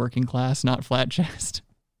says I'm working class, not flat chest.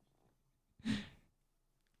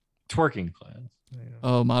 Twerking class.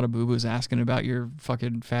 Oh, Mata Boo Boo's asking about your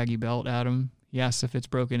fucking faggy belt, Adam. He asks if it's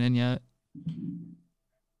broken in yet.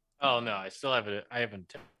 Oh no, I still have it. I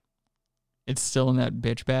haven't. It's still in that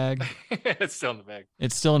bitch bag. It's still in the bag.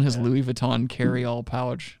 It's still in his Louis Vuitton carry-all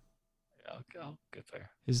pouch. I'll get there.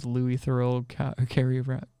 His Louis Theroux carry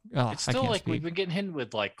wrap. Oh, It's I still can't like speak. we've been getting hit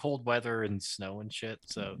with like cold weather and snow and shit.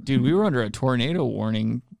 So Dude, we were under a tornado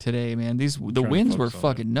warning today, man. The trying to winds were focus on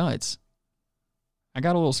fucking nuts. I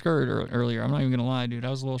got a little scared earlier. I'm not even gonna lie, dude. I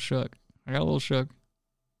was a little shook. I got a little shook.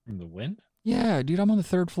 from the wind. Yeah, dude. I'm on the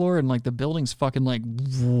 3rd floor and like the building's fucking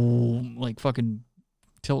like fucking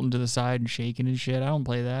tilting to the side and shaking and shit. I don't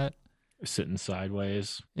play that. Sitting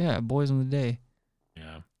sideways. Yeah, boys on the day.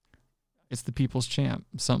 Yeah. It's the people's champ.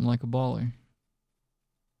 Something like a baller.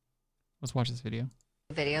 Let's watch this video.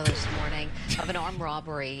 Video this morning of an armed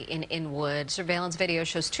robbery in Inwood. Surveillance video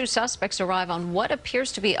shows 2 suspects arrive on what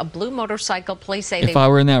appears to be a blue motorcycle. Police say If I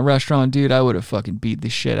were in that restaurant, dude, I would have fucking beat the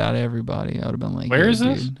shit out of everybody. I would have been like, Where "Yeah, is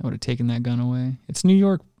this?" dude." I would have taken that gun away. It's New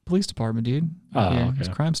York Police Department, dude. Oh, Yeah, okay. It's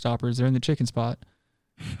Crime Stoppers. They're in the chicken spot.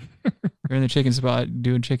 They're in the chicken spot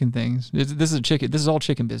doing chicken things. This is all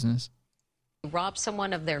chicken business. robbed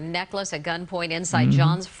someone of their necklace at gunpoint inside Mhm.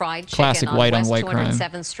 John's Fried Chicken Classic on white on West white crime.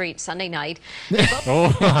 207th Street Sunday night.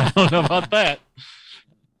 Oh, I don't know about that.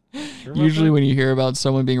 Usually when you hear about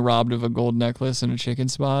someone being robbed of a gold necklace in a chicken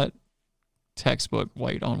spot, textbook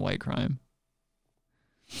white on white crime.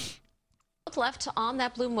 Both left on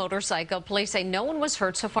that blue motorcycle. Police say no one was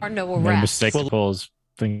hurt so far. No No arrests. mistake to pull his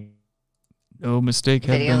thing. No mistake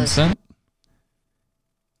had Video been is- sent.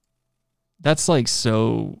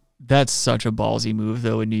 That's such a ballsy move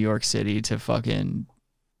though in New York City to fucking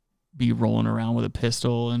be rolling around with a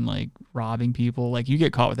pistol and like robbing people. Like you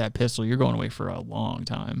get caught with that pistol, you're going away for a long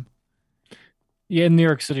time. Yeah, in New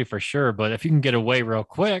York City for sure. But if you can get away real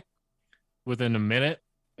quick within a minute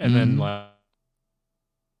and then like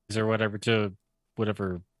or whatever to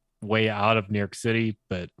whatever way out of New York City,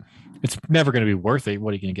 but it's never going to be worth it.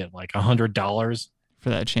 What are you going to get? Like $100 For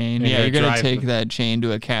that chain. And Yeah, you're you're going to driving- take that chain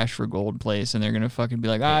to a cash for gold place and they're going to fucking be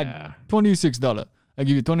like, $26. I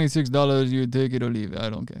give you $26, you take it or leave it. I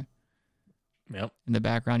don't care. Yep. In the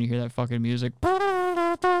background, you hear that fucking music.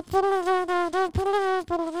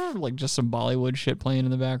 Like just some Bollywood shit playing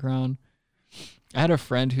in the background. I had a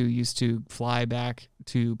friend who used to fly back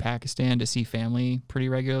to Pakistan to see family pretty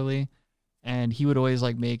regularly. And he would always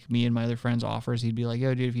like make me and my other friends offers. He'd be like,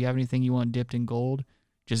 yo, dude, if you have anything you want dipped in gold,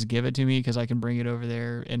 just give it to me because I can bring it over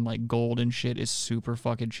there. And like gold and shit is super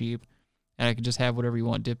fucking cheap. And I can just have whatever you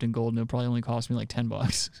want dipped in gold. And it'll probably only cost me like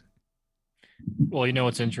 $10. Well, you know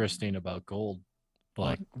what's interesting about gold?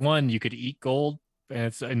 Like, one, you could eat gold and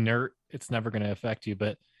it's inert. It's never going to affect you.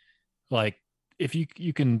 But like, if you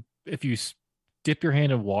dip your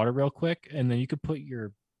hand in water real quick and then you could put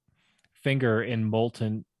your finger in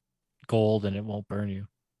molten gold and it won't burn you.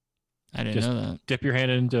 I didn't Just know that. dip your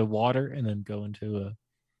hand into water and then go into a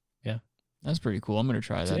That's pretty cool. I'm gonna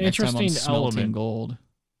try It's that an next time I'm interesting smelting element. gold.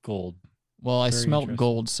 gold. Well, I Very smelt interesting.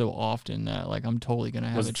 gold so often that like I'm totally gonna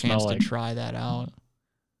have What's a it smell chance to like? try that out.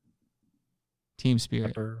 Team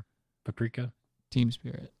Spirit. Paprika. Team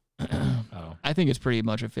Spirit. Oh. I think it's pretty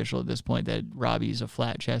much official at this point that Robbie's a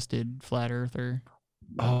flat-chested, flat earther.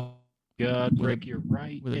 Oh God, With a- Rick, you're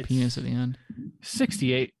right. with a It's penis at the end.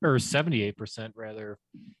 68 or 78% rather.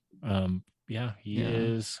 Yeah, he Yeah.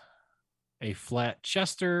 is a flat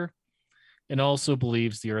chester and also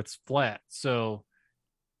believes the earth's flat. So,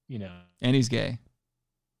 you know, And he's gay.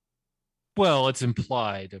 well, it's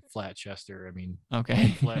implied a flat chester. I mean, Okay.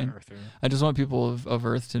 flat earther I just want people of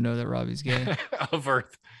Earth to know that Robbie's gay. of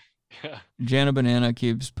earth. Yeah. Jana Banana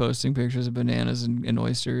keeps posting pictures of bananas and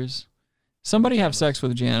oysters. Somebody have sex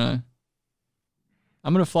with Jana.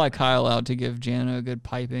 I'm gonna fly Kyle out to give Jana a good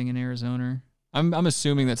piping in Arizona. I'm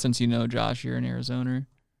assuming that since you know Josh, you're in Arizona.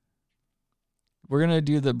 We're gonna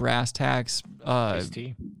do the brass tacks. Iced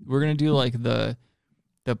tea. We're gonna do like the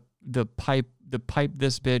pipe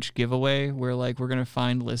this bitch giveaway where like we're gonna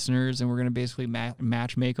find listeners and we're gonna basically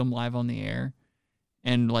match make them live on the air.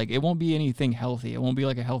 And like it won't be anything healthy. It won't be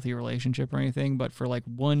like a healthy relationship or anything. But for like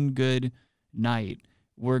one good night,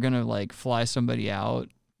 we're gonna like fly somebody out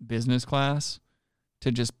business class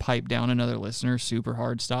to just pipe down another listener super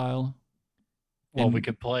hard style. Well, And- we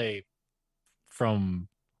could play from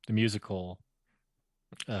the musical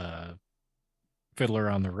Fiddler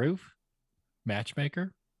on the Roof,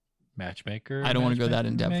 Matchmaker. I don't want to go that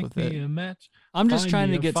in depth Make with me it. a match. I'm just Find trying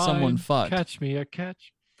me to a get someone find, fucked. Catch me a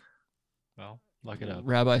catch. Well, look it up.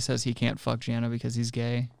 Rabbi says he can't fuck Jana because he's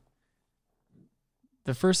gay.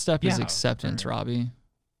 The first step is Yeah, acceptance, Robbie.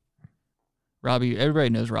 Robbie, everybody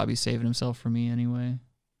knows Robbie's saving himself for me anyway.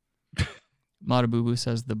 Matabubu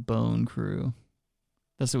says the Bone Crew.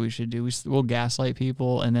 That's what we should do. We'll gaslight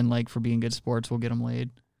people, and then like for being good sports, we'll get them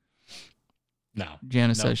laid. No. Jana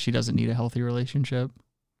No. says she doesn't need a healthy relationship.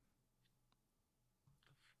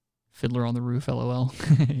 Fiddler on the Roof, LOL.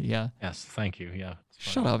 Yeah. Yes, thank you. Yeah.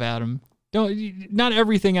 Shut up, Adam. Not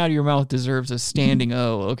everything out of your mouth deserves a standing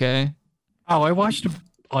O, okay? Oh, I watched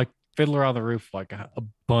like Fiddler on the Roof like a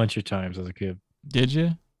bunch of times as a kid. Did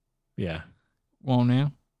you? Yeah. Well,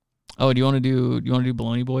 now. Oh, do you want to do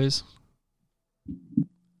Baloney Boys?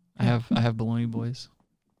 I have Baloney Boys.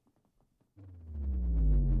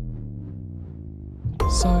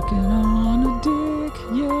 Sucking on a dick,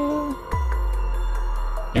 yeah.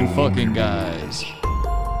 And fucking guys.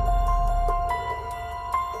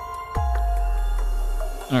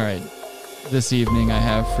 All right. This evening I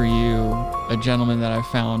have for you a gentleman that I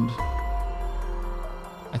found.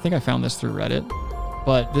 I think I found this through Reddit.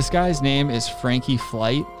 But this guy's name is Frankie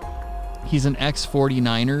Flight. He's an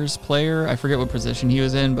ex-49ers player. I forget what position he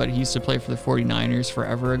was in, but he used to play for the 49ers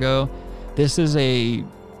forever ago. This is a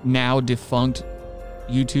now defunct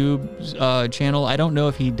YouTube channel. I don't know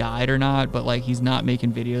if he died or not, but like he's not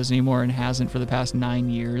making videos anymore and hasn't for the past 9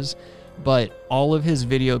 years. But all of his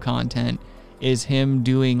video content is him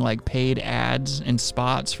doing like paid ads and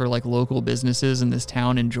spots for like local businesses in this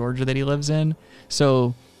town in Georgia that he lives in.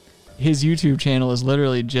 So his YouTube channel is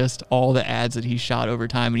literally just all the ads that he shot over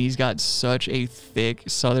time, and he's got such a thick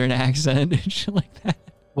Southern accent and shit like that.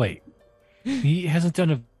 Wait, he hasn't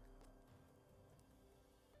done a.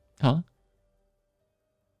 Huh?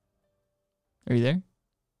 Are you there?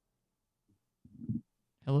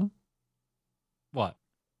 Hello? What?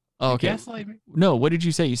 Oh, You okay. gaslight me? No, what did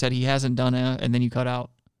you say? You said he hasn't done it, and then you cut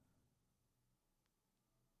out.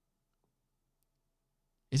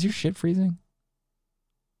 Is your shit freezing?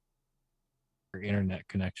 Your internet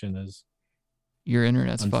connection is. Your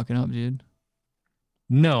internet's fucking up, dude.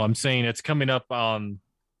 No, I'm saying it's coming up on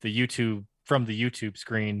the YouTube from the YouTube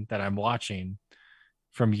screen that I'm watching.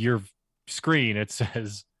 From your screen, it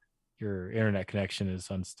says your internet connection is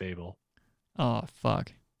unstable. Oh,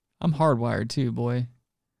 fuck. I'm hardwired too, boy.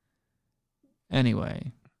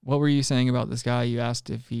 Anyway, what were you saying about this guy? You asked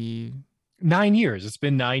if he... 9 years. It's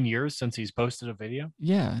been 9 years since he's posted a video.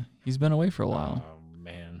 Yeah, he's been away for a while. Oh,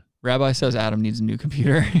 man. Rabbi says Adam needs a new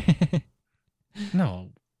computer. No,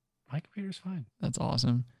 my computer's fine. That's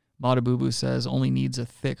awesome. Matabubu says only needs a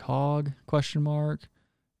thick hog, ?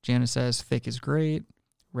 Jana says thick is great.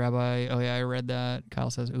 Rabbi, oh yeah, I read that. Kyle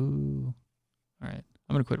says, ooh. All right.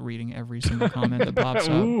 I'm going to quit reading every single comment that pops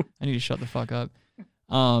up. Ooh. I need to shut the fuck up.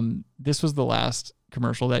 This was the last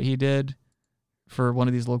commercial that he did for one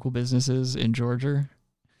of these local businesses in Georgia.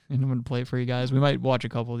 And I'm going to play it for you guys. We might watch a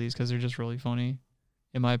couple of these because they're just really funny,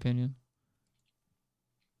 in my opinion.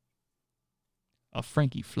 A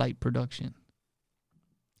Frankie Flight production.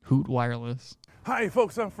 Hoot Wireless. Hi,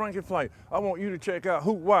 folks, I'm Frankie Flight. I want you to check out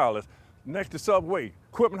Hoot Wireless next to Subway,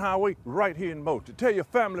 Equipment Highway, right here in Moultrie. Tell your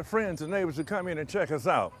family, friends, and neighbors to come in and check us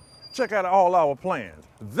out. Check out all our plans.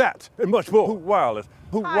 That and much more. Hoot Wireless.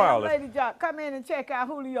 Hoot Wireless. Lady Jock. Come in and check out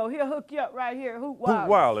Julio. He'll hook you up right here. Hoot Wireless. Hoot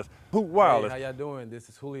Wireless. Hoot Wireless. Hey, how y'all doing? This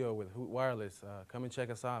is Julio with Hoot Wireless. Come and check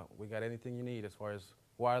us out. We got anything you need as far as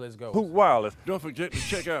wireless goes. Hoot Wireless. Don't forget to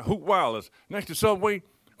check out Hoot Wireless next to Subway,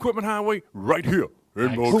 Equipment Highway, right here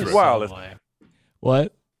in Moultrie. Hoot Wireless.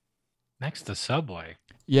 What? Next to Subway.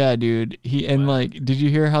 Yeah, dude. Did you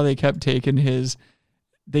hear how they kept taking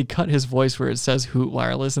they cut his voice where it says Hoot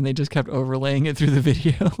Wireless and they just kept overlaying it through the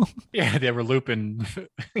video? Yeah, they were looping.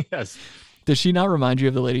 Yes. Does she not remind you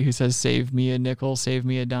of the lady who says, save me a nickel, save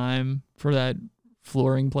me a dime for that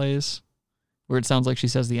flooring place? Where it sounds like she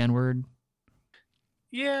says the N-word?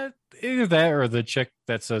 Yeah, either that or the chick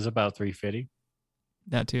that says about 350.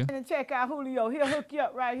 That too. And check out Julio. He'll hook you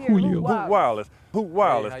up right here. Julio. Hoot Wireless. Hoot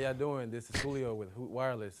Wireless. Hey, how y'all doing? This is Julio with Hoot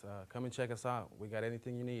Wireless. Come and check us out. We got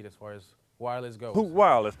anything you need as far as wireless goes. Hoot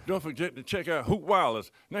Wireless. Don't forget to check out Hoot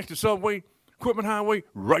Wireless next to Subway, Equipment Highway,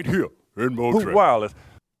 right here in Moultrie. Hoot Wireless.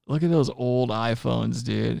 Look at those old iPhones,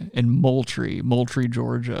 dude. In Moultrie,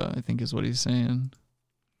 Georgia, I think is what he's saying.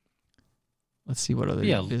 Let's see what other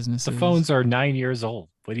businesses. The phones are 9 years old.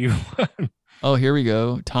 What do you want? Oh, here we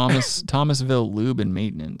go. Thomasville Lube and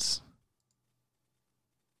Maintenance.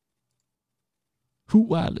 Hoot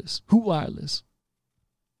Wireless. Hoot Wireless.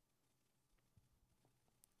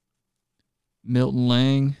 Milton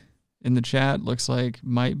Lang in the chat looks like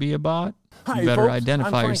might be a bot. Hi, You better folks.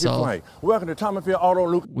 identify I'm yourself. Frankie Flight. Welcome to Thomasville Auto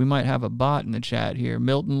Loop. We might have a bot in the chat here.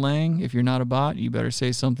 Milton Lang, if you're not a bot, you better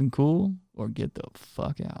say something cool or get the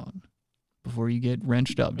fuck out before you get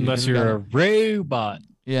wrenched up. Dude. Unless you're a robot.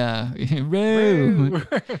 Yeah. Roo.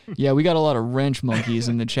 Yeah, we got a lot of wrench monkeys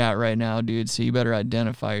in the chat right now, dude, so you better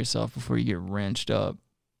identify yourself before you get wrenched up.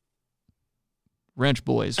 Wrench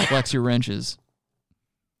boys, flex your wrenches.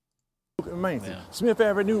 Amazing. Smith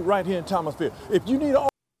Avenue, right here in Thomasville. If you need I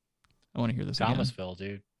want to hear this again. Thomasville,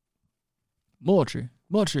 dude. Moultrie,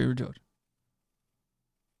 Georgia.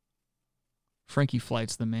 Frankie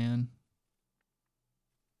Flight's the man.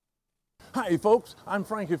 Hi, folks. I'm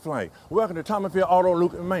Frankie Flight. Welcome to Thomasville Auto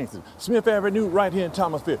Loop and Maintenance. Smith Avenue, right here in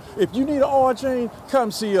Thomasville. If you need an oil change,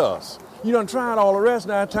 come see us. You done tried all the rest,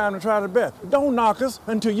 now it's time to try the best. Don't knock us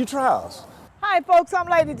until you try us. Hi, folks. I'm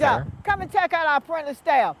Lady Jock. Come and check out our friendly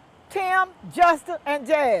staff, Tim, Justin, and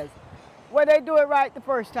Jazz. Where they do it right the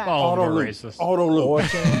first time. Auto Loop. Auto Loop. Oil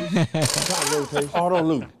changes, Auto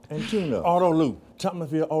Loop. And tune-up. Auto Loop.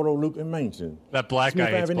 Thomasville Auto Loop and Maintenance. That black Smith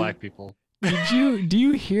guy hates Avenue. black people. Do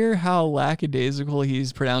you hear how lackadaisical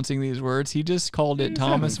he's pronouncing these words? He just called it He's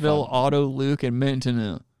having Thomasville Auto Luke and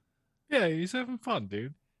Maintenance. Yeah, he's having fun,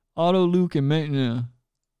 dude. Auto Luke and Maintenance.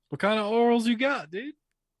 What kind of orals you got, dude?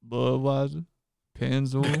 Budweiser,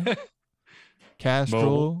 Pennzoil,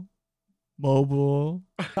 Castrol, Mobile.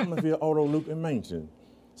 Thomasville Auto Loop and Maintenance.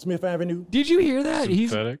 Smith Avenue. Did you hear that?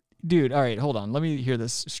 Synthetic. Dude, all right, hold on. Let me hear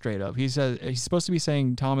this straight up. He says he's supposed to be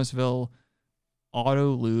saying Thomasville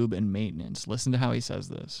Auto Lube and Maintenance. Listen to how he says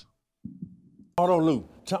this. Auto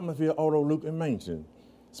Loop. Thomasville Auto Loop and Maintenance.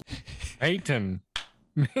 Peyton.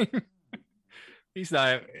 He's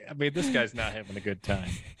not, I mean, this guy's not having a good time.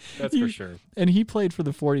 That's for sure. And he played for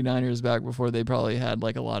the 49ers back before they probably had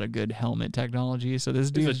like a lot of good helmet technology. So this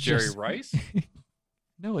Is dude's it Jerry just... Rice?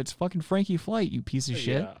 No, it's fucking Frankie Flight, you piece of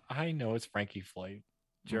shit. Yeah, I know it's Frankie Flight.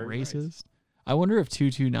 Jerry Racist. Rice. I wonder if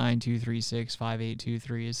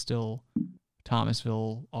 229-236-5823 is still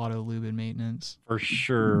Thomasville Auto Lube and Maintenance. For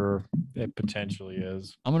sure, it potentially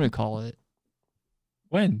is. I'm going to call it.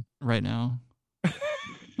 When? Right now. I'm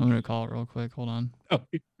going to call it real quick. Hold on. Oh.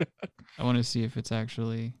 I want to see if it's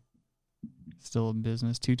actually still in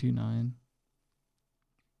business. 229.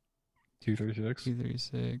 236.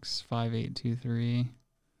 236 5823.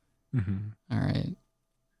 Mm-hmm. All right.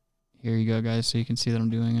 Here you go, guys, so you can see that I'm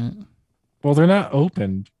doing it. Well, they're not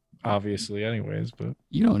open, obviously, anyways, but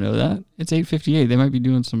You don't know that. It's 8:58. They might be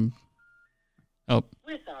doing some... Oh.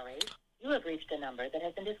 We're sorry. You have reached a number that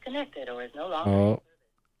has been disconnected or is no longer. oh,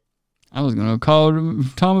 I was going to call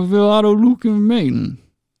Thomasville Auto Luke and Maintenance.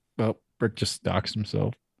 well, Rick just doxed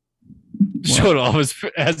himself. Showed all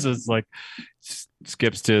his like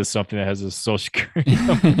skips to something that has his social security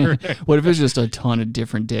number. What if it's just a ton of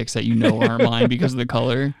different dicks that you know aren't mine because of the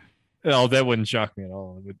color? Oh, that wouldn't shock me at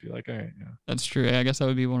all. It would be like, all right, yeah. That's true. I guess that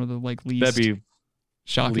would be one of the like least That'd be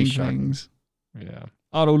shocking least shocking. things. Yeah.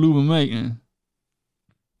 Auto Lube and Maintenance.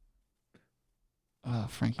 Oh,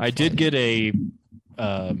 Frankie. I did get a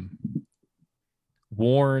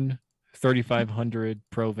Warn 3500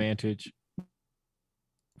 Pro Vantage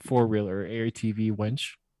 4-wheeler ATV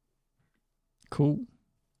winch. Cool.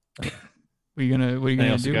 What are you gonna I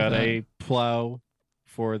do? also With got that? a plow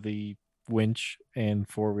for the winch and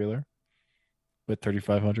 4-wheeler with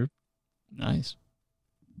 3,500. Nice.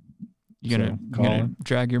 You gonna Colin?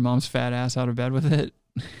 drag your mom's fat ass out of bed with it?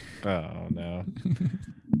 Oh no.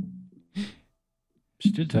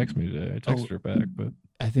 She did text me today. I texted her back, but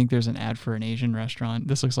I think there's an ad for an Asian restaurant.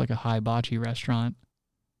 This looks like a hibachi restaurant.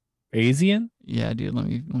 Asian? Yeah, dude. Let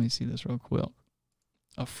me see this real quick.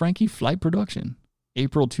 A Frankie Flight production,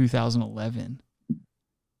 April 2011.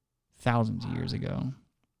 Thousands of years ago.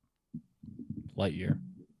 Light year.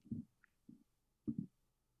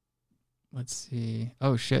 Let's see.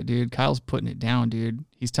 Oh shit, dude. Kyle's putting it down, dude.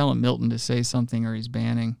 He's telling Milton to say something or he's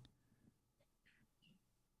banning.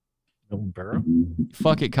 Milton Barrow?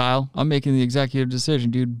 Fuck it, Kyle. I'm making the executive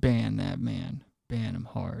decision, dude. Ban that man. Ban him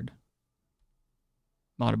hard.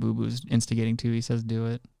 Matabubu's instigating too. He says do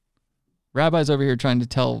it. Rabbi's over here trying to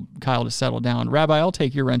tell Kyle to settle down. Rabbi, I'll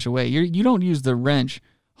take your wrench away. You don't use the wrench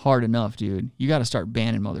hard enough, dude. You got to start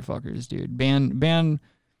banning motherfuckers, dude. Ban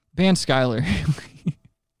Skylar.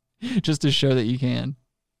 Just to show that you can.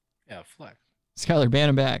 Yeah, flex. Skylar, ban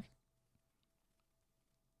him back.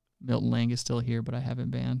 Milton Lang is still here, but I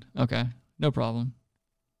haven't banned. Okay, no problem.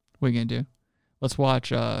 What are you gonna do? Let's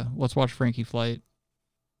watch Frankie Flight.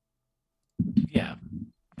 Yeah.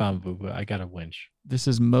 I got a winch. This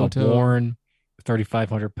is Moto. A worn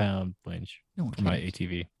 3,500 pound winch No one for my cares.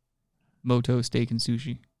 ATV. Moto steak and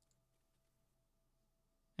sushi.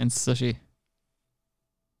 And sushi.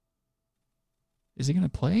 Is he gonna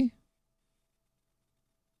play?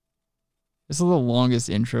 This is the longest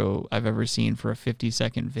intro I've ever seen for a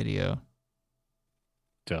 50-second video.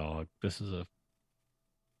 Dog, this is a.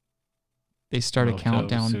 They start a Moto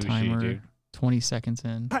countdown sushi, timer dude. 20 seconds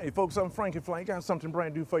in. Hey folks, I'm Frankie Flank. Got something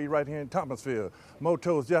brand new for you right here in Thomasville,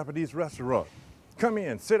 Moto's Japanese restaurant. Come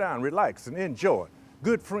in, sit down, relax, and enjoy.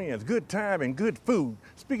 Good friends, good time, and good food.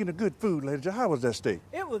 Speaking of good food, ladies, how was that steak?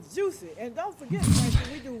 It was juicy. And don't forget,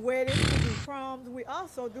 Frankie, we do weddings, we do proms, we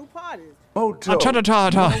also do parties. Moto.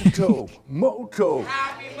 Ta-ta-ta-ta. Moto. Moto.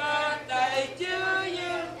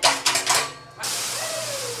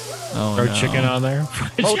 Oh, Our no. chicken on there.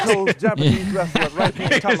 Moto's Japanese restaurant right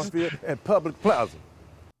here in Thomasville at Public Plaza.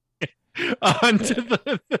 Onto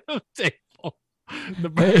the table. The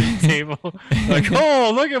burning table. Like,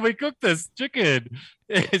 oh, look at we cooked this chicken.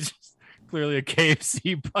 It's just clearly a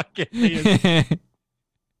KFC bucket.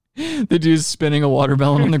 The dude's spinning a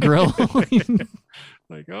watermelon on the grill.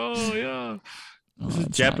 Like, oh yeah. Oh, This is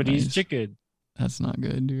that's Japanese not nice. chicken. That's not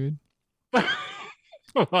good, dude.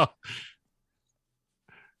 Well,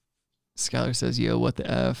 Skylar says, yo, what the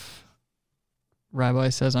F? Rabbi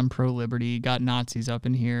says, I'm pro-liberty. Got Nazis up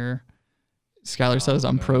in here. Skylar says,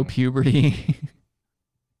 I'm pro-puberty.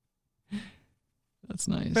 That's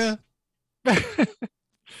nice.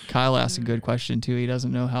 Kyle asked a good question, too. He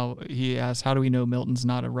doesn't know how... He asked, how do we know Milton's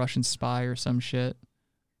not a Russian spy or some shit?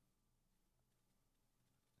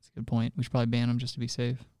 That's a good point. We should probably ban him just to be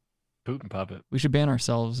safe. Putin puppet. We should ban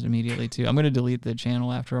ourselves immediately, too. I'm going to delete the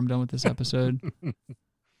channel after I'm done with this episode. I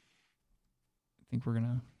think we're going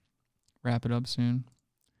to wrap it up soon.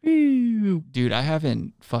 Dude, I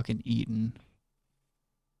haven't fucking eaten.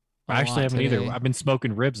 I actually haven't today. either. I've been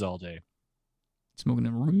smoking ribs all day. Smoking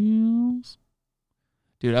them ribs?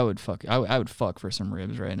 Dude, I would fuck for some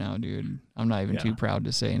ribs right now, dude. I'm not even too proud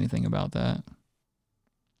to say anything about that.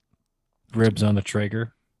 Ribs on the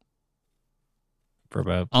Traeger. For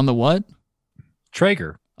about On the what?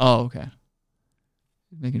 Traeger. Oh, okay.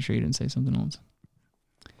 Making sure you didn't say something else.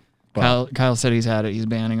 Wow. Kyle said he's had it. He's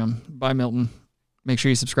banning them. Bye, Milton. Make sure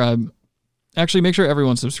you subscribe. Actually, make sure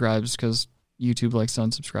everyone subscribes because YouTube likes to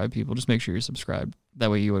unsubscribe people. Just make sure you're subscribed. That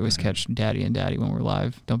way you always catch Daddy and Daddy when we're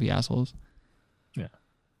live. Don't be assholes. Yeah.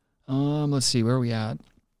 Let's see. Where are we at?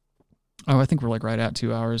 Oh, I think we're like right at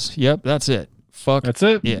 2 hours. Yep, that's it. Fuck. That's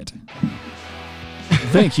it.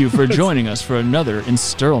 Thank you for joining us for another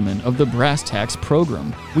installment of the Brass Tacks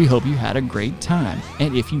program. We hope you had a great time.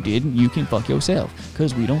 And if you didn't, you can fuck yourself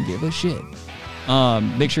because we don't give a shit.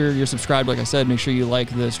 Make sure you're subscribed. Like I said, make sure you like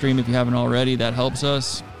the stream if you haven't already. That helps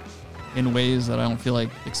us in ways that I don't feel like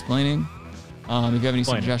explaining. If you have any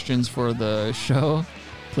suggestions for the show,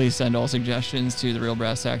 please send all suggestions to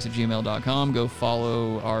therealbrasstacks@gmail.com. Go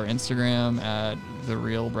follow our Instagram at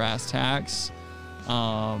therealbrasstacks.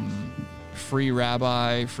 Free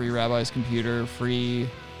Rabbi, free Rabbi's computer, free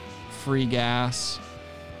gas,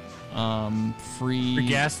 free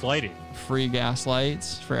gas lighting, free gas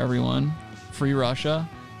lights for everyone, free Russia.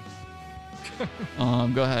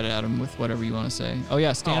 Go ahead, Adam, with whatever you want to say. Oh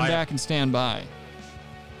yeah, stand back and stand by.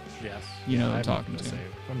 Yes. You know who I I'm have talking nothing to. say.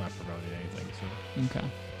 I'm not promoting anything. So. Okay.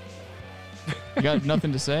 You got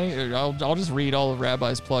nothing to say? I'll just read all of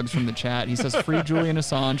Rabbi's plugs from the chat. He says, free Julian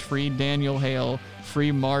Assange, free Daniel Hale,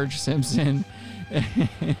 free Marge Simpson.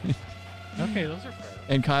 Okay, those are fair.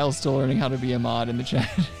 And Kyle's still learning how to be a mod in the chat.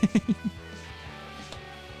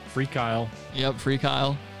 Free Kyle. Yep, free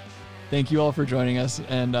Kyle. Thank you all for joining us,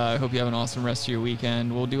 and I hope you have an awesome rest of your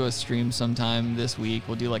weekend. We'll do a stream sometime this week.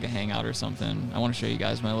 We'll do like a hangout or something. I want to show you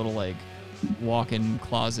guys my little like walk-in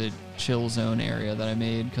closet chill zone area that I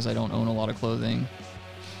made because I don't own a lot of clothing.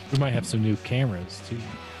 We might have some new cameras too.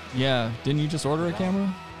 Yeah, didn't you just order a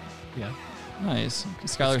camera? Yeah. Nice. Skylar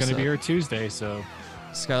It's going to said- be here Tuesday, so.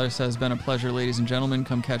 Skylar says, been a pleasure, ladies and gentlemen.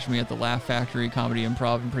 Come catch me at the Laugh Factory, Comedy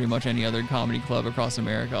Improv, and pretty much any other comedy club across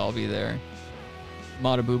America. I'll be there.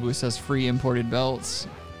 Mata Boo Boo says, free imported belts.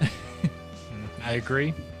 I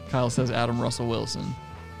agree. Kyle says, Adam Russell Wilson.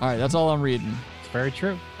 All right, that's all I'm reading. It's very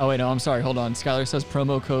true. Oh, wait, no, I'm sorry. Hold on. Skylar says,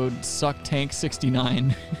 promo code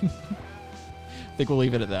SUCKTANK69. I think we'll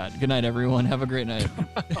leave it at that. Good night, everyone. Have a great night.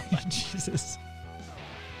 Jesus.